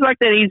 it seems like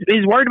that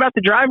he's worried about the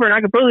driver. And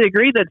I completely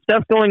agree that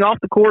stuff's going off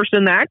the course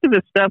and the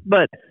activist stuff,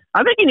 but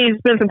I think he needs to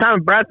spend some time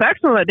with Brad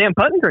Faxon on that damn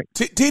putting green.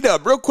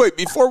 T-Dub, real quick,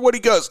 before Woody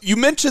goes, you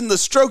mentioned the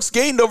strokes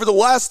gained over the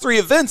last 3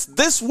 events.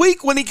 This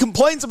week when he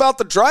complains about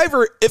the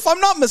driver, if I'm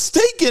not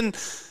mistaken,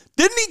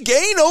 didn't he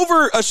gain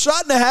over a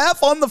shot and a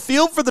half on the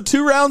field for the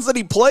 2 rounds that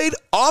he played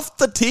off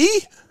the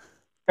tee?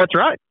 That's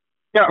right.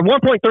 Yeah,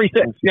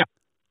 1.36, yeah.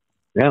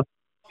 Yeah.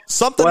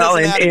 Something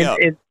isn't adding up.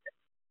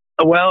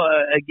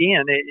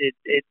 Again,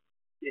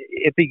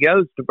 if he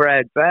goes to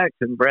Brad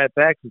Faxon, Brad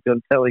Faxon's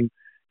going to tell him,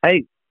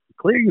 hey,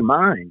 clear your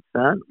mind,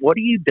 son. What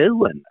are you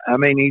doing? I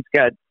mean, he's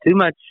got too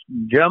much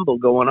jumble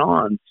going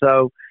on.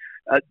 So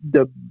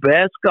the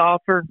best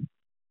golfer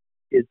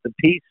is the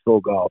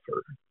peaceful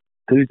golfer.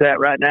 Who's that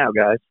right now,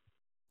 guys?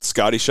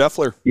 Scotty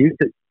Scheffler.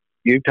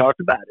 You talked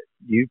about it.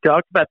 You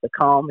talked about the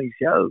calm he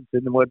shows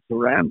and what's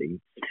surrounding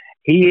him.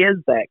 He is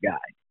that guy.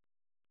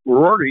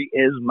 Rory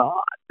is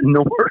not,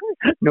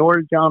 nor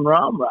is John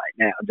Rahm right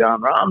now. John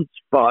Rahm's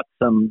fought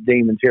some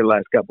demons here the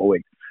last couple of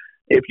weeks.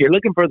 If you're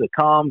looking for the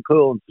calm,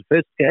 cool, and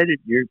sophisticated,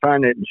 you're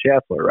finding it in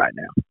Scheffler right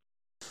now.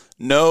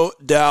 No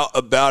doubt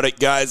about it,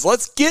 guys.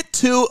 Let's get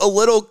to a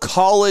little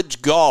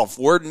college golf.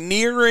 We're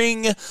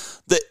nearing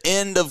the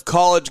end of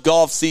college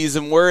golf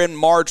season. We're in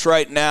March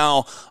right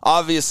now.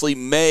 Obviously,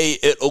 May,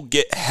 it'll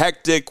get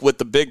hectic with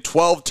the Big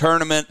 12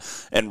 tournament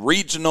and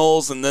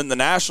regionals and then the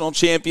national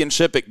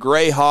championship at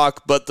Grayhawk.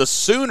 But the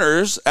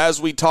Sooners, as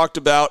we talked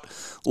about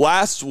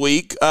last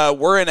week,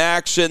 were in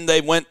action.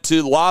 They went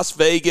to Las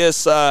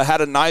Vegas, had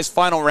a nice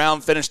final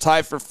round, finished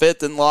tied for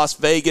 5th in Las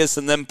Vegas,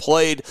 and then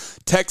played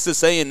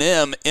Texas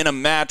A&M in a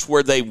match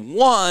where they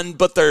won,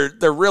 but they're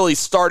really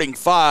starting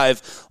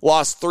 5,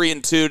 lost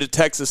 3-2 to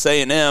Texas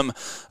A&M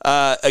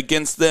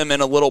against them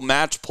in a little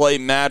match play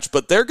match.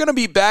 But they're going to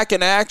be back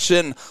in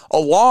action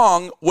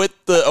along with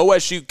the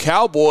OSU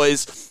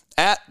Cowboys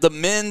at the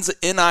men's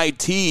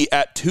NIT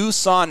at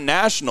Tucson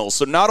Nationals.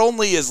 So not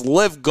only is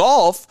Live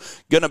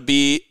Golf going to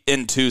be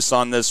in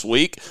Tucson this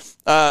week,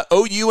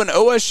 OU and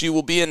OSU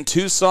will be in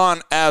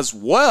Tucson as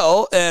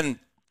well. And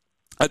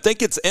I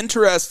think it's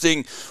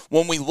interesting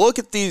when we look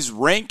at these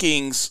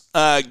rankings,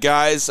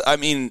 guys. I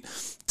mean,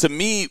 to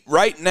me,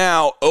 right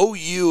now,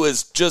 OU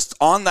is just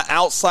on the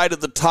outside of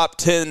the top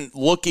 10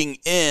 looking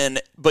in,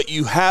 but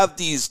you have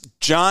these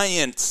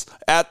giants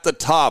at the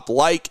top,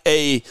 like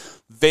a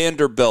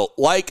Vanderbilt,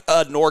 like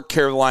a North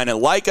Carolina,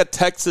 like a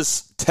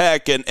Texas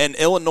Tech, and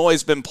Illinois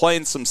has been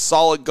playing some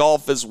solid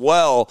golf as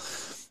well.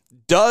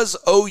 Does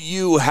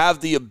OU have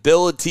the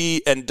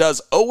ability, and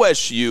does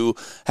OSU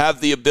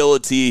have the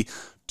ability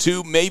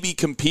to maybe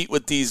compete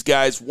with these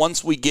guys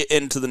once we get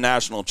into the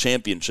national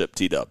championship,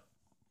 T-Dub?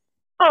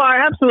 Oh,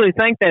 I absolutely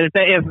think that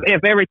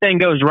if everything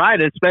goes right,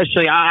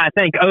 especially I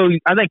think OU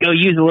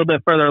is a little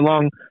bit further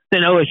along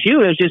than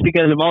OSU is, just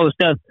because of all the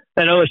stuff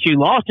that OSU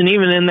lost, and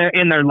even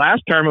in their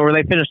last tournament where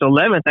they finished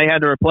 11th, they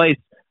had to replace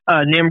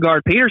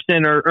Nimgard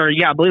Peterson, or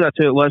I believe that's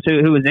who it was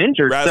who was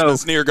injured.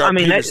 Rasmus Niergaard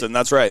Peterson,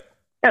 that's right.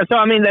 Yeah, so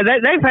I mean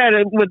they've had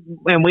it with,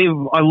 and we've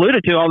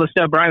alluded to all the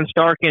stuff. Brian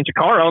Stark and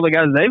Chikara, all the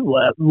guys they've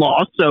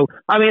lost. So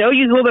I mean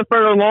OU's a little bit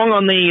further along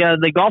on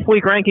the Golf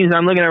Week rankings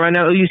I'm looking at right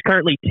now. OU's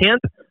currently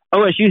 10th.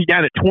 OSU's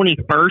down at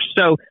 21st.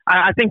 So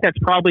I think that's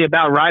probably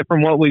about right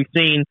from what we've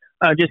seen,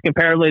 just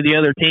comparatively to the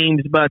other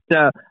teams. But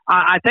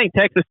I think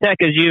Texas Tech,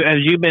 as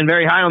you've been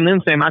very high on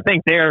them, Sam, I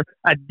think they're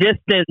a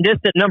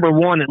distant number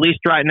one, at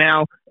least right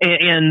now,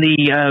 in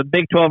the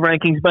Big 12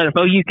 rankings. But if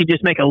OU could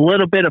just make a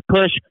little bit of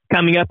push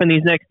coming up in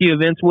these next few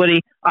events,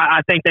 Woody,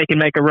 I think they can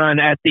make a run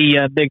at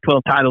the Big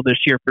 12 title this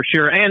year for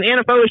sure. And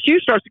if OSU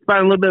starts to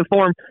find a little bit of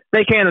form,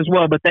 they can as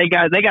well. But they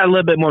got a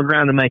little bit more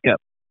ground to make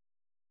up.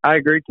 I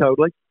agree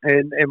totally,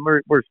 and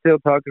we're still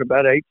talking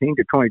about 18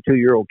 to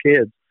 22-year-old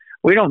kids.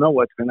 We don't know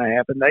what's going to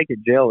happen. They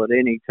could gel at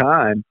any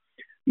time.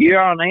 You're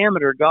on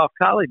amateur golf,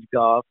 college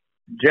golf.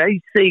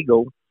 Jay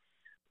Siegel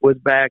was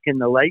back in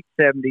the late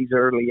 70s,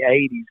 early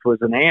 80s, was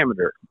an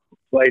amateur.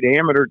 Played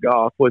amateur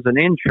golf, was an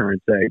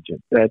insurance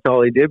agent. That's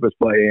all he did was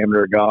play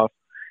amateur golf.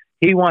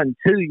 He won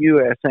 2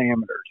 U.S.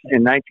 amateurs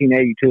in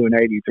 1982 and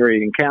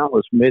 83 and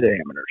countless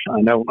mid-amateurs.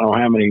 I don't know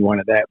how many he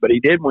won of that, but he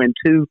did win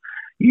 2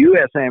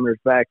 U.S. amateurs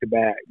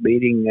back-to-back,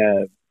 beating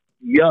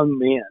young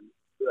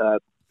men,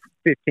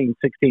 15,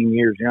 16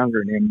 years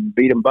younger than him,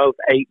 beat them both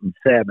 8 and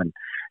 7.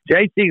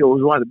 Jay Siegel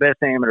was one of the best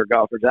amateur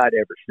golfers I'd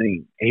ever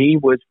seen. He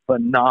was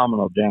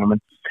phenomenal, gentlemen.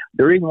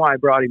 The reason why I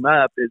brought him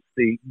up is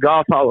the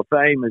Golf Hall of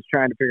Fame is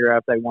trying to figure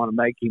out if they want to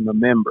make him a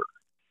member.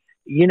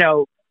 You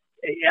know,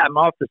 I'm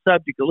off the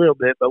subject a little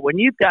bit, but when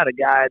you've got a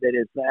guy that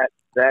is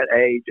that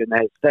age and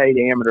has stayed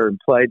amateur and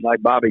played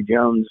like Bobby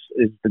Jones,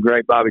 is the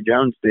great Bobby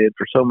Jones did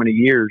for so many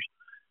years,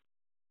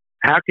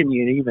 how can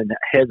you even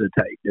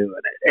hesitate doing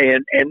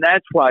it? And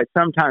that's why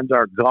sometimes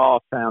our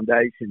golf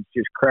foundations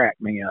just crack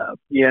me up.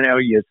 You know,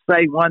 you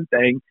say one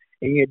thing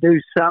and you do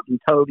something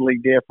totally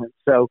different.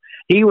 So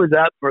he was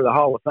up for the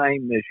Hall of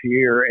Fame this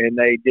year, and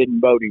they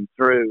didn't vote him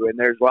through. And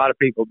there's a lot of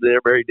people that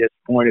are very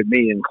disappointed,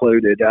 me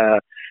included.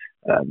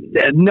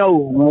 No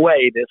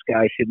way this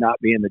guy should not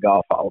be in the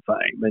Golf Hall of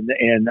Fame.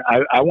 And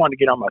I want to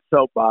get on my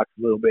soapbox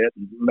a little bit,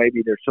 and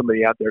maybe there's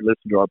somebody out there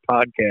listening to our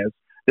podcast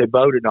that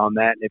voted on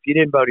that. And if you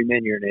didn't vote him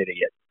in, you're an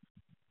idiot.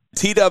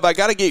 T-Dub, I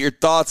got to get your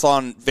thoughts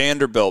on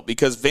Vanderbilt,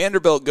 because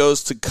Vanderbilt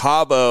goes to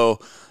Cabo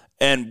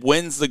and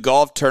wins the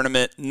golf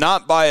tournament,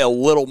 not by a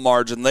little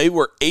margin. They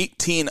were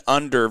 18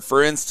 under.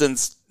 For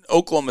instance,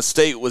 Oklahoma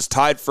State was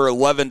tied for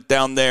 11th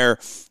down there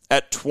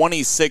at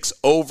 26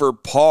 over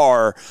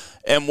par.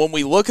 And when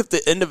we look at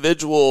the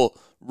individual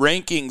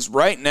rankings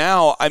right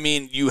now, I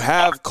mean, you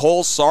have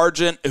Cole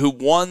Sargent, who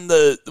won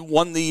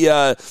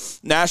the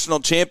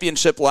national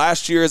championship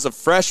last year as a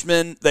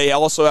freshman. They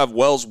also have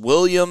Wells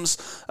Williams,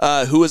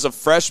 who is a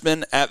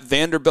freshman at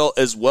Vanderbilt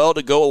as well,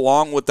 to go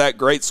along with that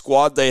great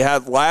squad they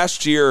had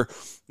last year.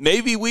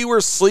 Maybe we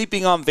were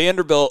sleeping on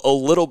Vanderbilt a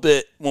little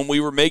bit when we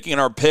were making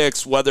our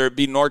picks, whether it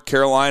be North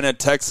Carolina,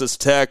 Texas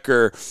Tech,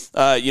 or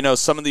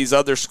some of these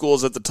other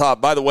schools at the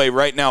top. By the way,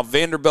 right now,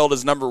 Vanderbilt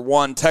is number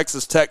 1,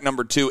 Texas Tech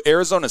number 2,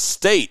 Arizona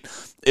State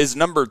is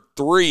number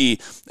 3,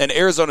 and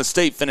Arizona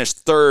State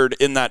finished 3rd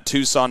in that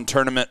Tucson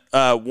tournament,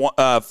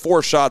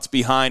 4 shots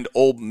behind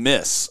Ole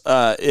Miss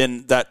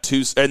in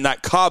that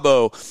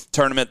Cabo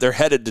tournament. They're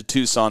headed to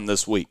Tucson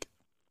this week.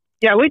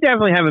 Yeah, we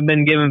definitely haven't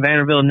been giving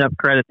Vanderbilt enough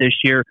credit this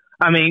year.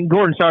 I mean,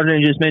 Gordon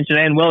Sargent just mentioned,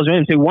 and Wells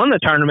Williams, who won the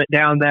tournament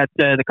down that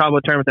the Cabo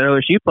tournament that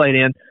OSU played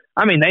in.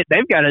 I mean,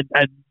 they've got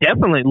a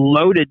definitely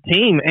loaded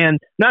team, and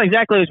not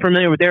exactly as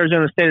familiar with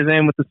Arizona State as I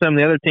am with some of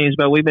the other teams,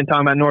 but we've been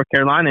talking about North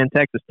Carolina and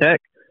Texas Tech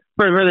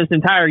for this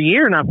entire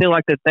year, and I feel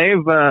like that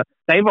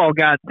they've all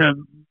got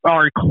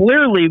are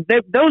clearly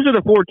those are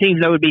the 4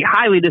 teams that would be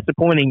highly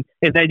disappointing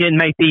if they didn't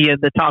make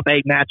the top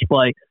 8 match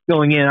play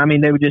going in. I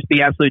mean, they would just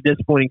be absolutely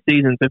disappointing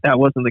seasons if that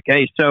wasn't the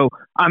case. So,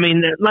 I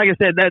mean, like I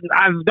said, that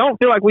I don't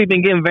feel like we've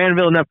been giving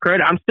Vanderbilt enough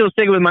credit. I'm still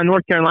sticking with my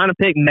North Carolina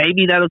pick.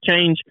 Maybe that'll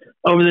change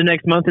over the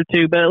next month or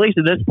two, but at least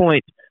at this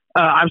point,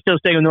 I'm still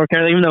sticking with North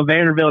Carolina, even though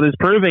Vanderbilt is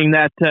proving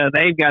that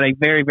they've got a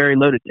very, very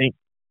loaded team.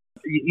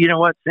 You know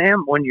what,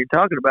 Sam? When you're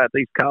talking about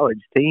these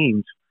college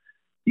teams,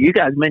 you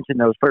guys mentioned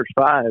those first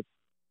 5.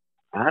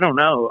 I don't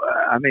know.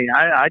 I mean,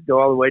 I'd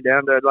go all the way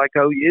down to like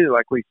OU,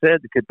 like we said,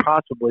 that could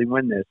possibly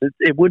win this.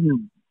 It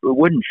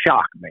wouldn't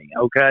shock me.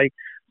 Okay,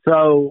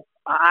 so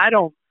I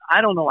don't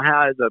know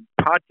how as a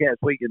podcast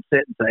we can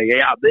sit and say,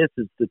 yeah, this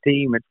is the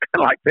team. It's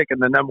kind of like picking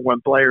the number 1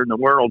 player in the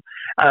world.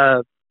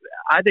 I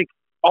think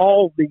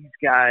all these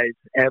guys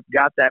have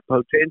got that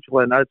potential,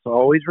 and let's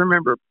always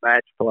remember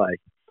match play.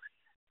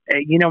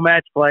 You know,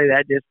 match play,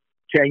 that just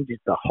changes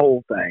the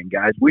whole thing,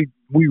 guys. We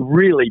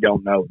really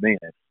don't know then.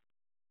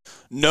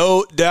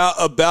 No doubt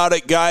about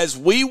it, guys.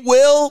 We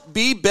will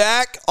be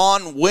back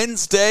on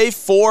Wednesday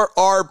for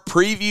our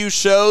preview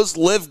shows.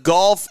 Live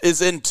Golf is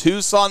in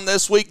Tucson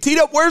this week.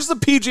 T-Dub, where's the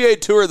PGA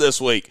Tour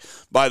this week,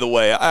 by the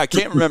way? I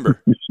can't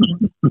remember.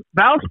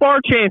 Valspar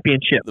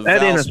Championship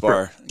at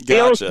Valspar. Innisbrook.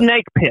 The old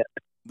Snake Pit.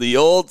 The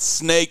old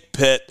Snake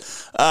Pit.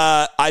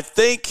 I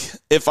think,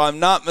 if I'm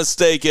not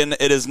mistaken,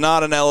 it is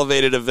not an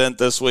elevated event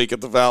this week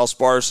at the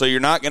Valspar, so you're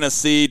not going to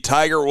see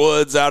Tiger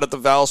Woods out at the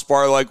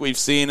Valspar like we've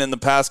seen in the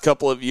past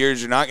couple of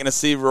years. You're not going to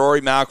see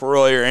Rory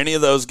McIlroy or any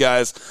of those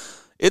guys.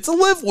 It's a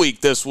Live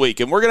week this week,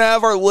 and we're going to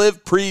have our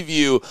Live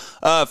preview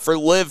for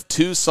Live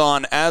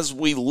Tucson as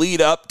we lead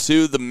up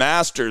to the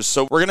Masters.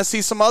 So we're going to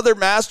see some other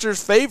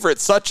Masters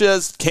favorites, such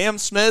as Cam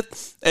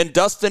Smith and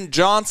Dustin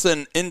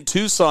Johnson in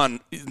Tucson,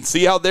 and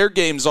see how their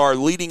games are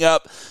leading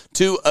up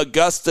to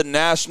Augusta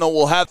National.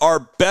 We'll have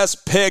our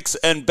best picks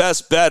and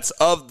best bets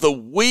of the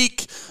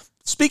week.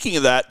 Speaking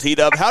of that,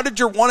 T-Dub, how did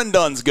your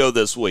one-and-dones go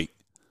this week?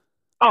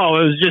 Oh,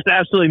 it was just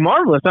absolutely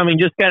marvelous. I mean,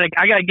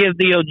 I got to give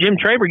the Jim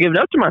Traber, give it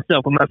up to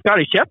myself with my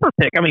Scotty Scheffler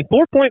pick. I mean,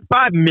 $4.5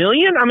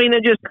 million. I mean,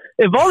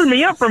 it vaulted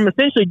me up from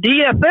essentially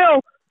DFL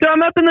to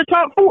I'm up in the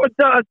top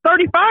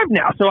 35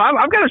 now. So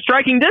I've got a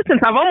striking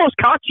distance. I've almost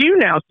caught you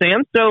now,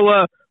 Sam.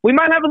 So we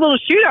might have a little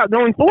shootout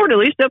going forward, at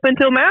least up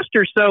until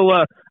Masters. So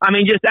I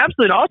mean, just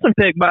absolute awesome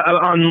pick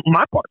on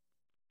my part.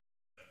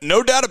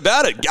 No doubt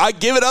about it. I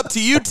give it up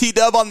to you,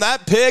 T-Dub, on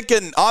that pick.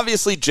 And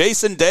obviously,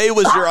 Jason Day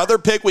was your other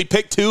pick. We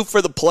picked 2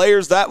 for the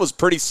players. That was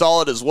pretty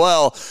solid as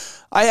well.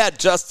 I had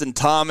Justin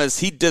Thomas.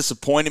 He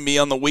disappointed me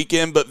on the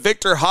weekend, but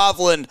Victor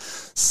Hovland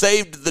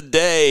saved the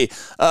day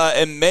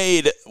and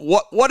made –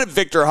 what did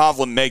Victor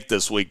Hovland make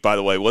this week, by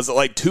the way? Was it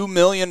like $2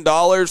 million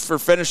for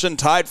finishing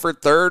tied for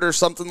 3rd or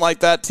something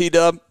like that,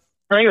 T-Dub?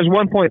 I think it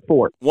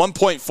was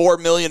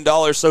 $1.4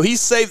 million. So he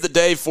saved the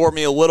day for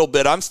me a little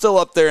bit. I'm still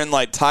up there in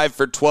like tied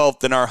for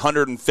 12th in our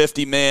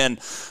 150-man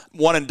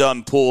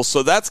one-and-done pool.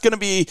 So that's going to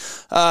be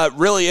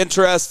really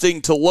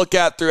interesting to look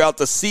at throughout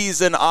the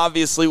season.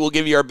 Obviously, we'll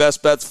give you our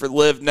best bets for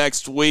Live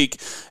next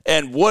week.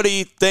 And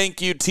Woody,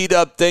 thank you.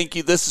 T-Dub, thank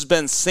you. This has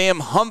been Sam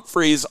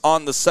Humphreys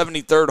on the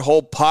 73rd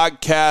Hole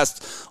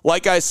Podcast.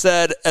 Like I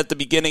said at the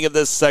beginning of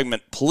this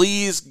segment,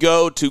 please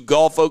go to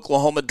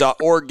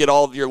golfoklahoma.org, get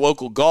all of your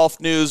local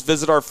golf news,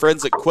 visit our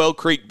friends at Quail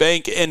Creek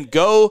Bank, and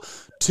go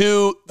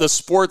to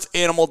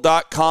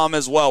thesportsanimal.com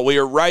as well. We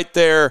are right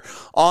there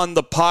on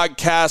the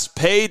podcast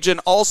page, and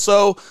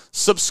also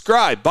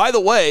subscribe. By the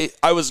way,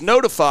 I was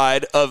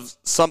notified of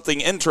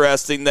something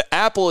interesting. The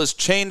Apple has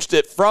changed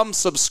it from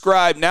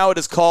subscribe. Now it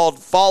is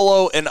called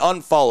follow and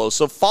unfollow.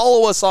 So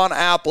follow us on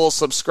Apple,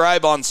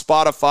 subscribe on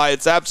Spotify.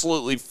 It's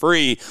absolutely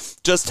free.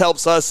 Just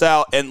helps us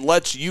out and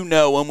lets you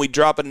know when we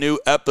drop a new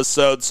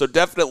episode. So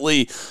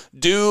definitely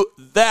do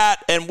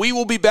that, and we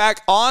will be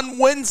back on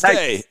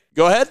Wednesday.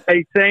 Go ahead.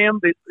 Hey,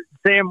 Sam,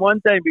 one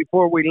thing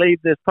before we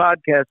leave this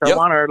podcast, I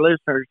want our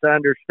listeners to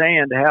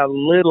understand how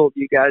little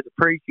you guys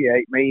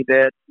appreciate me,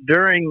 that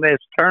during this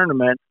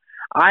tournament,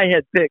 I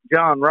had picked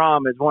John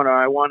Rahm as one of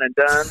my one and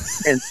done,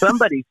 and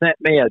somebody sent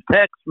me a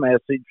text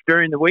message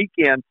during the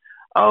weekend.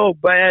 Oh,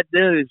 bad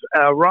news.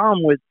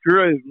 Rahm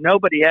withdrew.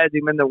 Nobody has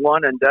him in the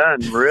one and done,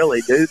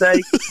 really, do they?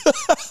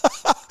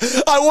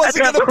 I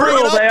wasn't going to bring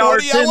it up,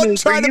 Woody. I wasn't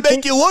trying to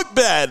make you look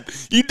bad.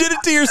 You did it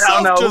to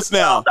yourself just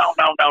now. No.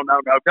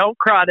 Don't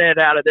cry that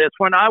out of this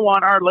one. I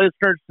want our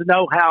listeners to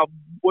know how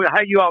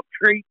how you all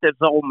treat this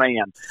old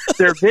man.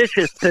 They're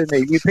vicious to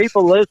me. You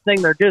people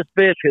listening, they're just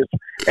vicious.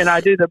 And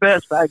I do the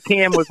best I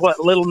can with what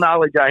little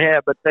knowledge I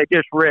have, but they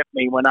just rip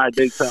me when I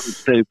do something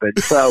stupid.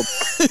 So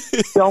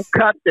don't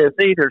cut this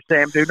either,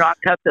 Sam. Do not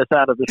cut this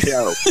out of the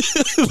show.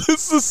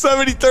 This is the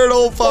 73rd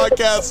Hole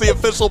Podcast, the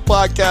official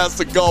podcast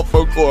of Golf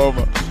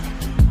Oklahoma.